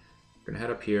guess. We're gonna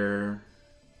head up here,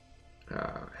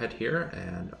 head here,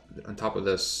 and on top of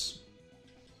this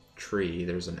tree,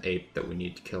 there's an ape that we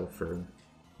need to kill for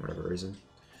whatever reason.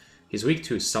 He's weak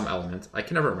to some element. I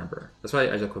can never remember. That's why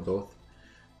I just put both.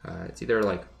 It's either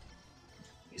like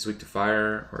he's weak to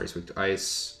fire or he's weak to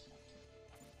ice.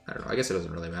 I don't know. I guess it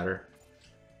doesn't really matter.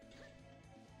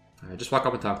 Just walk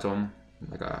up and talk to him,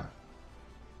 like a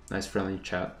nice friendly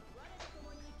chat.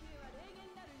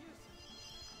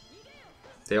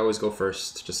 They always go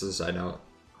first, just as a side note.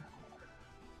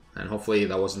 And hopefully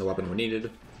that wasn't the weapon we needed.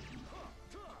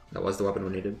 That was the weapon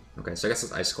we needed. Okay, so I guess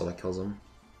it's Icicle that kills him.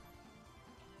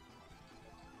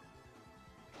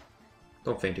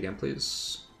 Don't faint again,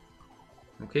 please.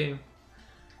 Okay.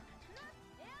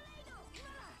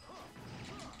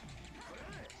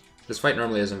 This fight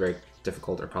normally isn't very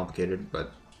difficult or complicated,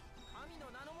 but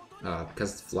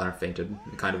because Lenneth fainted,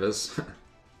 it kind of is.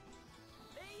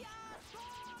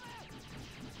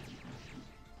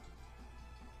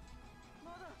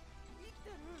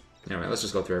 Anyway, let's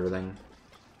just go through everything.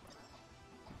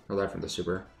 We'll die from the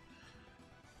super.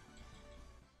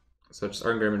 So just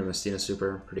Arngrim and Mestina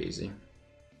super, pretty easy.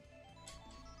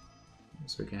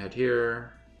 So we can head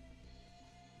here.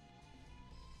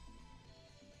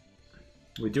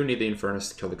 We do need the Infernus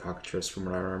to kill the cockatrice from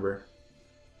what I remember.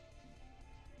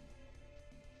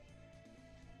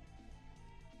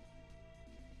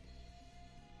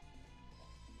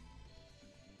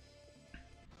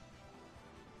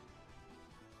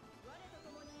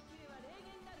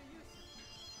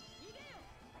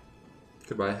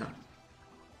 Goodbye.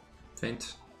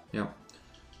 Faint. Yeah.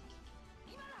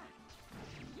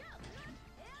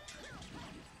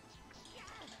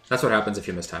 That's what happens if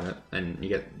you mistime it and you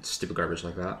get stupid garbage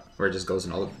like that, where it just goes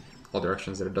in all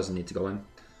directions that it doesn't need to go in.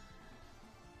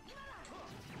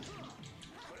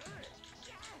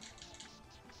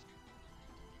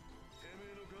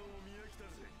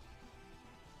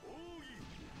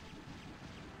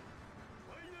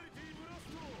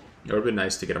 It would have been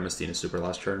nice to get a Mestina super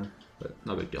last turn, but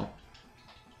no big deal.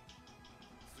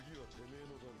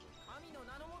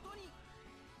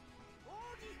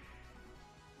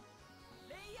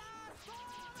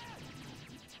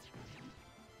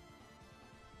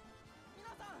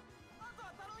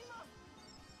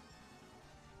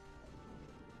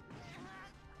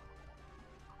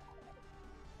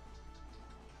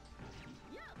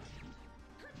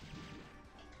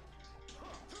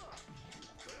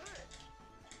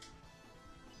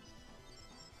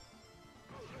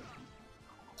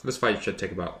 This fight should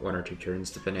take about 1 or 2 turns,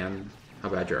 depending on how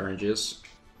bad your RNG is.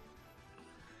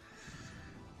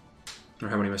 Or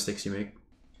how many mistakes you make.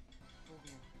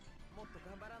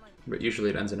 But usually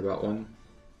it ends in about 1.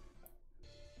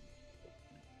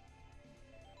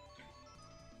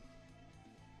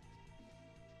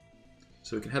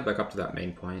 So we can head back up to that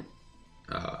main point,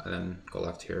 and then go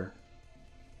left here.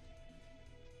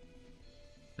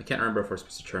 I can't remember if we're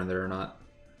supposed to turn there or not.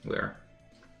 We are.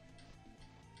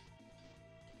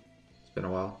 It's been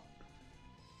a while.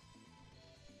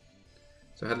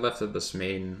 So head left of this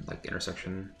main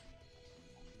intersection.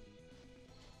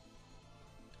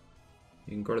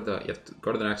 You can go to you have to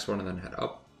go to the next one and then head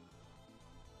up,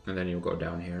 and then you'll go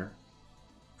down here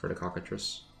for the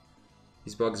cockatrice.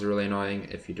 These bugs are really annoying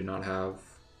if you do not have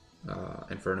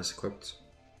Infernus equipped.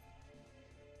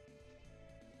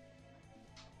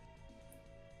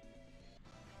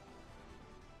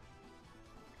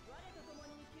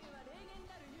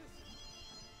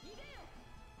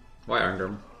 Why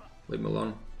Arngrim? Leave him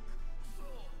alone.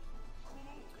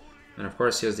 And of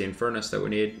course he has the Infernus that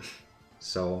we need.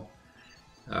 So,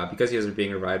 because he is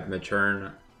being revived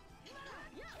mid-turn,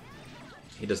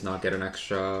 he does not get an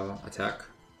extra attack.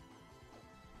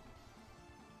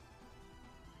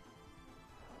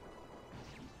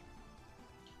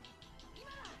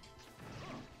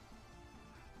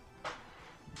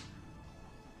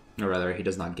 Or rather, he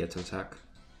does not get to attack.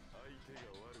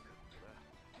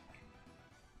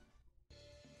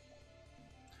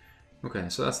 Okay,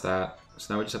 so that's that.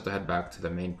 So now we just have to head back to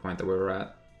the main point that we were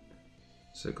at.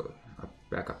 So go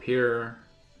back up here.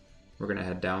 We're gonna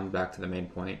head down back to the main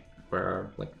point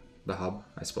where, like, the hub,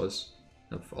 I suppose,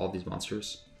 of all these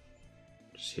monsters.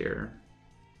 Just here.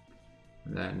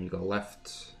 And then you go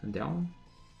left and down.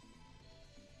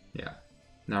 Yeah.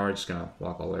 Now we're just gonna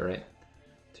walk all the way right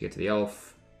to get to the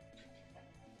elf.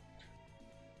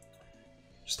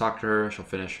 Just talk to her, she'll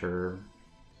finish her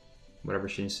whatever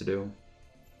she needs to do.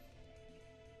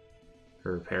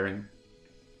 Her repairing.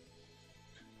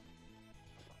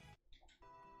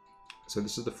 So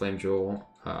this is the flame jewel.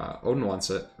 Odin wants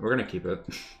it. We're gonna keep it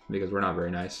because we're not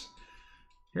very nice.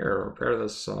 Here, repair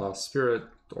this spirit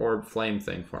orb flame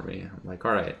thing for me. I'm like,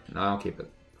 alright, no, I'll keep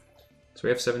it. So we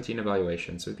have 17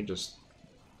 evaluation, so we can just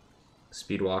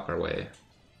speed walk our way.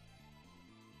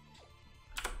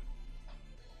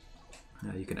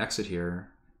 You can exit here.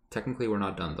 Technically we're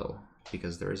not done though,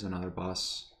 because there is another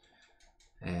boss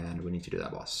and we need to do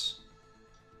that boss.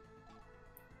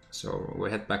 So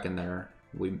we head back in there.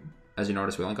 As you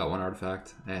notice, we only got 1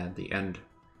 artifact and the end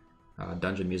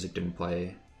dungeon music didn't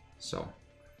play. So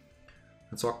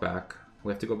let's walk back.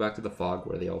 We have to go back to the fog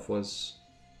where the elf was.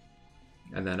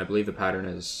 And then I believe the pattern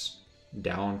is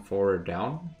down, forward,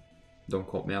 down. Don't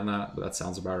quote me on that, but that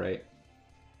sounds about right.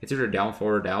 It's either down,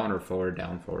 forward, down, or forward,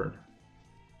 down, forward.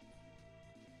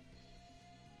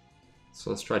 So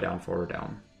let's try down, forward,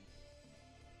 down.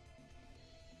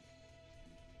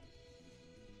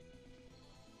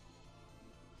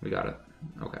 We got it.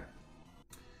 Okay.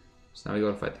 So now we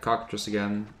go to fight the cockatrice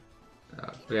again.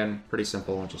 Again, pretty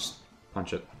simple. Just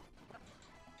punch it.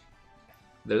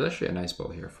 There's actually a nice bow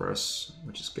here for us,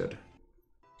 which is good.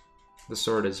 The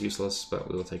sword is useless, but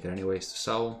we will take it anyways to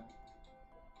sell.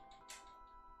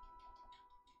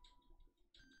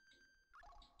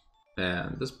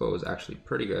 And this bow is actually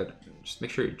pretty good. Just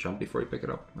make sure you jump before you pick it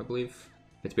up, I believe.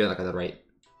 You have to be at the right.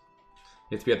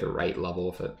 You have to be at the right level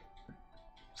with it,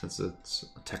 since it's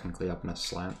technically up in a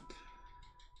slant.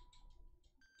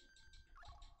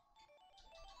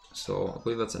 So I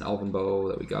believe that's an elven bow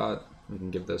that we got. We can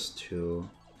give this to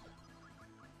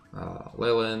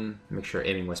Leyland. Make sure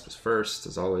aiming wisp is first,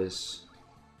 as always.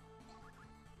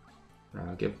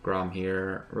 Give Grom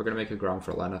here. We're going to make a Grom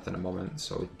for Lenneth in a moment,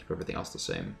 so we can keep everything else the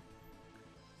same.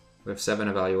 We have 7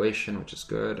 evaluation, which is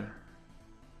good.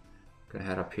 Gonna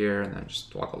head up here and then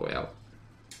just walk all the way out.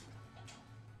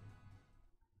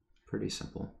 Pretty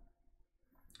simple.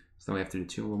 So then we have to do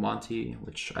 2 Lamonti,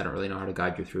 which I don't really know how to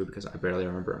guide you through because I barely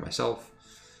remember it myself.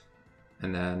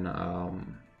 And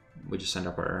then we just send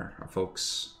up our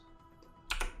folks.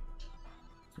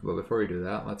 But before we do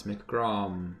that, let's make a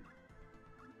Grom.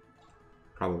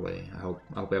 Probably. I hope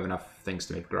we have enough things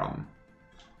to make Grom.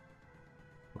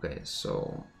 Okay,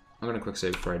 so I'm gonna quick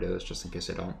save before I do this, just in case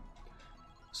I don't.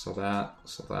 So that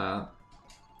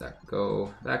can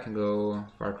go, that can go,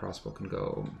 Fire Crossbow can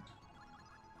go,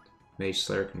 Mage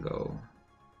Slayer can go,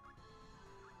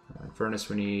 Furnace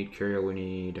we need, Curio we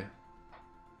need,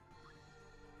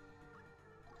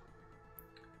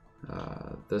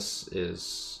 this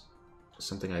is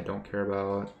something I don't care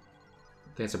about.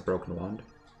 I think it's a Broken Wand.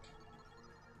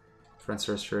 Friend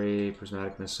Sorcery,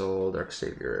 Prismatic Missile, Dark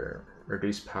Savior,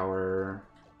 Reduce power.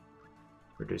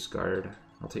 Reduce guard.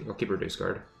 I'll keep reduce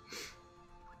guard.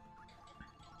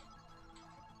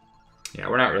 Yeah,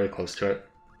 we're not really close to it.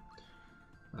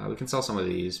 We can sell some of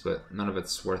these, but none of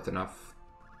it's worth enough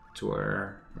to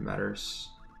where it matters.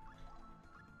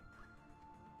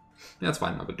 Yeah, that's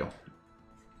fine, no big deal.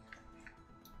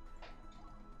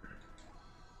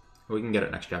 We can get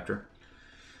it next chapter.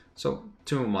 So,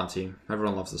 Tomb of Monty.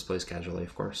 Everyone loves this place casually,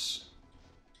 of course.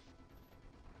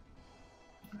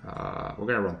 We're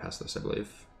gonna run past this, I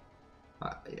believe.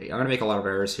 I'm gonna make a lot of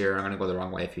errors here. I'm gonna go the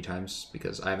wrong way a few times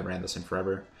because I haven't ran this in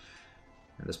forever.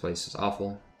 And this place is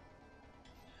awful.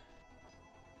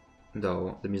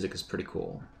 Though the music is pretty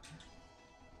cool.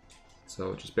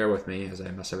 So just bear with me as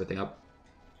I mess everything up.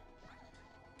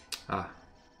 Ah.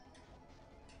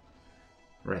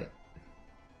 Right.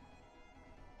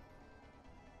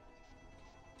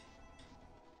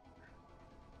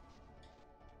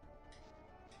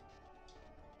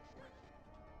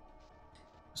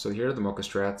 So here are the Mocha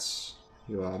strats.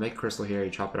 You make a crystal here,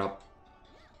 you chop it up.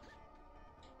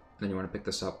 Then you want to pick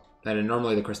this up. And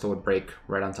normally the crystal would break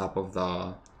right on top of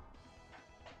the...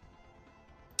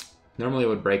 Normally it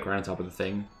would break right on top of the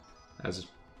thing. I'll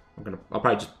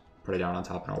probably just put it down on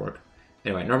top and it'll work.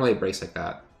 Anyway, normally it breaks like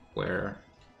that, where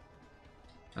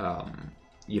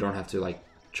you don't have to like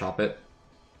chop it.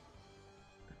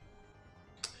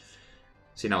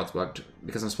 See, now it's bugged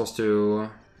because it's supposed to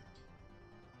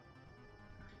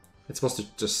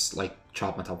just like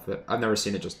chop on top of it. I've never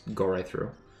seen it just go right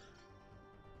through.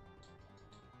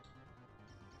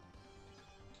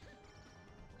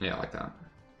 Yeah, like that.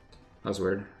 That was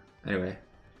weird. Anyway,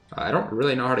 I don't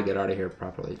really know how to get out of here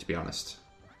properly, to be honest.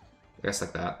 I guess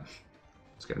like that.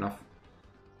 That's good enough.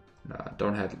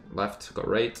 Don't head left, go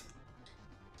right.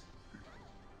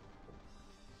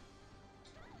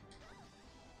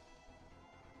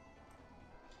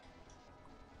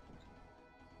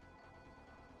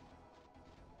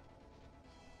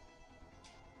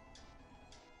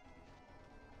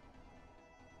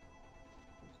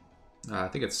 I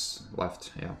think it's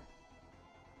left, yeah.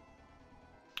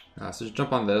 So just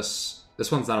jump on this.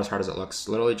 This one's not as hard as it looks.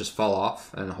 Literally just fall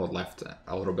off and hold left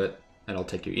a little bit, and it'll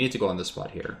take you. You need to go on this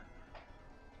spot here.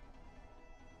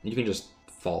 You can just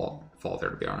fall there,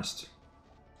 to be honest.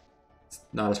 It's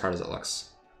not as hard as it looks.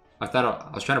 I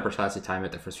was trying to precisely time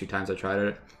it the first few times I tried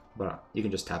it, but you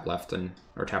can just tap left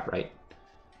or tap right.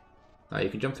 You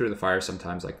can jump through the fire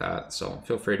sometimes like that, so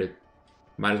feel free to.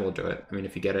 Might as well do it. I mean,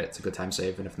 if you get it, it's a good time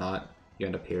save, and if not, you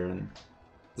end up here, and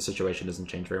the situation doesn't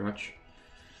change very much.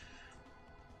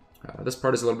 This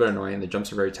part is a little bit annoying. The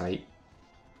jumps are very tight.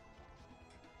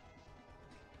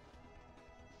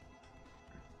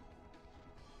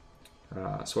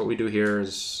 So what we do here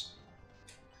is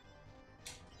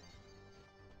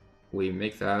we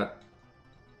make that.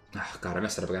 Oh, God, I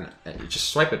messed it up again. You just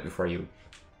swipe it before you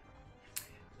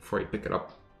pick it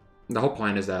up. The whole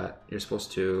point is that you're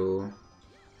supposed to.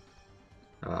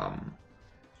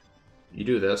 You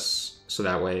do this so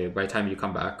that way by the time you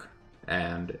come back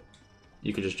and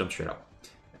you can just jump straight up.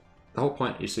 The whole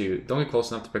point is so you don't get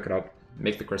close enough to pick it up,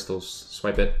 make the crystals,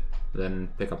 swipe it, then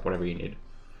pick up whatever you need.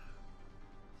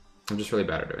 I'm just really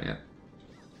bad at doing it.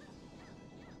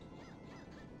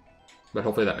 But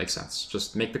hopefully that makes sense.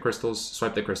 Just make the crystals,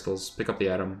 swipe the crystals, pick up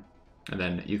the item, and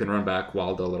then you can run back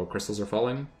while the little crystals are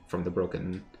falling from the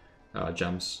broken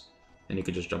gems, and you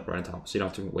can just jump right on top, so you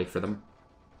don't have to wait for them.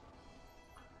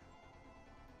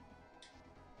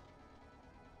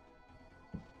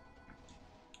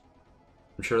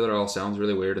 I'm sure that all sounds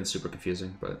really weird and super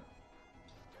confusing, but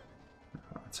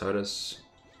that's how it is.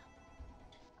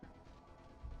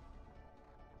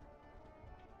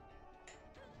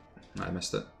 I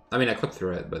missed it. I mean, I clipped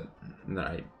through it, but then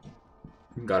I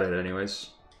got it anyways.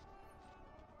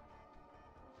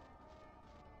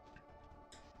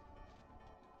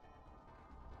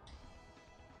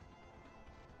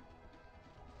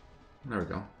 There we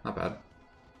go. Not bad.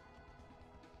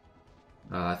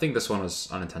 I think this one was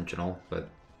unintentional, but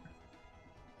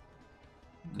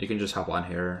you can just hop on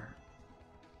here.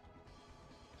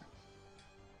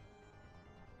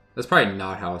 That's probably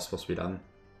not how it's supposed to be done.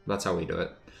 That's how we do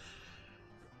it.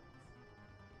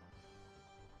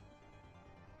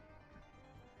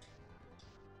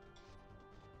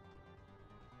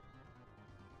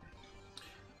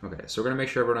 Okay, so we're gonna make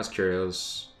sure everyone has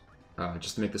curios,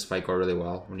 just to make this fight go really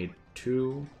well. We need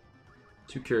two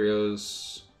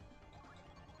curios,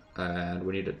 and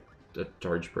we need a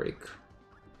charge break.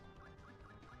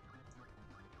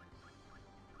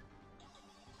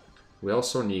 We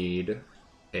also need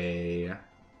a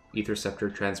Ether Scepter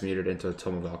transmuted into a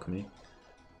Tome of Alchemy.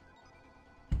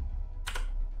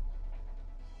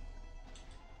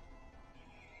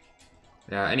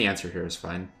 Yeah, any answer here is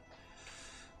fine.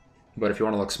 But if you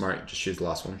want to look smart, just choose the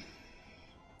last one.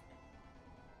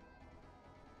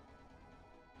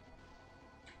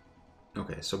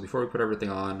 Okay, so before we put everything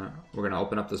on, we're going to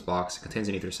open up this box. It contains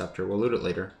an Ether Scepter. We'll loot it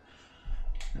later.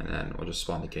 And then we'll just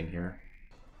spawn the king here.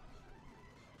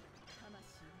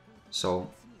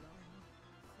 So,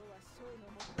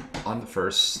 on the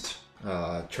first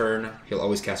turn, he'll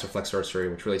always cast Reflect Sorcery,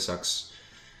 which really sucks.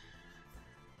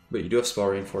 But you do have Spell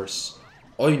Reinforce.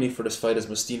 All you need for this fight is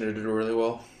Mestina to do really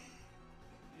well.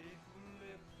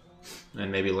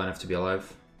 And maybe Lenif to be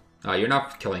alive. You're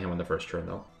not killing him on the first turn,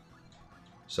 though.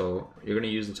 So, you're going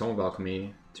to use the Tome of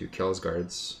Alchemy to kill his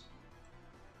guards.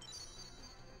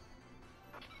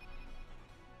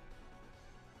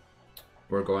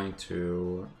 We're going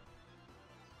to...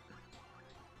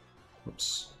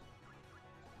 Oops.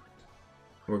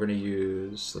 We're going to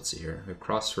use... Let's see here. We have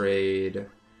Cross Raid,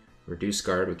 Reduce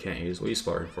Guard we can't use. We'll use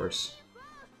Spell Reinforce.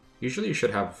 Usually you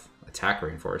should have Attack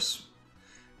Reinforce,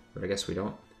 but I guess we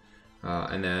don't.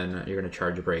 And then you're going to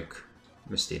Charge Break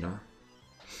Mestina.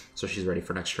 So she's ready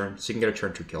for next turn. So you can get a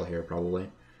turn 2 kill here, probably.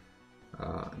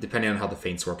 Depending on how the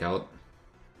feints work out.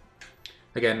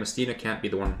 Again, Mestina can't be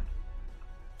the one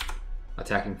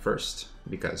attacking first,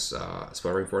 because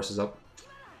Spell Reinforce is up.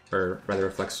 Or rather,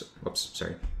 Reflex... Whoops,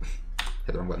 sorry.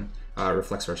 Hit the wrong button.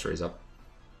 Reflex Sorcery is up.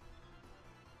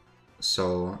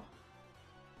 So...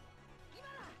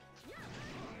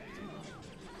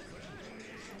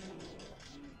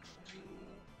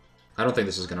 I don't think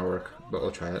this is going to work, but we'll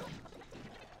try it.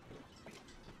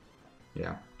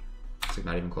 Yeah. It's like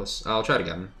not even close. I'll try it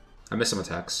again. I missed some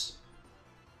attacks.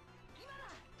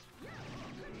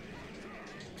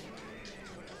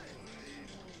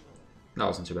 That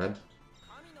wasn't too bad.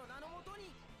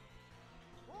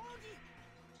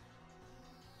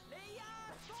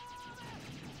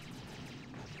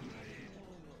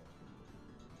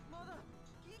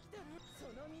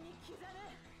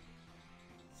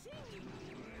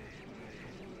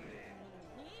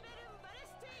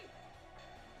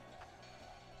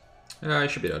 Yeah, I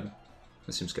should be dead.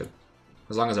 That seems good.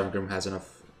 As long as our Groom has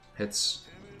enough hits.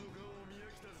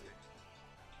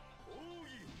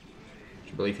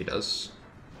 I believe he does.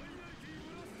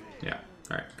 Yeah,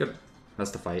 alright, good.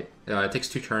 That's the fight. It takes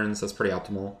 2 turns, that's pretty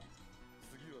optimal.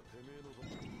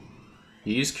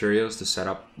 You use Curios to set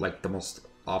up like the most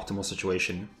optimal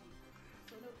situation.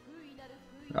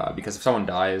 Because if someone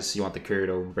dies, you want the Curio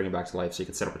to bring it back to life so you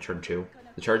can set up a turn 2.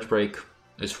 The Charge Break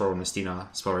is for when Mestina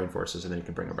Spell Reinforces, and then you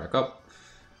can bring her back up.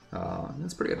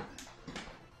 That's pretty good.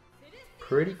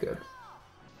 Pretty good.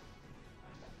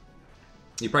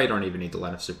 You probably don't even need the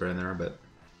Lenif Super in there, but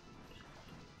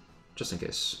just in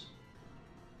case.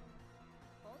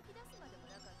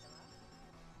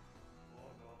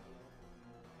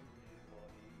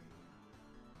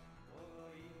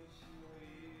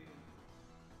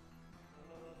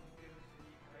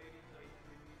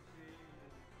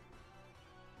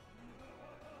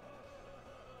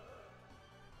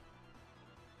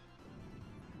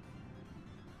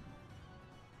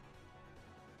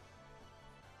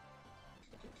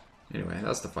 Anyway,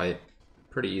 that's the fight.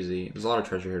 Pretty easy. There's a lot of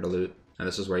treasure here to loot, and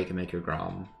this is where you can make your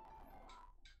Grom.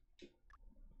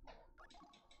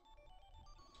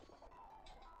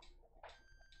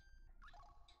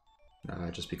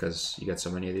 Just because you get so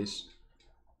many of these.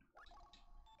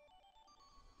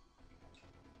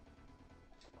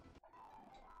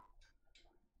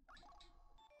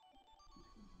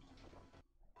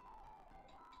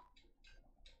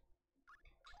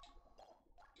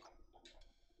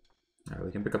 Alright,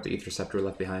 we can pick up the Ether Scepter we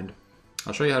left behind.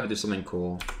 I'll show you how to do something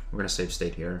cool. We're going to save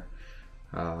state here.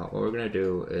 What we're going to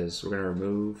do is we're going to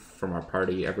remove from our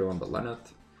party everyone but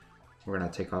Lenith. We're going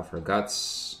to take off her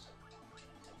guts.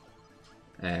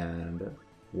 And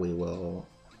we will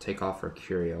take off her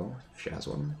Curio, if she has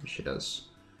one. She does.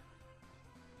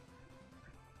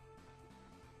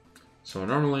 So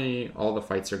normally all the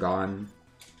fights are gone.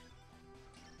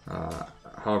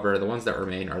 However, the ones that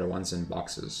remain are the ones in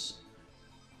boxes.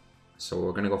 So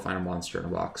we're going to go find a monster in a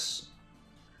box.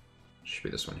 Should be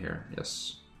this one here,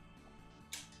 yes.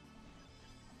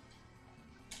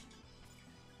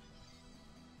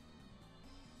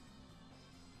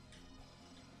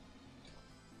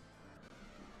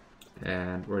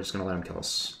 And we're just going to let him kill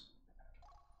us.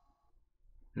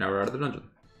 Now we're out of the dungeon.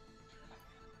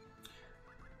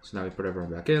 So now we put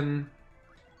everyone back in.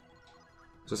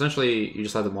 So essentially, you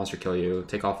just let the monster kill you,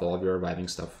 take off all of your reviving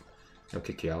stuff, it'll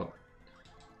kick you out.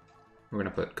 We're going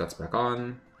to put Guts back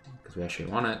on, because we actually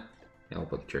want it, and we'll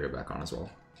put the Curio back on as well.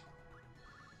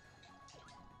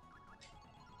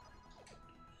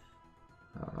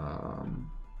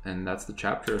 And that's the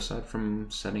chapter aside from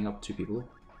setting up 2 people.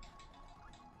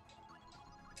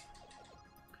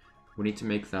 We need to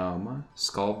make them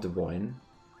Skull of Devoin.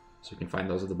 So you can find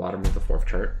those at the bottom of the 4th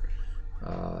chart.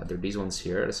 There are these ones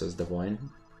here. It says Devoin.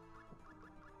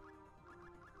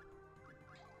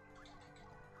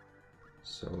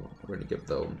 So we're going to give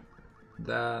them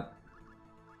that.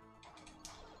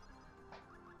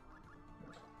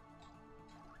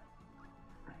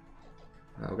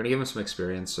 We're going to give them some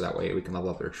experience so that way we can level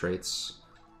up their traits.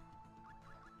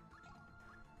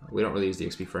 We don't really use the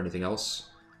XP for anything else.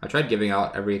 I tried giving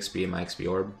out every XP in my XP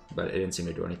orb, but it didn't seem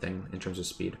to do anything in terms of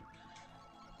speed.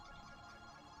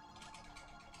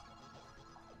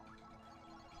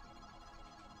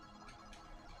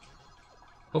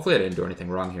 Hopefully I didn't do anything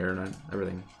wrong here and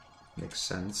everything makes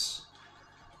sense.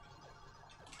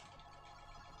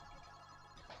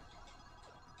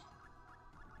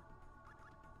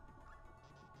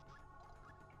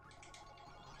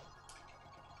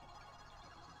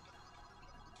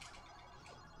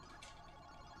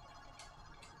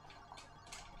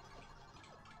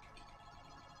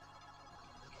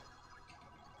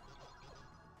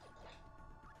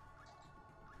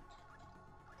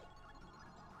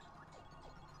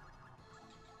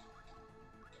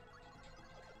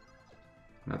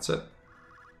 That's it.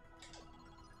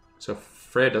 So if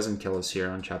Freya doesn't kill us here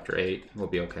on chapter 8, we'll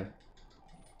be okay.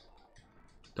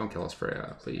 Don't kill us,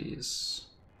 Freya, please.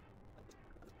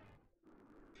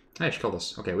 Hey, she killed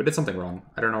us. Okay, we did something wrong.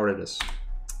 I don't know what it is.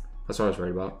 That's what I was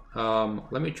worried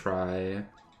about. Let me try...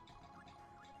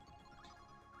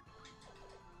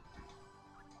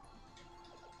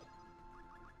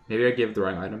 Maybe I gave the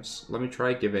wrong items. Let me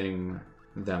try giving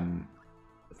them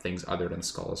things other than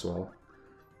Skull as well.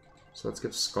 So let's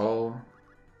give Skull.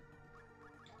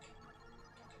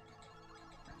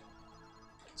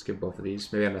 Let's give both of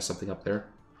these. Maybe I messed something up there.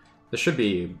 This should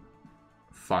be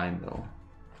fine though.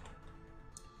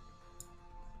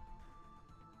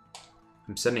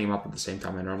 I'm setting him up at the same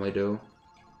time I normally do.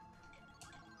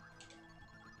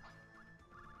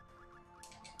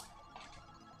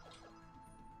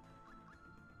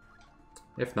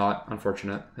 If not,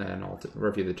 unfortunate, and I'll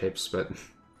review the tapes, but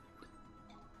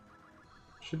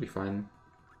should be fine.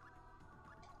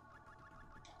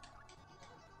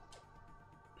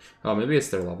 Oh, maybe it's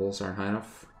their levels aren't high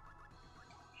enough.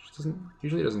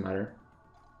 Usually doesn't matter.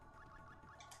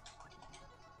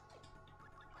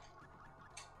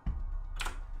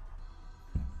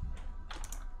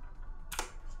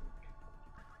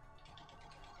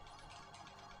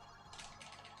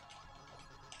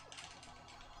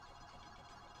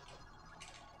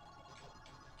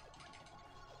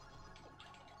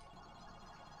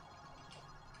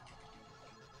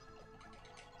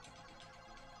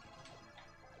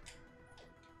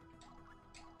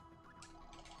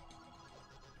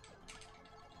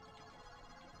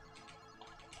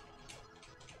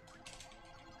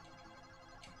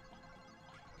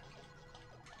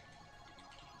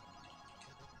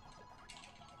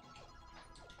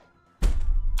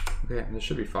 Okay, this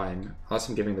should be fine. Unless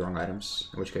I'm giving the wrong items,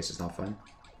 in which case it's not fine.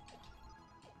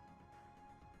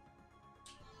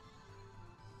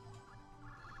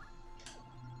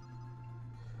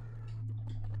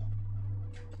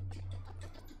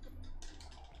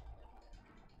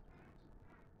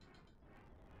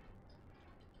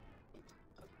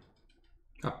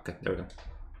 Oh, okay, there we go.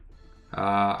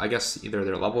 I guess either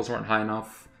their levels weren't high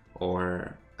enough,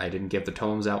 or I didn't give the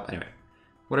tomes out. Anyway,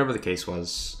 whatever the case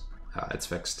was, it's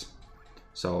fixed.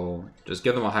 So just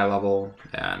give them a high level,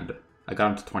 and I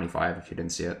got them to 25 if you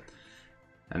didn't see it.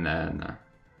 And then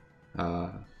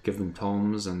give them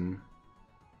tomes and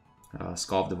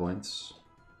Skull of the Voids.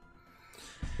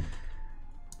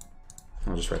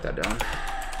 I'll just write that down.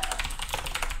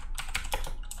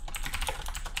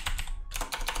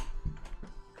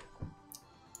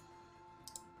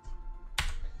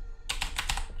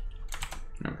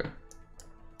 Okay,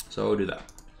 so we'll do that.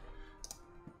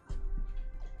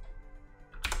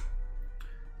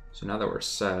 So now that we're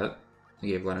set, I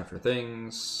gave Lena for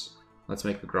things. Let's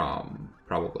make the Grom,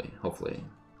 probably, hopefully.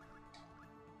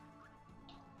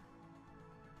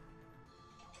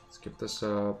 Let's get this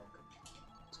up.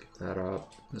 Let's get that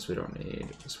up. This we don't need.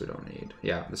 This we don't need.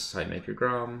 Yeah, this is how you make your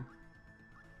Grom.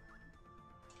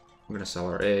 We're gonna sell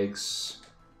our eggs.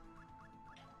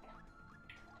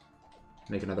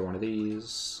 Make another one of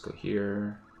these. Go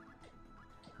here.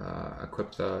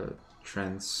 Equip the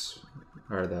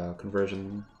or the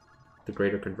conversion. The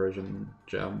greater conversion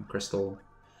gem crystal.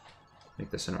 Make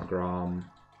this in our Grom.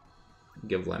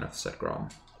 Give Lena a set Grom.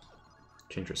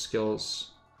 Change her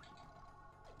skills.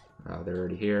 They're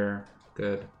already here.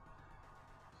 Good.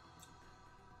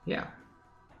 Yeah.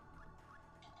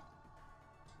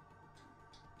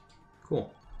 Cool.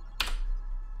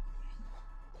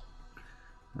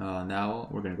 Now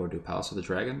we're gonna go do Palace of the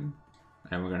Dragon,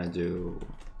 and we're gonna do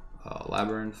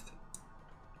Labyrinth,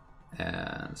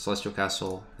 and Celestial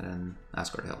Castle, and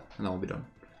Asgard Hill, and then we'll be done.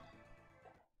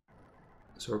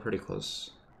 So we're pretty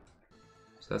close.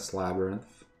 So that's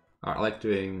Labyrinth. I like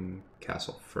doing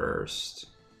Castle first.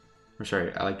 Or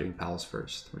sorry, I like doing Palace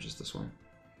first, which is this one.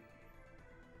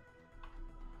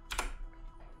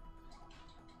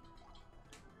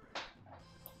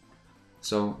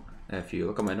 So if you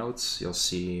look at my notes, you'll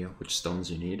see which stones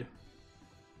you need.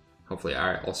 Hopefully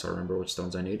I also remember which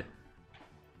stones I need.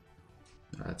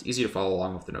 It's easy to follow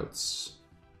along with the notes,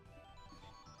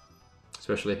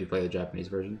 especially if you play the Japanese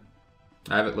version.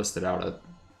 I have it listed out at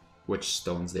which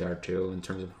stones they are too in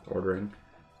terms of ordering.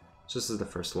 So this is the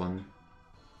first one.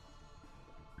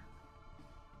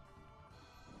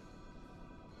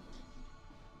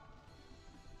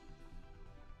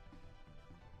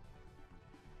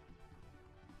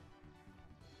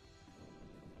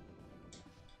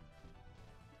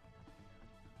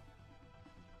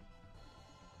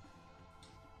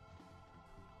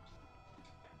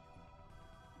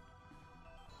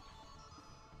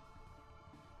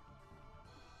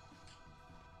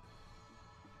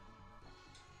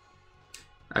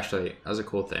 Actually, as a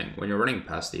cool thing, when you're running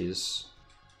past these,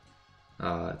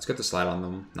 it's good to slide on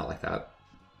them, not like that.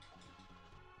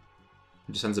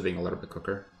 It just ends up being a little bit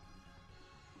quicker.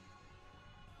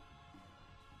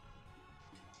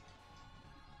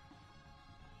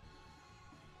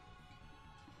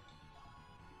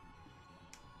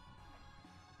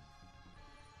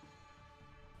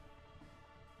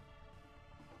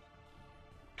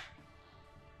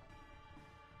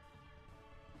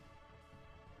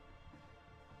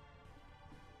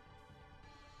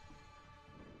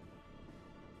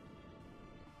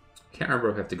 Can't remember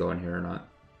if I have to go in here or not.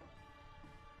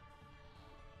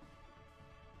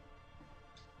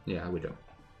 Yeah, we do.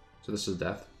 So this is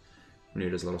death. We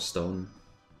need his little stone.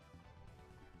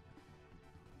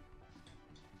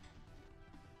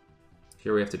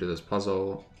 Here we have to do this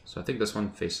puzzle. So I think this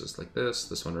one faces like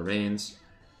this one remains.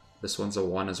 This one's a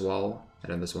 1 as well,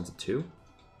 and then this one's a 2.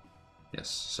 Yes,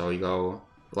 so you go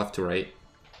left to right.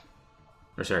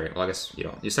 Or sorry, well I guess you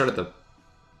don't. You start at the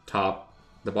top,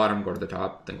 the bottom, go to the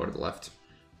top, then go to the left.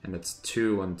 And it's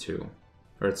 2, 1, 2.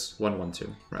 Or it's 1, 1,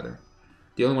 2, rather.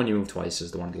 The only one you move twice is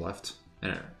the one on the left.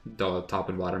 And the top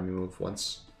and bottom you move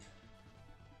once.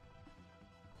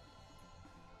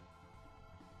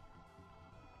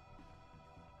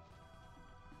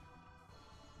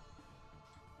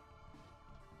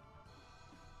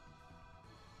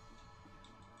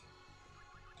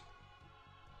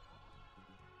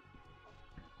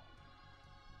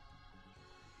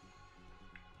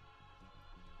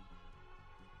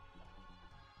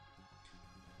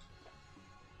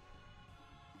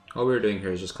 All we're doing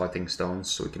here is just collecting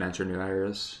stones so we can enter new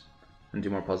areas and do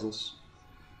more puzzles.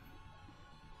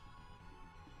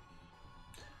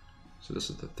 So this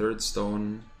is the 3rd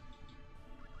stone.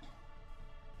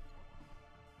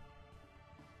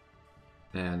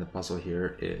 And the puzzle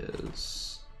here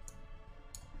is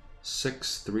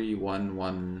 6, 3, 1,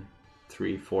 1,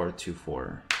 3, 4, 2,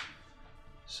 4.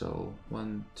 So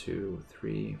 1, 2,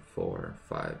 3, 4,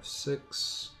 5,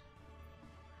 6.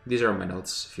 These are my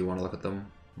notes if you want to look at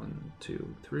them. 1,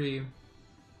 2, 3.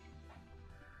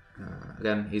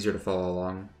 Again, easier to follow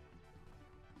along.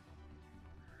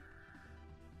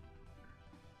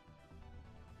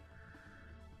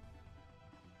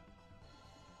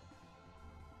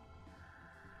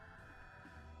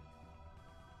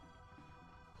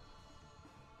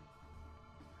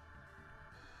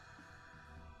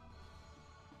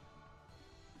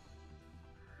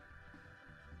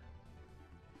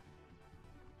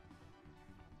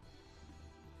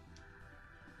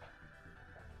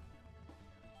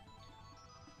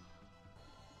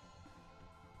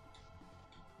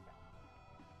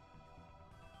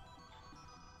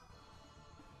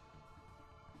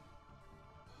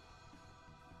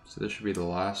 So this should be the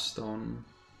last stone.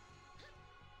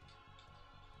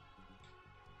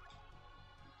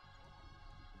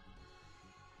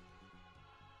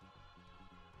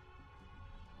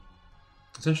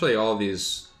 Essentially all of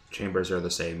these chambers are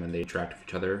the same and they interact with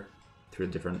each other through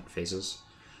different phases.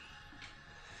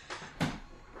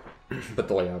 But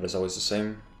the layout is always the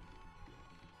same.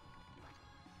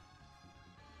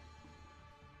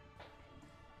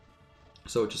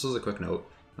 So just as a quick note,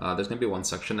 there's going to be one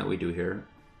section that we do here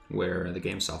where the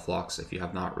game self-locks if you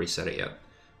have not reset it yet.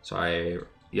 So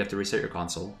you have to reset your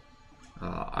console.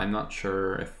 I'm not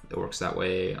sure if it works that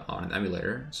way on an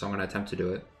emulator, so I'm going to attempt to do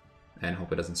it and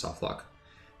hope it doesn't soft lock.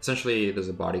 essentially there's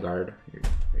a bodyguard.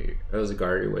 There's a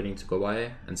guard you're waiting to go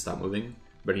by and stop moving,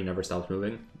 but he never stops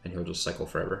moving, and he'll just cycle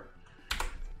forever.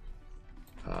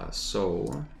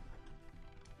 So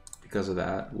because of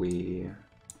that, we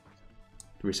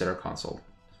reset our console.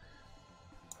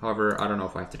 However, I don't know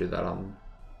if I have to do that on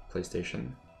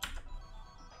PlayStation.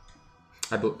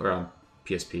 Or on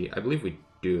PSP. I believe we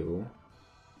do.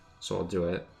 So I'll do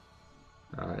it.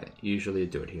 Usually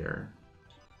do it here.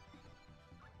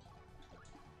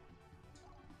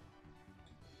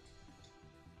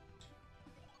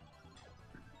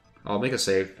 I'll make a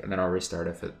save and then I'll restart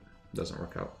if it doesn't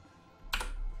work out.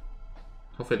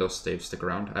 Hopefully those saves stick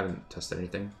around. I haven't tested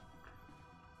anything.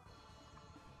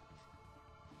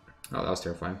 Oh, that was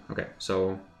terrifying. Okay,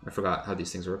 so I forgot how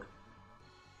these things work.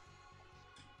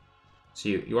 So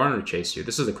you want him to chase you.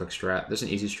 This is a quick strat. This is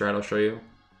an easy strat I'll show you.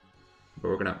 But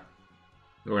we're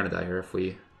gonna die here if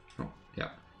we... Oh, yeah.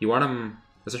 You want him...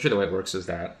 Essentially the way it works is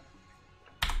that...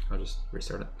 I'll just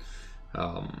restart it.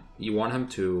 You want him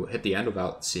to hit the end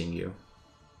without seeing you.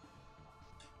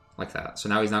 Like that. So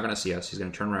now he's not gonna see us. He's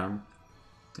gonna turn around.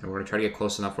 And we're gonna try to get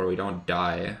close enough where we don't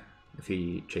die if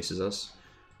he chases us.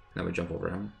 And then we jump over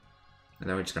him. And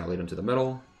then we're just gonna lead him to the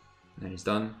middle. And then he's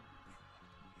done.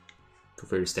 Feel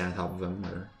free to stand on top of him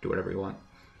or do whatever you want.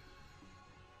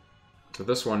 So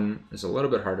this one is a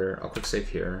little bit harder. I'll click save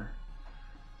here.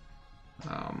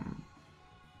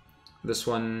 This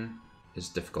one is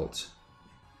difficult.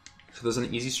 So there's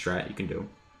an easy strat you can do.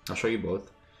 I'll show you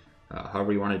both,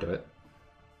 however you want to do it.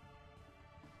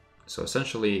 So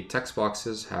essentially, text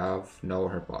boxes have no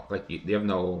hurt box. Like they have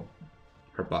no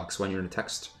hurt box when you're in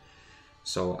text.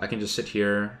 So I can just sit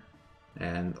here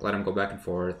and let him go back and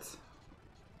forth,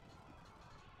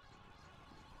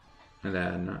 and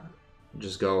then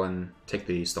just go and take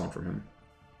the stone from him.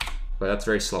 But that's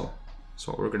very slow.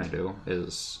 So what we're gonna do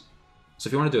is, so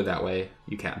if you want to do it that way,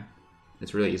 you can.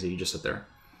 It's really easy. You just sit there.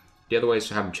 The other way is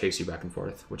to have him chase you back and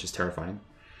forth, which is terrifying,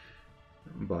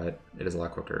 but it is a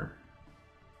lot quicker.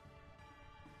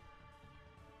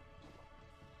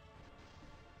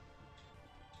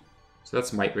 So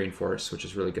that's might reinforce, which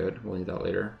is really good. We'll need that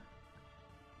later.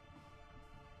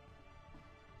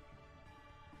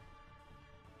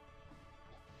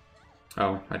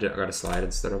 Oh, I got a slide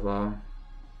instead of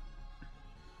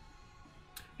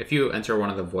If you enter one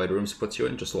of the void rooms it puts you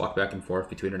in, just walk back and forth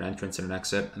between an entrance and an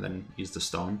exit, and then use the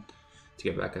stone to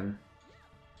get back in.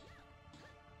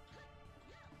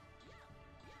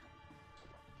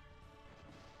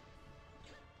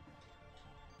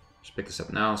 Just pick this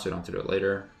up now so you don't have to do it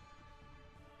later.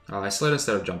 I slid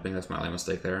instead of jumping, that's my only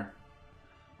mistake there.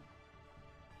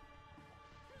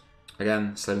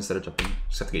 Again, slid instead of jumping.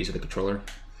 Just have to get used to the controller.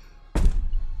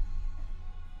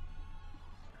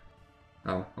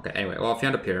 Oh, okay, anyway, well if you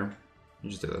end up here, you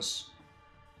just do this.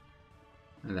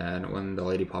 And then when the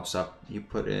lady pops up, you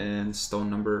put in stone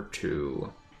number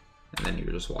 2, and then you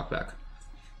just walk back.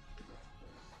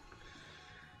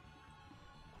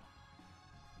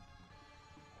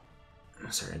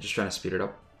 Sorry, I'm just trying to speed it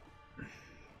up.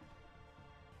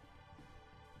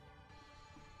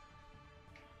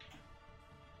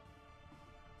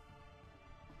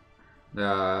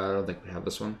 I don't think we have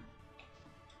this one.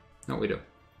 No, we do.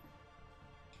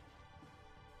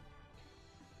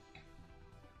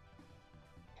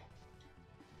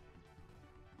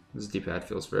 This D-pad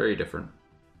feels very different.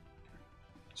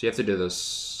 So you have to do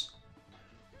this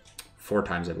 4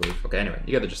 times, I believe. Okay, anyway,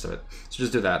 you get the gist of it. So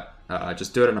just do that.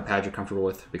 Just do it on a pad you're comfortable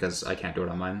with, because I can't do it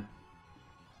on mine.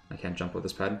 I can't jump with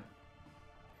this pad.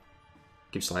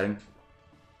 Keep sliding.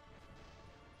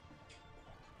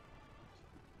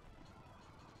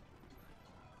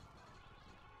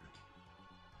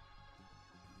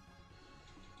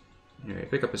 Anyway,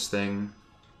 pick up his thing,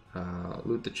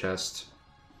 loot the chest.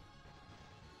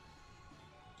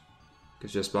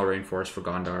 Gives you a spell reinforce for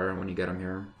Gondar when you get him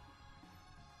here.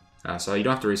 So you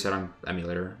don't have to reset on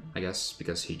emulator, I guess,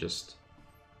 because he just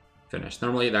finished.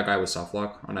 Normally that guy was soft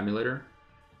lock on emulator,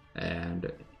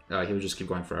 and he would just keep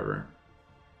going forever.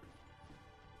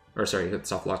 Or sorry, hit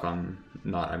soft lock on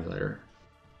not emulator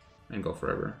and go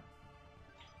forever.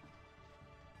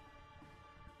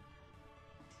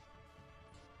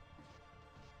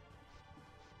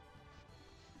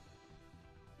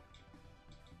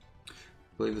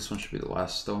 I believe this one should be the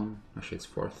last stone. Actually, it's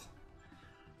 4th.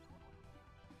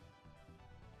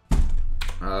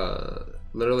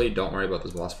 Literally, don't worry about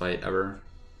this boss fight ever.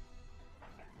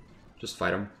 Just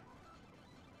fight him.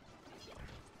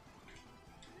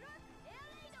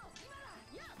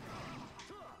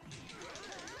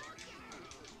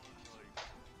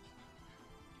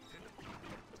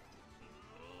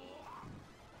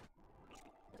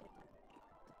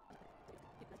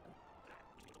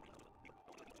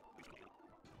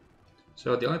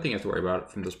 So the only thing you have to worry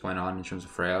about from this point on in terms of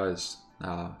Freya is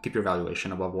keep your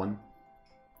valuation above 1.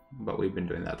 But we've been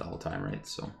doing that the whole time, right?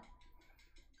 So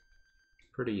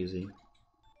pretty easy.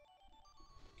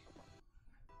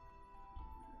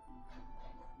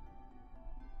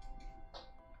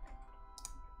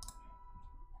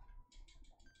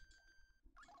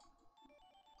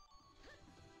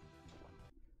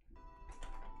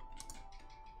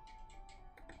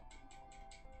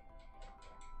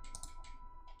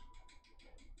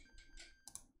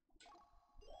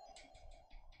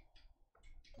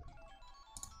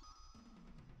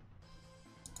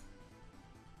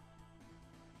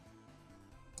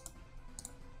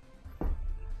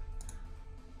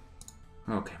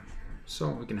 Okay, so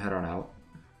we can head on out.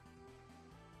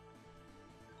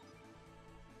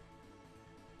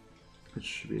 Which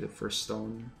should be the first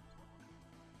stone.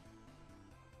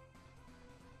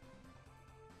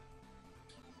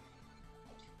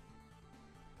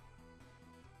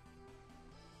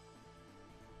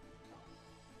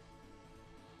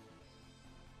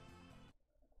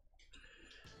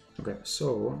 Okay,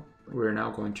 so we're now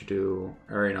going to do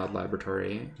Arianod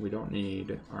Laboratory. We don't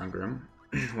need Arngrim.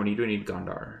 We do need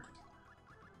Gondar.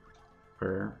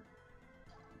 Or,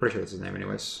 pretty sure that's his name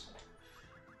anyways.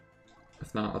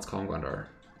 If not, let's call him Gondar.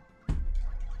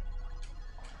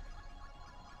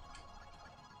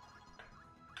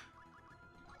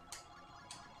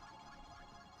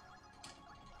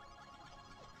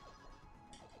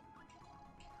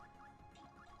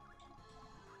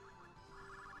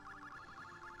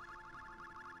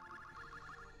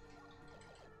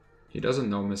 He doesn't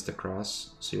know Mystic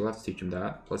Cross, so you'll have to teach him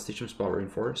that. Let's teach him Spell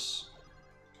Reinforce.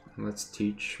 And let's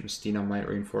teach Mystina Might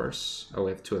Reinforce. Oh,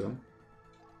 we have 2 of them.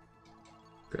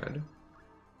 Good.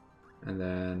 And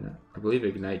then I believe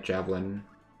Ignite Javelin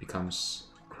becomes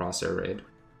Crosshair Raid.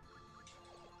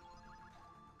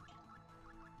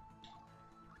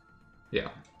 Yeah,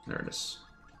 there it is.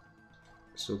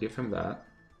 So we'll give him that.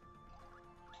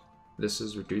 This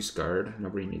is Reduce Guard,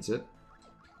 nobody needs it.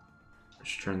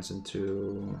 Which turns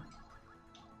into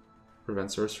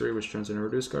Prevent Sorcery, which turns into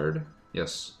Reduce Guard.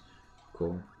 Yes,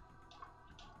 cool.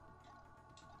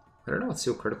 I don't know what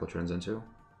Seal Critical turns into.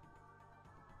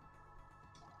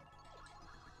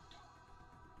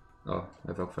 Oh,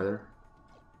 Evoke Feather.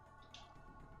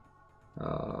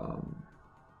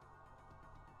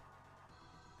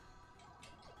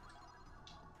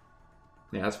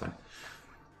 Yeah, that's fine.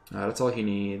 That's all he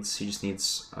needs. He just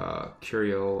needs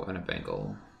Curio and a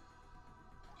Bangle.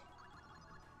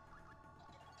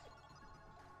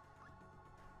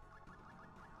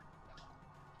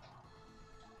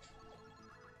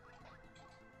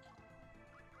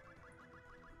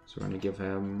 So we're going to give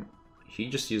him... He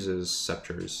just uses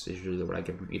Scepters. Is usually what I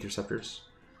give him, Ether Scepters.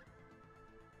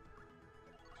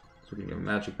 So we can give him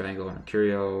Magic Bangle and a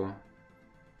Curio.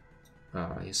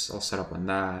 He's all set up on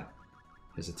that.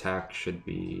 His attack should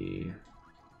be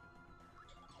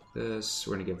this.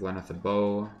 We're going to give Lenneth a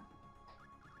bow.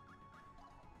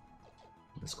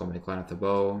 Let's go make Lenneth a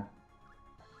bow.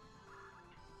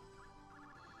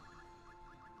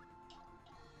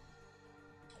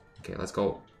 Okay, let's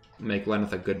go make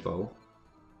Lenneth a good bow.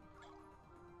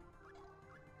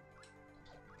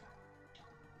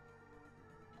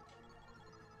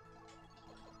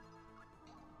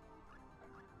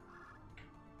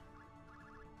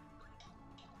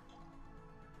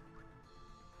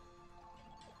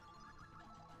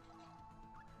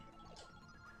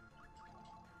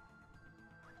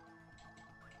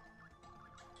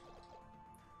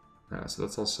 So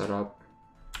that's all set up.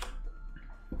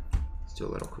 Let's do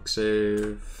a little quick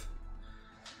save.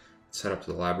 Set up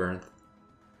to the labyrinth.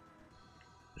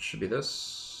 It should be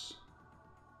this.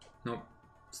 Nope,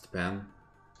 it's the pan.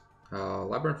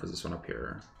 Labyrinth is this one up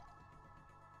here.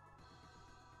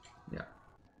 Yeah.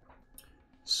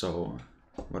 So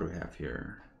what do we have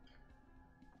here?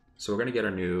 So we're gonna get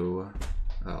a new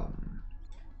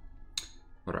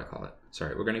what do I call it?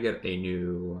 Sorry, we're gonna get a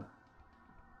new...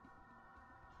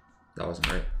 That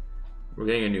wasn't right. We're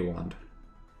getting a new wand.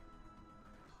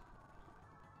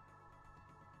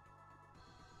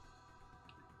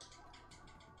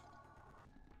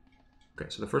 Okay,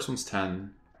 so the first one's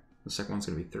 10. The second one's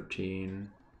going to be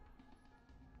 13.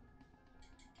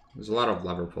 There's a lot of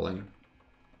lever pulling.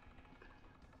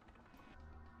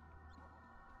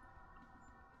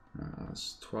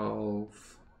 It's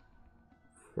 12,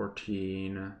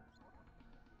 14,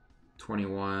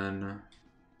 21.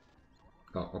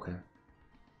 Oh, okay.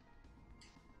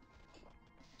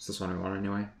 It's this one we want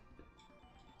anyway.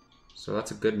 So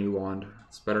that's a good new wand.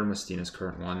 It's better than Mystina's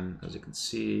current one. As you can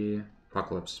see,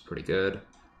 Apocalypse is pretty good.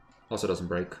 Also doesn't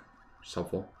break, which is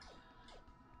helpful.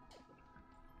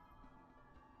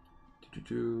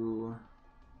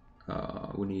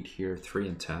 We need here 3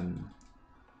 and 10.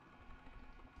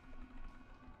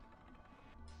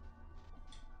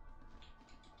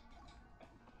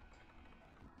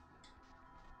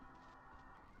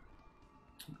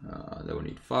 Then we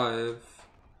need 5.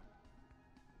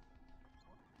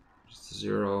 Just a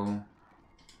 0.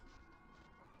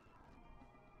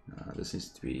 This needs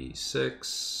to be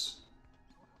 6.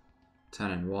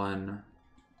 10 and 1.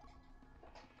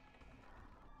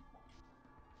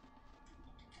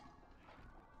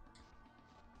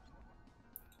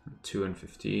 2 and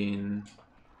 15.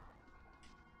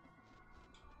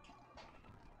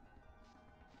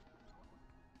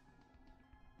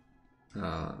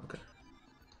 Okay.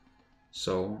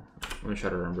 So let me try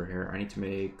to remember here. I need to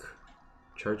make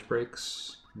charge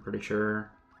breaks, I'm pretty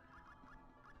sure.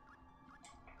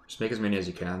 Just make as many as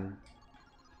you can.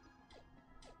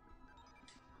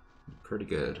 Pretty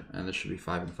good. And this should be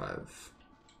 5 and 5.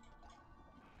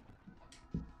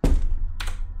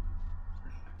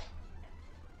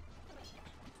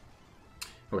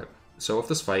 Okay, so with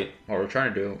this fight, what we're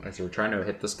trying to do is we're trying to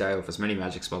hit this guy with as many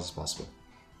magic spells as possible.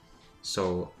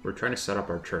 So we're trying to set up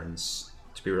our turns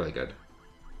to be really good.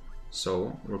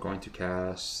 So we're going to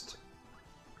cast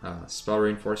Spell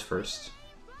Reinforce first.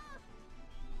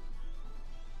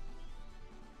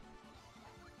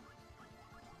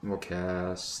 We'll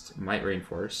cast Might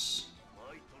Reinforce.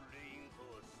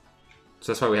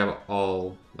 So that's why we have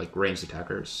all like ranged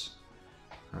attackers.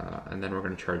 And then we're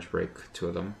going to Charge Break 2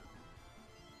 of them.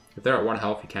 If they're at 1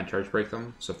 health, you can't Charge Break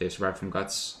them. So if they survive from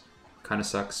Guts, kind of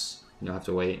sucks. You'll have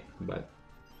to wait, but...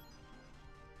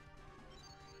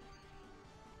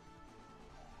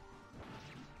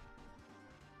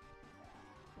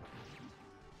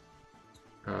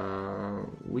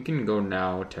 we can go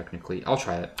now, technically. I'll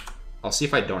try it. I'll see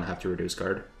if I don't have to reduce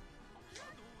guard.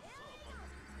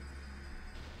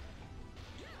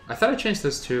 I thought I changed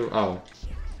this to... Oh,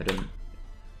 I didn't.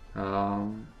 I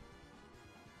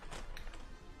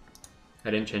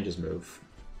didn't change his move.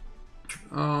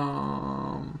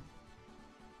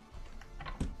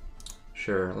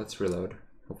 Sure, let's reload.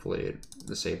 Hopefully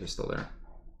the save is still there.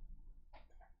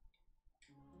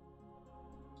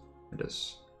 It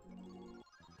is.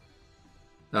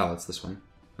 Oh, it's this one.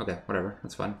 Okay, whatever,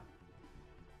 that's fine.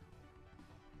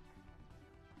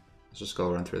 Let's just go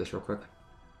run through this real quick.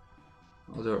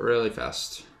 I'll do it really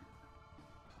fast.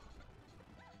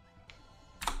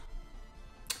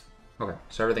 Okay,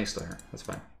 so everything's still here. That's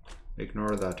fine.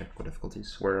 Ignore the technical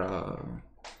difficulties.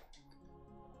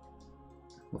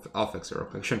 I'll fix it real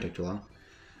quick. It shouldn't take too long.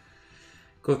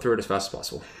 Go through it as fast as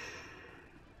possible.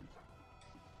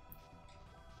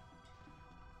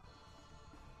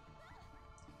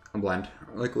 I'm blind.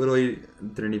 Like, literally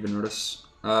didn't even notice.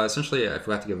 Essentially, I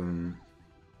forgot to give him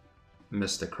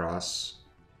Mystic Cross.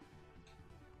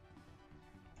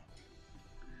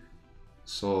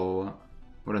 So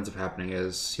what ends up happening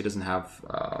is he doesn't have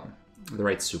the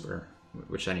right super,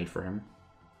 which I need for him.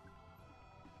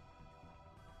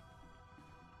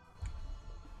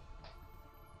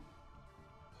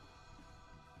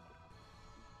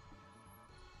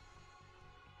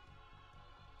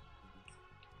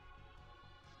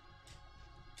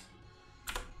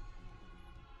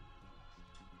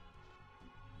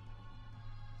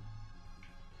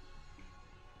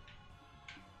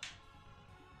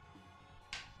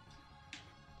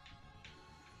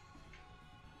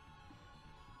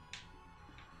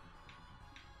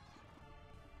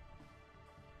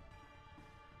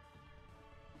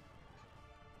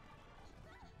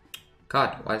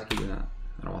 God, why does it keep doing that?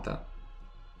 I don't want that.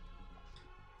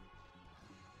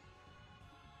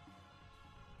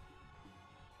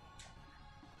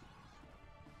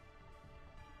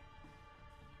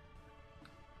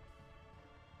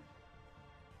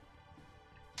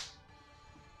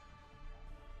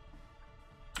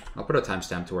 I'll put a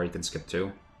timestamp to where you can skip to.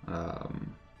 So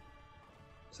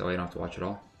that way you don't have to watch it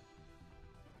all.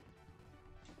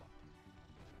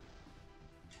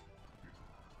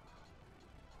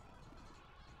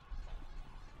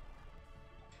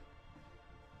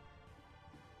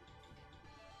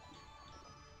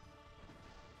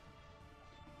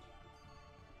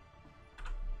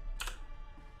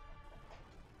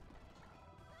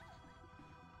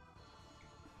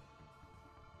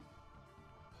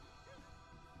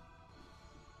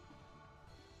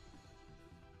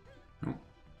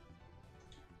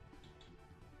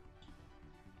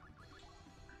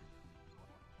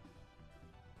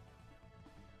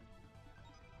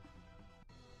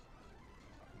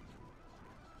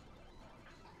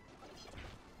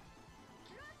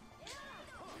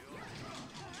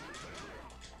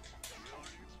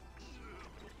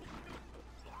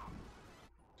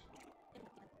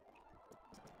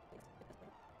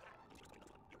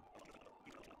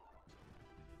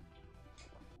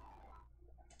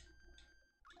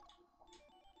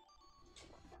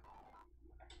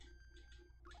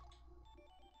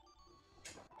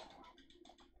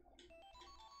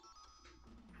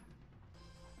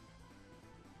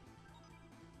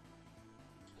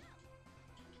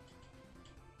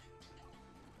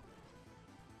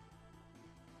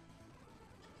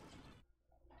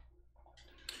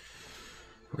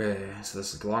 Okay, so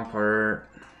this is the long part.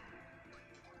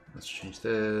 Let's change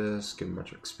this, give him a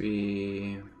bunch of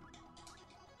XP.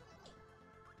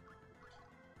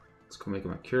 Let's go make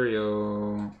him a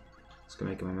Curio. Let's go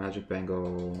make him a Magic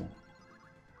Bangle.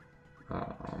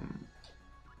 Let's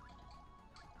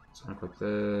unequip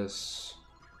this.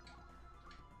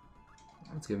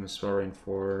 Let's give him a Spell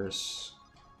Reinforce.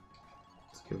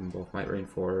 Let's give him both Might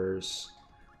Reinforce.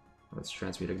 Let's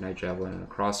transmute Ignite Javelin and a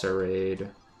Crosshair Raid.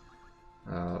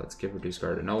 Let's give Reduce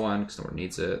Guard to no one because no one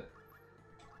needs it.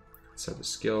 Let's have the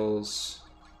skills.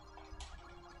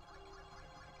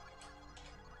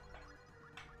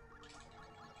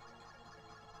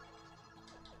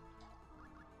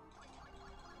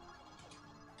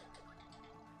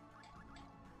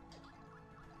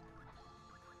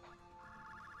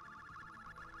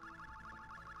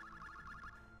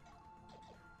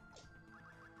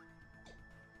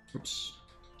 Oops.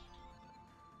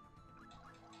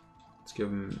 Let's give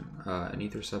him an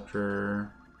Ether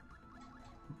Scepter.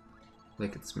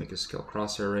 Let's make a skill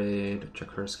Crosshair Raid.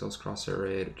 Check her skills Crosshair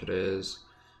Raid, which it is.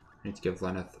 I need to give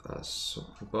Lenneth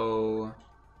a bow.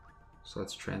 So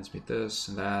let's transmute this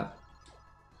and that.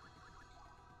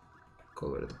 Go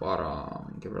over to the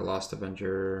bottom. Give her a Lost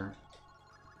Avenger.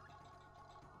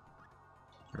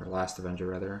 Or Last Avenger,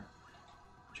 rather.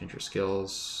 Change her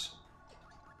skills.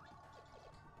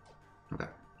 Okay.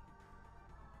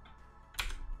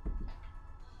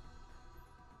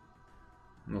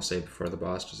 And we'll save before the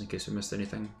boss, just in case we missed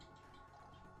anything.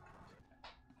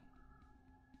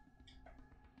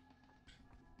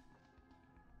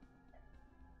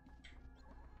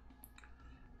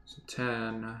 So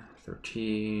 10,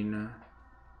 13,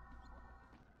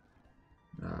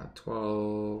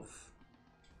 12,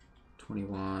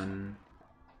 21.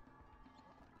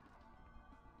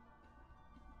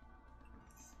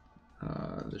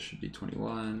 This should be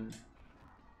 21.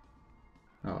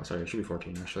 Oh, sorry, it should be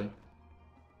 14 actually.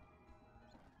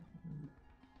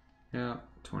 Yeah,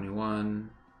 21.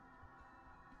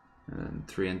 And then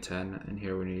 3 and 10. And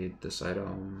here we need this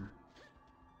item.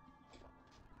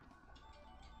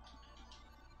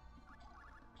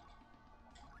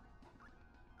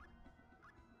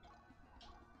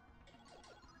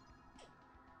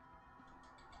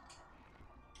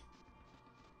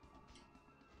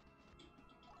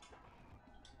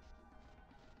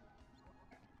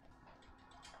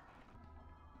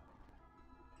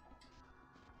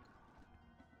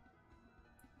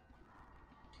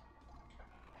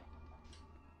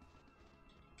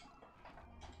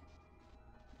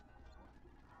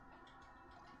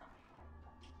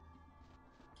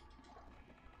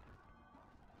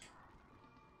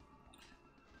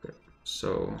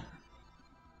 So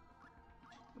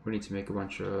we need to make a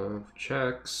bunch of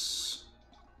checks.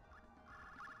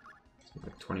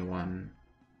 Like 21.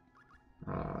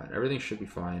 Everything should be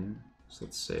fine. So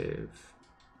let's save.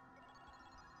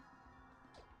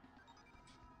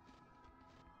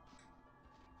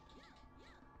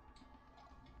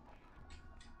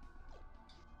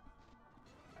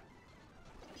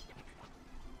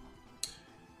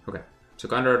 Okay, so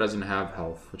Gondor doesn't have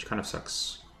health, which kind of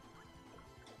sucks.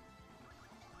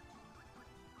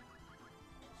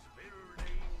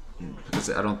 Because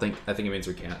I think it means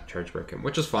we can't charge break him,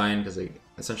 which is fine because it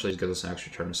essentially gives us an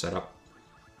extra turn to set up.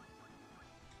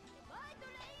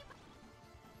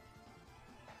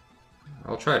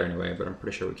 I'll try it anyway, but I'm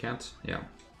pretty sure we can't. Yeah.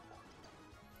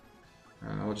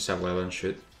 We'll just have Leyland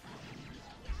shoot.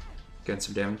 Get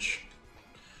some damage.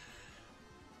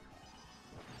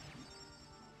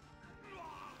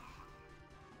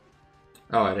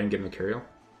 Oh, I didn't give him a Curio?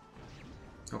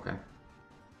 Okay.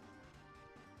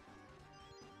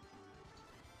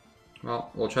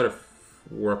 Well, we'll try to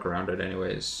work around it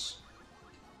anyways.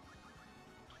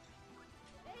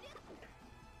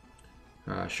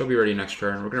 She'll be ready next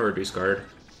turn. We're going to reduce guard.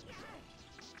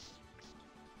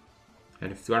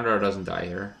 And if Gondor doesn't die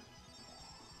here,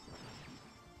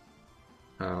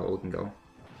 we can go.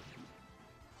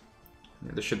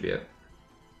 Yeah, this should be it.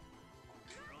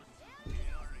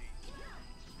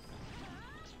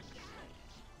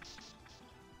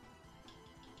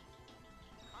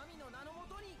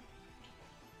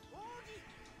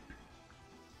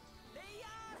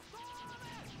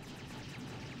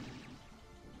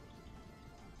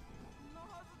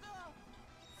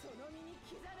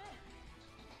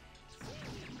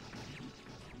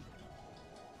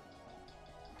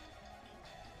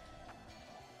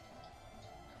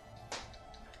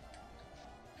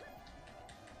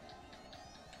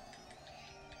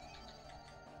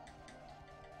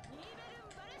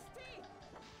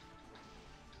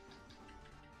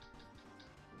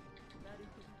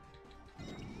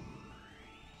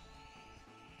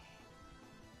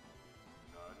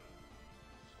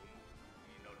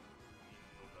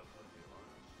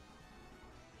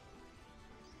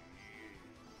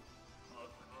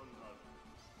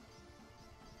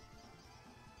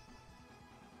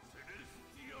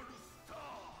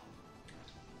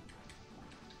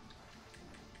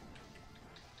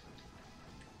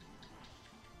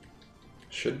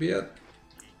 should be it.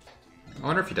 I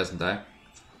wonder if he doesn't die.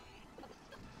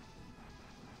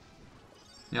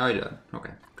 Yeah, he did. Okay,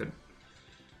 good.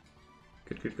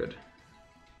 Good.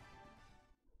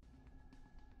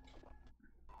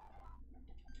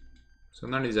 So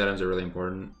none of these items are really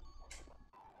important.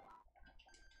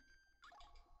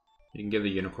 You can give the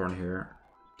unicorn here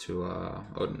to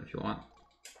Odin if you want.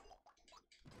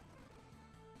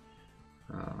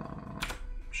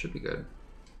 Should be good.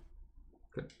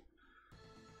 Good.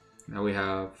 Now we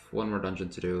have one more dungeon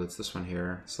to do. It's this one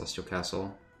here, Celestial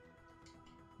Castle.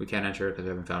 We can't enter it because we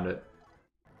haven't found it.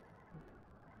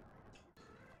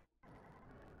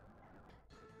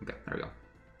 Okay, there we go.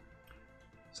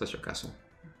 Celestial Castle.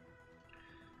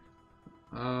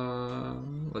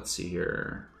 Let's see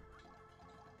here.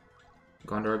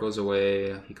 Gondor goes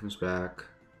away, he comes back.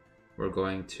 We're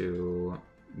going to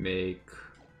make,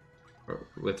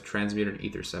 with transmuted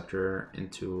Ether Scepter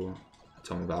into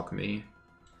Tome of Alchemy.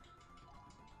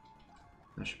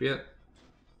 That should be it.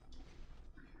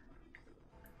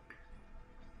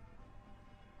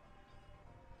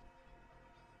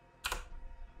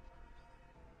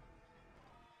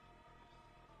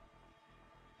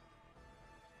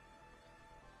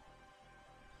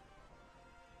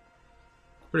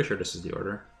 Pretty sure this is the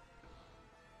order.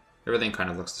 Everything kind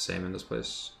of looks the same in this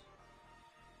place.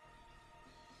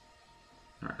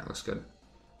 Alright, that looks good.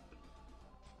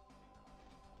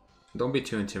 Don't be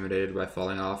too intimidated by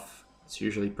falling off. It's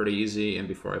usually pretty easy, and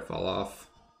before I fall off.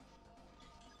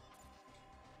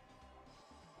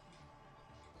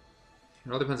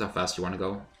 It all depends how fast you want to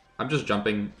go. I'm just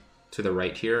jumping to the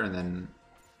right here and then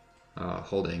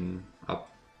holding up.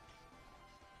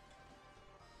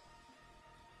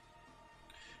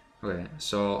 Okay,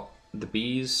 so the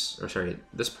bees, or sorry,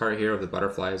 this part here of the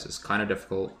butterflies is kind of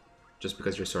difficult just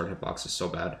because your sword hitbox is so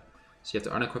bad. So you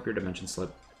have to unequip your dimension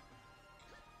slip.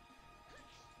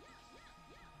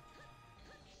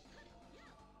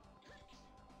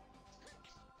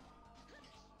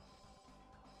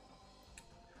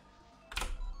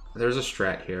 There's a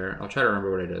strat here. I'll try to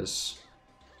remember what it is.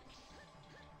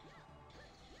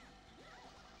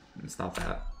 It's not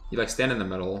that. You like stand in the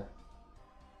middle.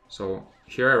 So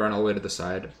here I run all the way to the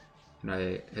side and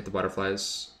I hit the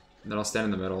butterflies. And then I'll stand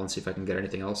in the middle and see if I can get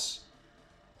anything else.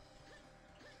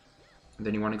 And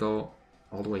then you want to go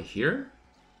all the way here?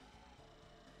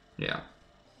 Yeah.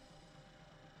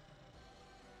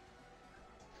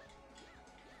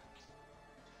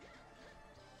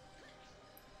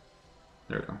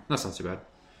 There we go. That's not too bad.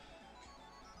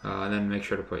 And then make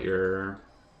sure to put your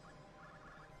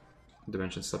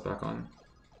dimension slip back on.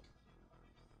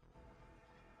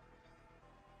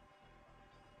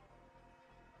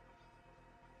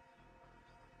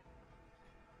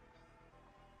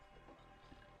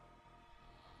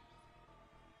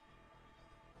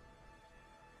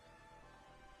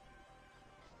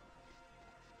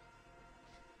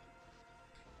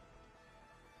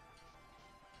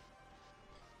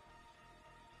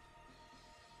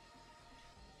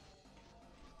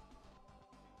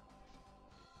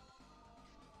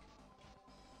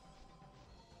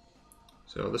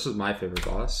 So this is my favorite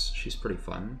boss. She's pretty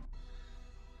fun.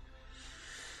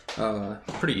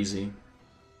 Pretty easy.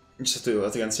 You just have to do,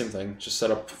 again, same thing. Just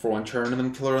set up for one turn and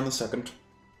then kill her on the second.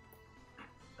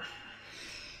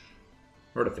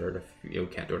 Or the third if you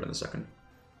can't do it in the second.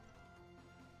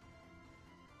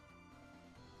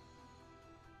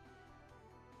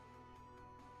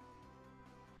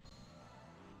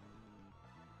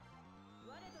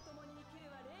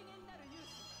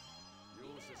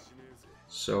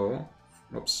 So,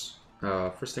 whoops.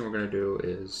 First thing we're going to do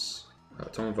is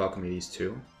Tome of Alchemy these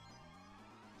two.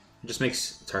 It just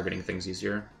makes targeting things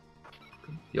easier.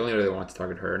 You only really want to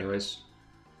target her anyways.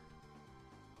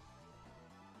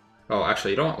 Oh,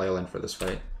 actually, you don't want Leyland for this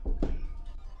fight.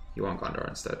 You want Gondor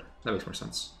instead. That makes more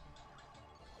sense.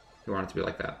 You want it to be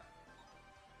like that.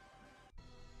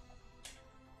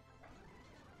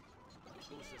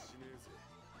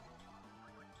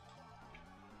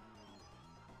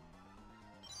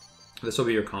 This will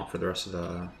be your comp for the rest of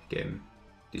the game,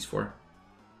 these four.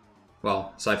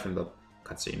 Well, aside from the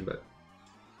cutscene, but...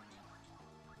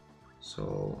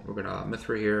 So, we're gonna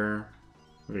Mithra here.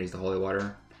 We're gonna use the Holy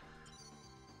Water.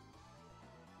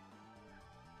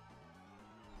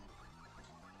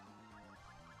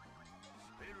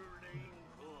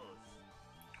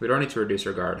 We don't need to reduce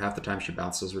her guard. Half the time she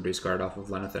bounces reduce guard off of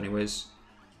Lenneth anyways.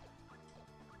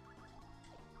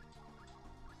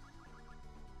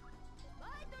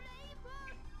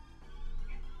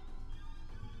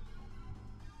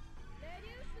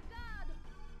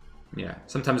 Yeah,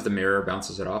 sometimes the mirror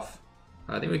bounces it off.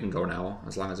 I think we can go now,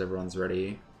 as long as everyone's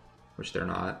ready, which they're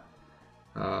not.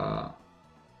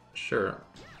 Sure.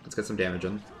 Let's get some damage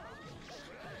in.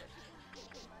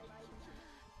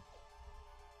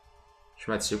 She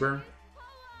might super.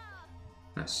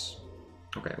 Nice.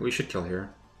 Okay, we should kill here.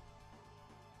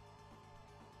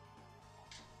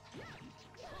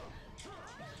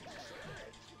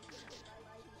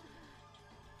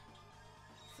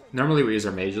 Normally we use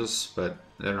our mages, but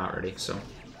they're not ready, so.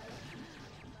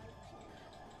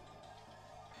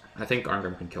 I think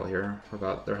Arngrim can kill here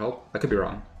without their help. I could be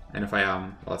wrong. And if I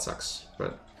am, well, that sucks,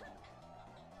 but.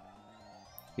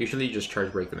 Usually you just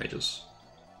charge break the mages.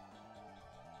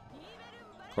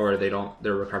 Or they don't,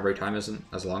 their recovery time isn't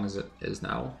as long as it is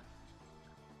now.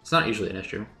 It's not usually an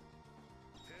issue.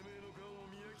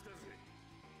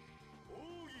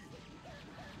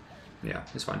 Yeah,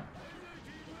 it's fine.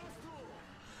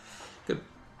 Good.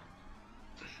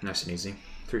 Nice and easy.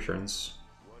 3 turns.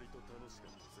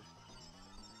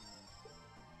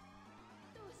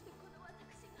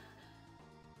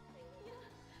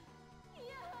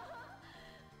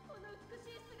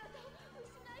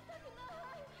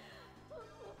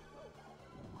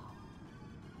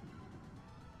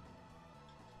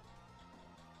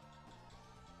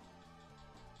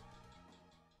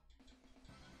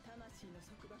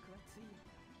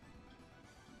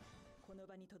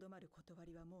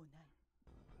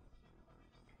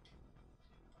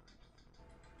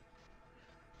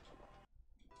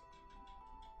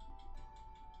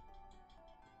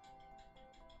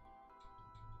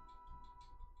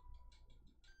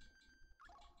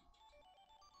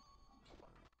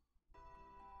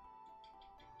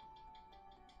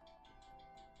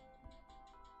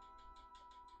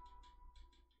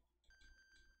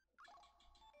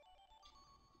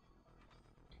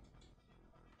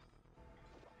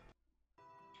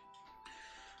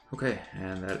 Okay,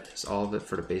 and that is all of it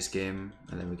for the base game,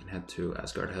 and then we can head to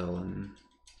Asgard Hill and...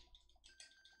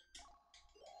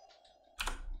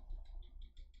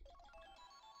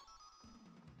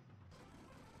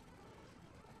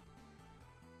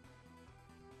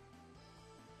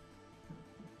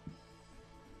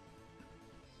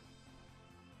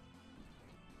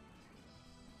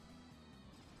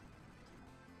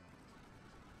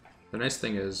 The nice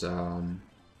thing is,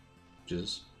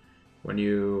 when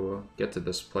you get to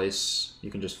this place,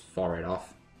 you can just fall right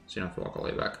off, so you don't have to walk all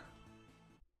the way back.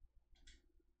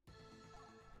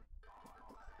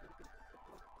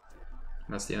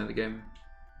 And that's the end of the game.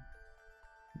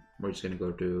 We're just gonna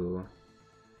go do...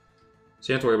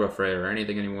 So you don't have to worry about Frey or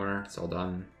anything anymore, it's all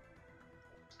done.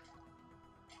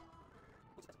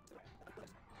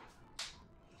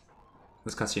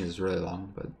 This cutscene is really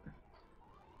long, but...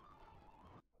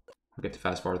 we get to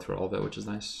fast forward through all of it, which is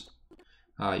nice.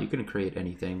 You can create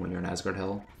anything when you're in Asgard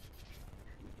Hill.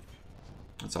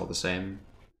 It's all the same.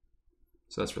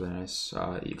 So that's really nice.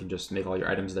 You can just make all your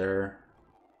items there.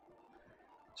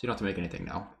 So you don't have to make anything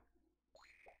now.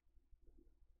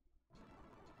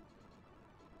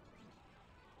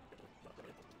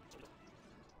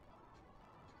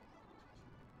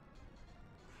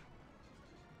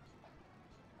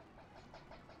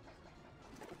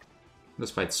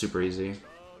 This fight's super easy.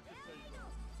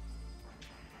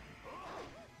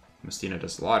 Mestina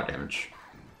does a lot of damage.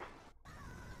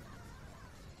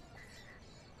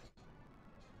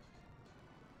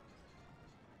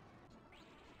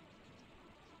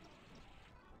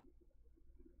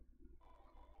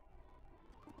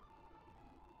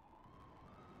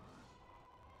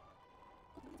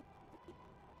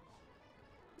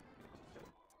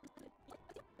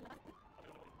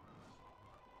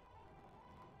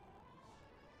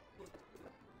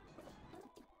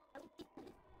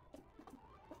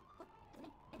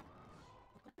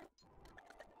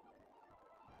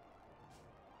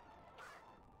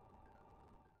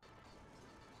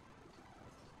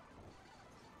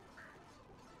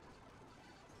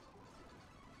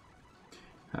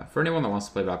 For anyone that wants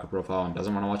to play Valkyrie Profile and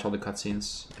doesn't want to watch all the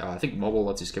cutscenes, I think mobile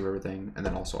lets you skip everything, and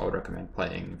then also I would recommend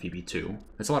playing VB2.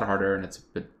 It's a lot harder and it's a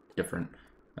bit different,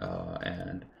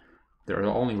 and there are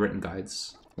only written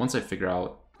guides. Once I figure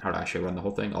out how to actually run the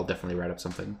whole thing, I'll definitely write up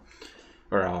something,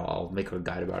 or I'll make a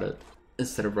guide about it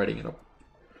instead of writing it up,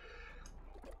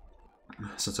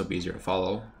 since it'll be easier to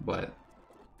follow. But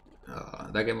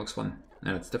that game looks fun,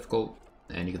 and it's difficult,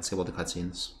 and you can skip all the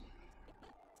cutscenes.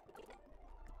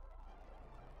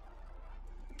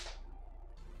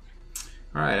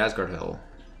 Alright, Asgard Hill.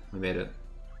 We made it.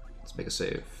 Let's make a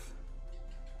save.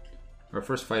 Our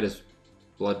first fight is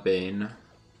Bloodbane.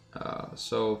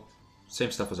 So,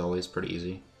 same stuff as always, pretty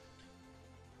easy.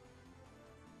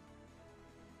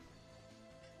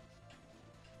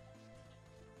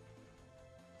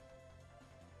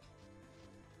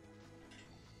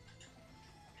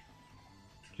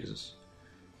 Jesus.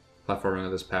 Platforming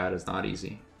with this pad is not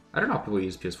easy. I don't know how people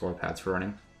use PS4 pads for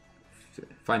running.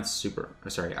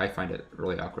 I find it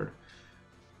really awkward.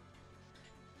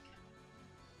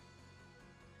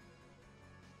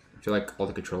 I feel like all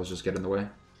the controls just get in the way.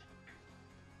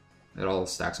 It all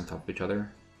stacks on top of each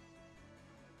other.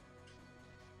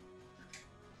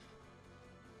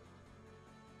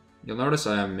 You'll notice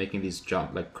I am making these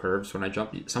curves when I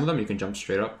jump. Some of them you can jump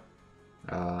straight up,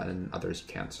 and others you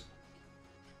can't.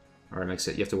 Or it makes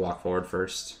it, you have to walk forward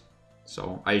first.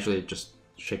 So I usually just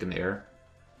shake in the air.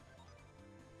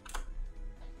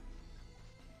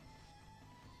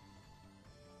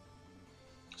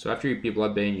 So after you beat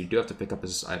Bloodbane, you do have to pick up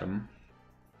this item.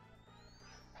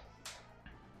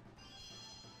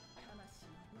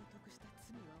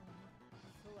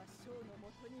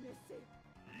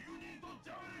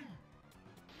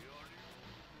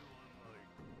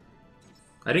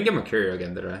 I didn't get Mercurio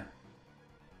again, did I?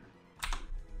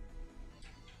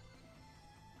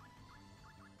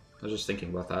 I was just thinking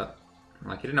about that.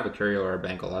 Like, he didn't have a Curio or a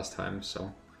Bangle last time, so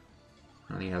I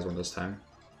don't think he has one this time.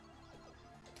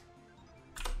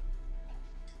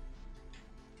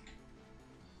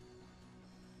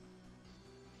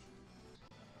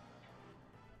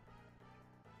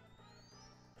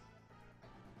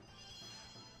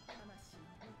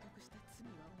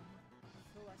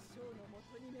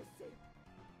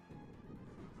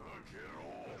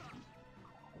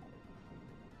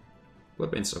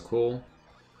 Bloodbane's so cool.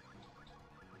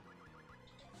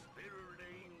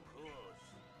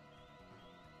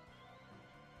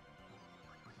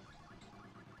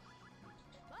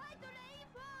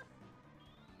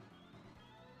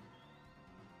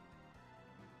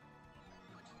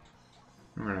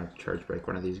 I'm gonna charge break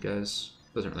one of these guys.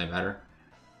 Doesn't really matter.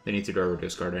 They need to draw a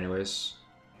reduce card anyways.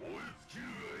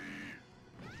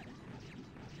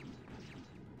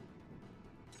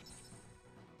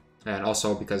 And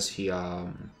also because he,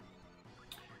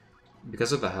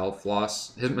 because of the health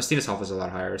loss, Mastina's health is a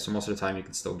lot higher, so most of the time you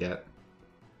can still get.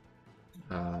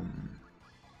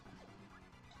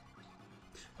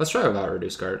 Let's try without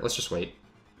reduce card. Let's just wait.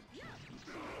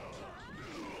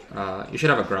 You should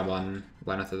have a Grub on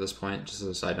Lenneth at this point, just as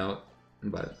a side note,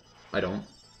 but I don't.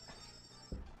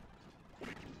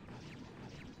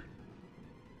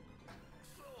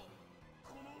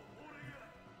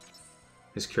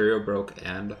 His Curio broke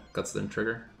and Guts didn't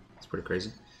trigger. It's pretty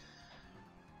crazy.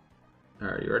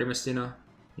 Alright, you ready, Mistina?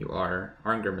 You are.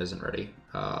 Arngrim isn't ready.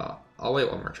 I'll wait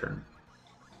one more turn.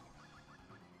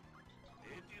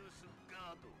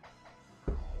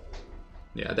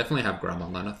 Yeah, I definitely have Grum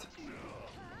on Lenneth.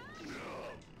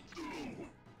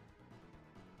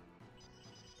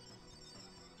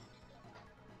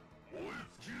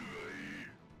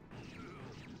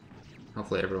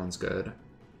 Hopefully everyone's good.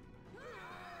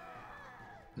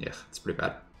 Yeah, it's pretty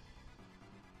bad.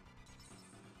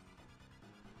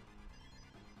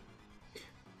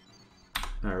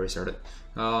 Alright, restart it.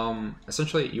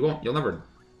 Essentially, you'll never,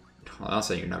 well, I'll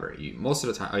say you never, most of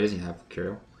the time, oh, he doesn't have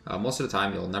Curio. Most of the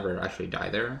time, you'll never actually die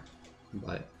there,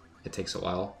 but it takes a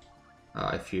while.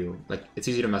 If you, like, it's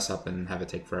easy to mess up and have it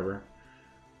take forever.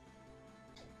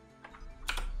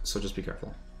 So just be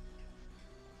careful.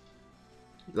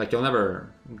 Like, you'll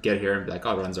never get here and be like,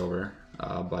 oh, it runs over,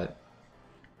 but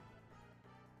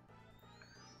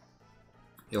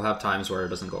you'll have times where it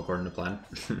doesn't go according to plan.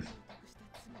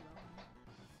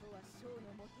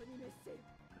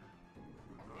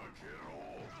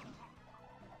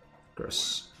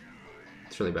 Gross.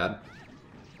 It's really bad.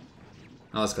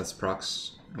 Oh, it's got some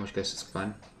procs, in which case it's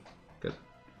fine. Good.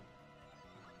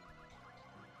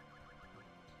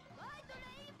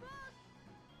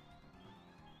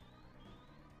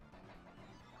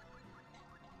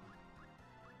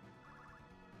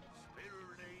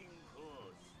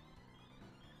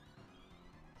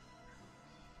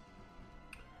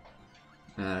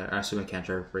 I assume I can't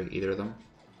try to break either of them.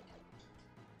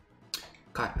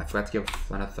 God, I forgot to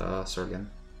give Lenneth sword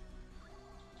again.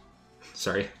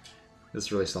 Sorry, this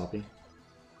is really sloppy.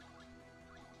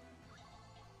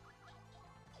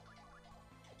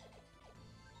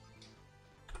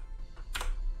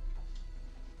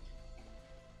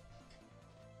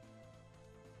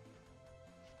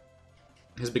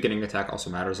 His beginning attack also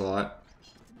matters a lot.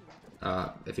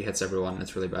 If he hits everyone,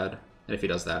 it's really bad. And if he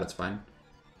does that, it's fine.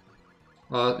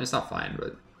 Well, it's not fine,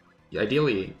 but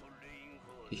ideally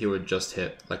he would just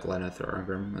hit like Lenneth or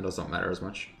Arngrim, and those don't matter as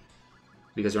much.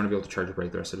 Because you want to be able to charge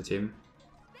break the rest of the team.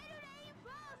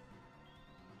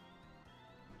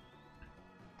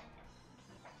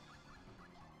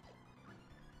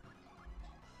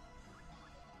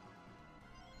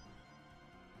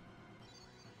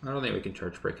 I don't think we can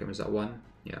charge break him. Is that one?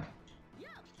 Yeah.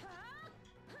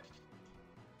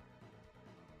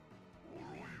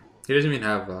 He doesn't even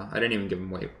have. I didn't even give him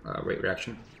weight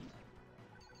reaction.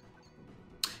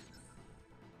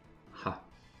 Huh.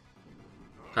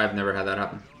 I've never had that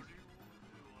happen.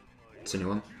 It's a new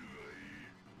one.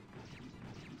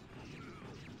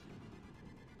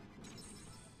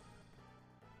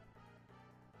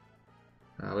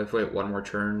 We have to wait one more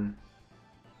turn.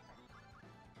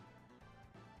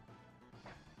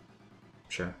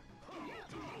 Sure.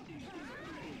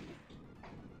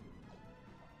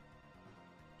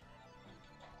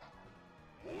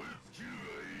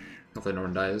 Hopefully no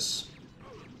one dies.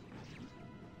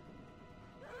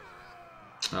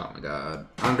 Oh my god.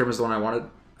 Ungrim is the one I wanted.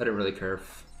 I didn't really care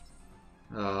if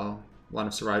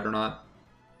Lana survived or not.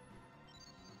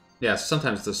 Yeah,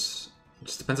 sometimes this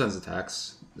just depends on his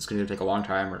attacks. This can either take a long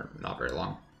time or not very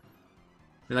long. I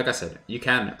mean, like I said, you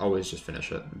can always just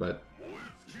finish it, but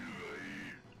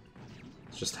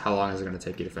it's just how long is it going to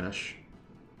take you to finish?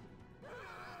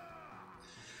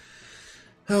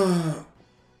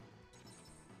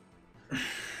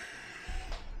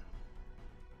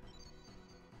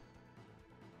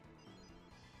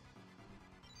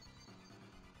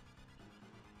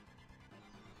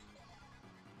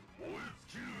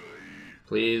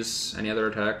 Please, any other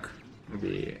attack would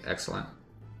be excellent.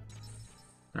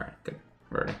 Alright, good.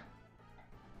 We're ready.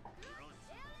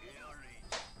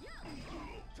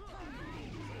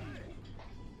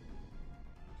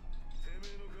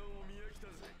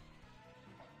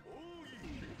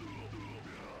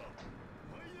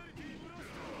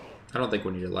 I don't think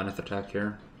we need a Lenneth attack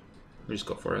here. We just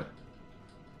go for it.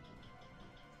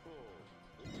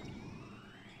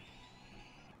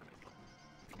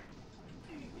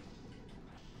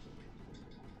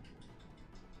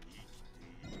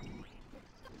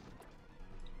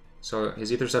 So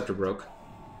his Ether Scepter broke.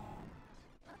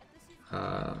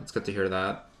 It's good to hear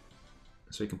that.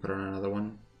 So we can put on another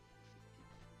one.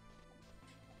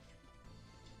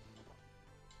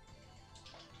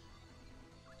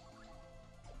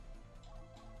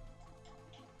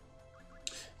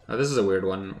 This is a weird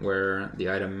one where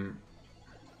the item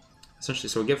essentially,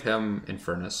 so we give him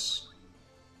Infernus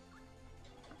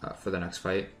for the next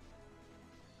fight.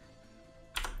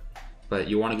 But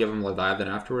you want to give him Leviathan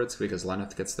afterwards because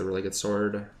Lenneth gets the really good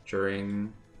sword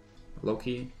during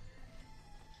Loki.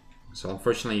 So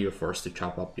unfortunately you're forced to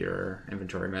chop up your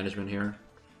inventory management here.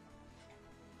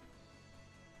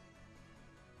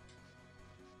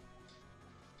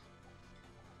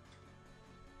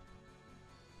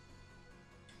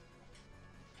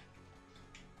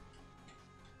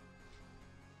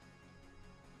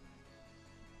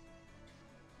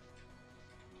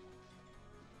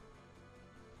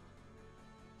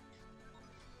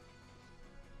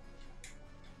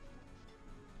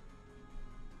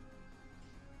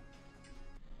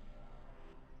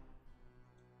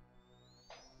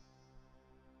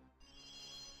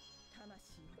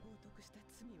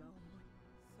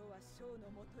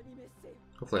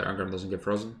 Hopefully Ungrim doesn't get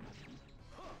frozen.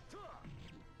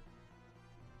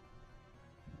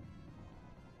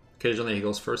 Occasionally he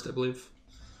goes first, I believe.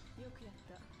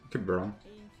 Could be wrong.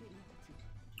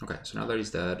 Okay, so now that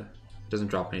he's dead, doesn't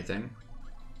drop anything.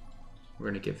 We're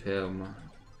gonna give him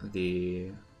the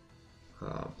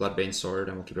Bloodbane sword,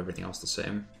 and we'll keep everything else the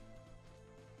same.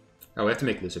 Oh, we have to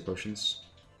make lucid potions.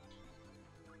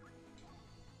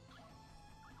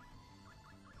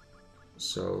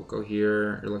 So go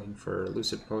here, you're looking for a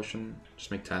lucid potion,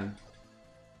 just make 10,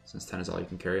 since 10 is all you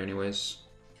can carry anyways.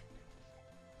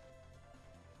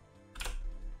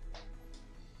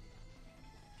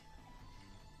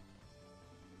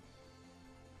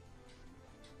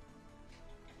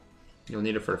 You'll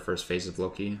need it for the first phase of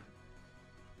Loki.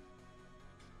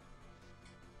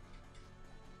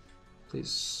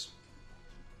 Please.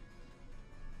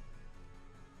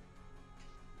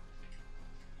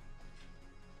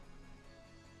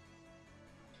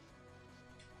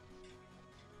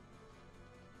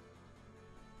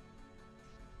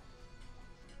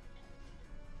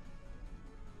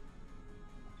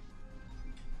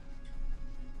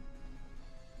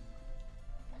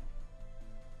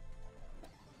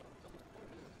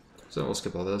 So we'll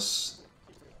skip all this.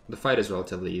 The fight is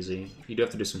relatively easy. You do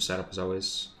have to do some setup as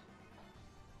always.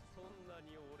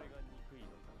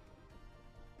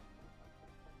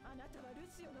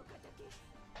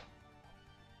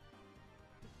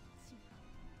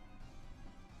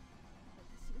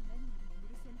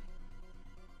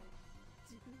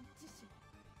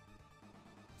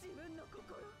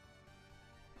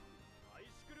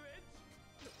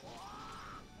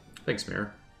 Thanks,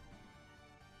 Mirror.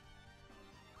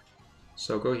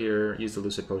 So go here, use the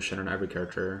Lucid Potion on every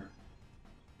character.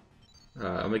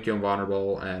 I'll make you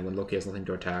invulnerable, and when Loki has nothing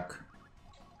to attack,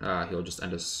 he'll just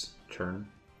end his turn.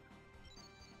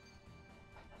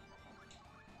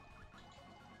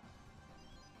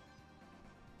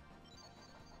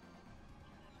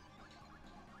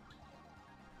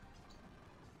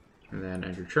 And then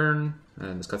end your turn,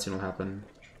 and this cutscene will happen.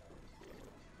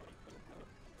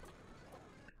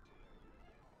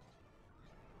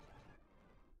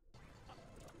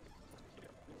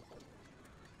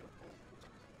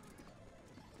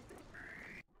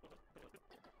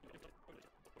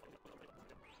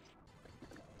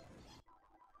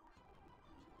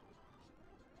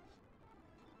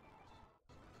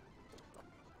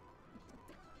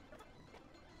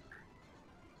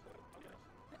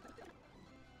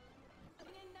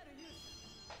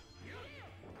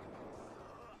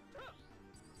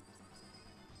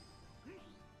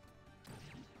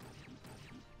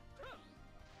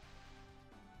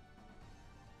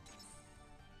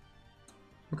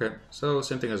 Okay, so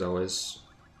same thing as always.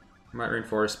 Might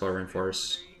reinforce, spell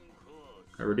reinforce.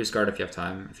 Reduce guard if you have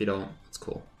time. If you don't, it's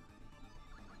cool.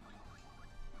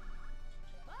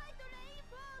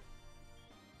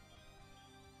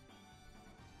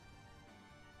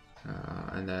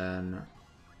 And then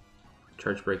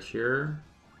charge break here.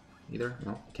 Either?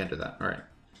 No, can't do that. Alright.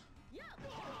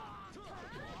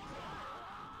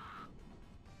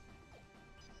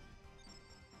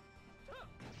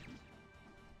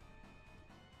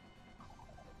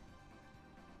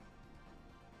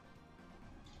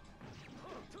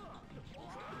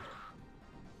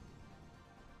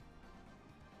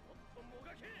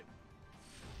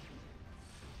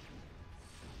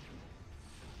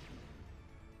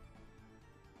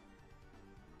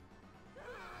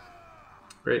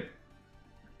 Great.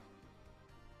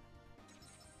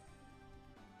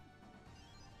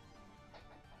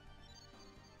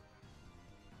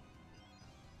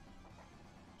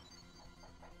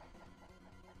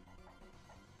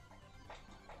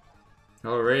 Oh,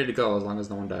 we're ready to go as long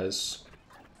as no one dies.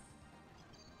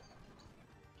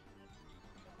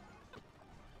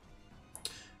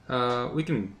 We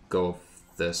can go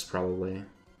with this probably.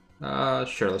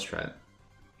 Sure, let's try it.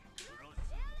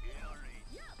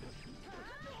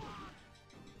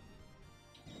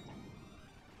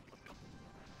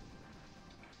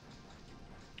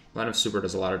 Line of Super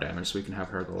does a lot of damage, so we can have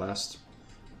her go last.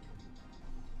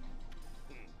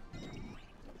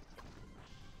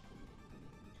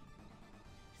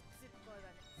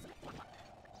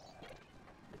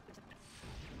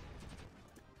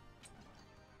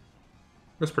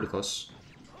 That's pretty close.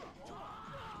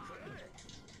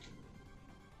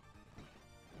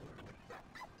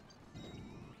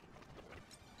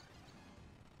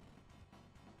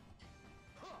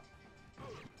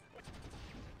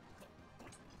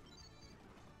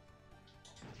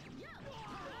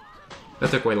 That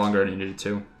took way longer than you needed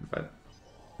to, but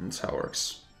that's how it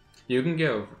works. You can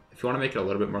give, if you want to make it a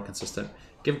little bit more consistent,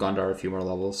 give Gondar a few more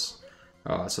levels,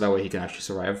 so that way he can actually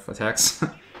survive attacks,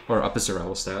 or up his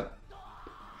survival stat.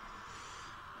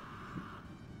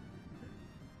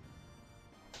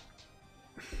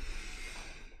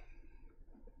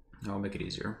 That'll make it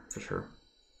easier, for sure.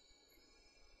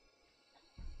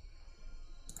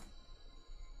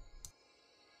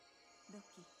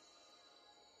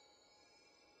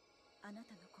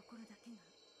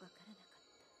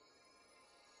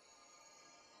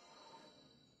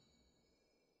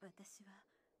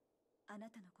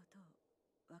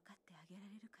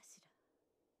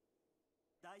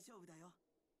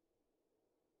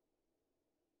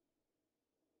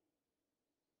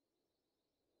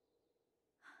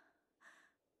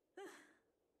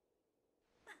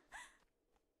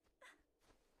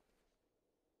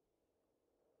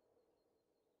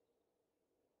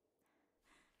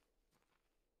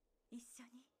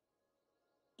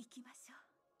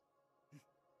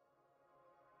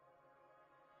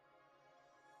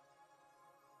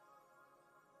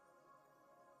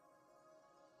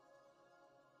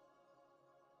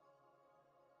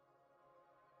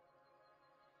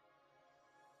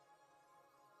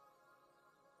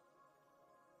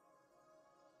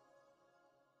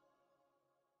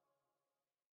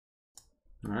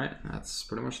 Alright, that's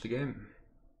pretty much the game.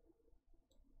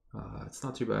 It's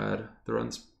not too bad. The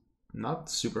run's not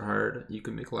super hard. You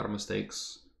can make a lot of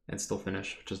mistakes and still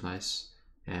finish, which is nice.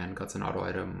 And got an auto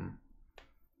item.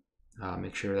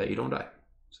 Make sure that you don't die.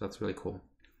 So that's really cool.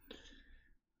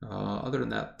 Other than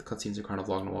that, the cutscenes are kind of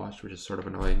long to watch, which is sort of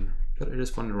annoying. But it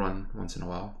is fun to run once in a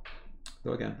while.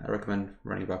 Though again, I recommend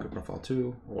running Valkyrie Profile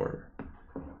 2 or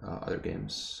other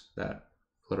games that are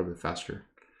a little bit faster.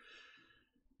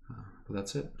 But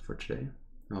that's it for today.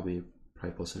 I'll be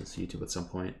probably posting this to YouTube at some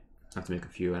point. I have to make a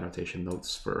few annotation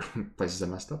notes for places I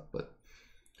messed up, but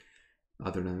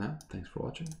Other than that, thanks for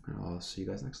watching, and I'll see you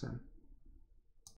guys next time.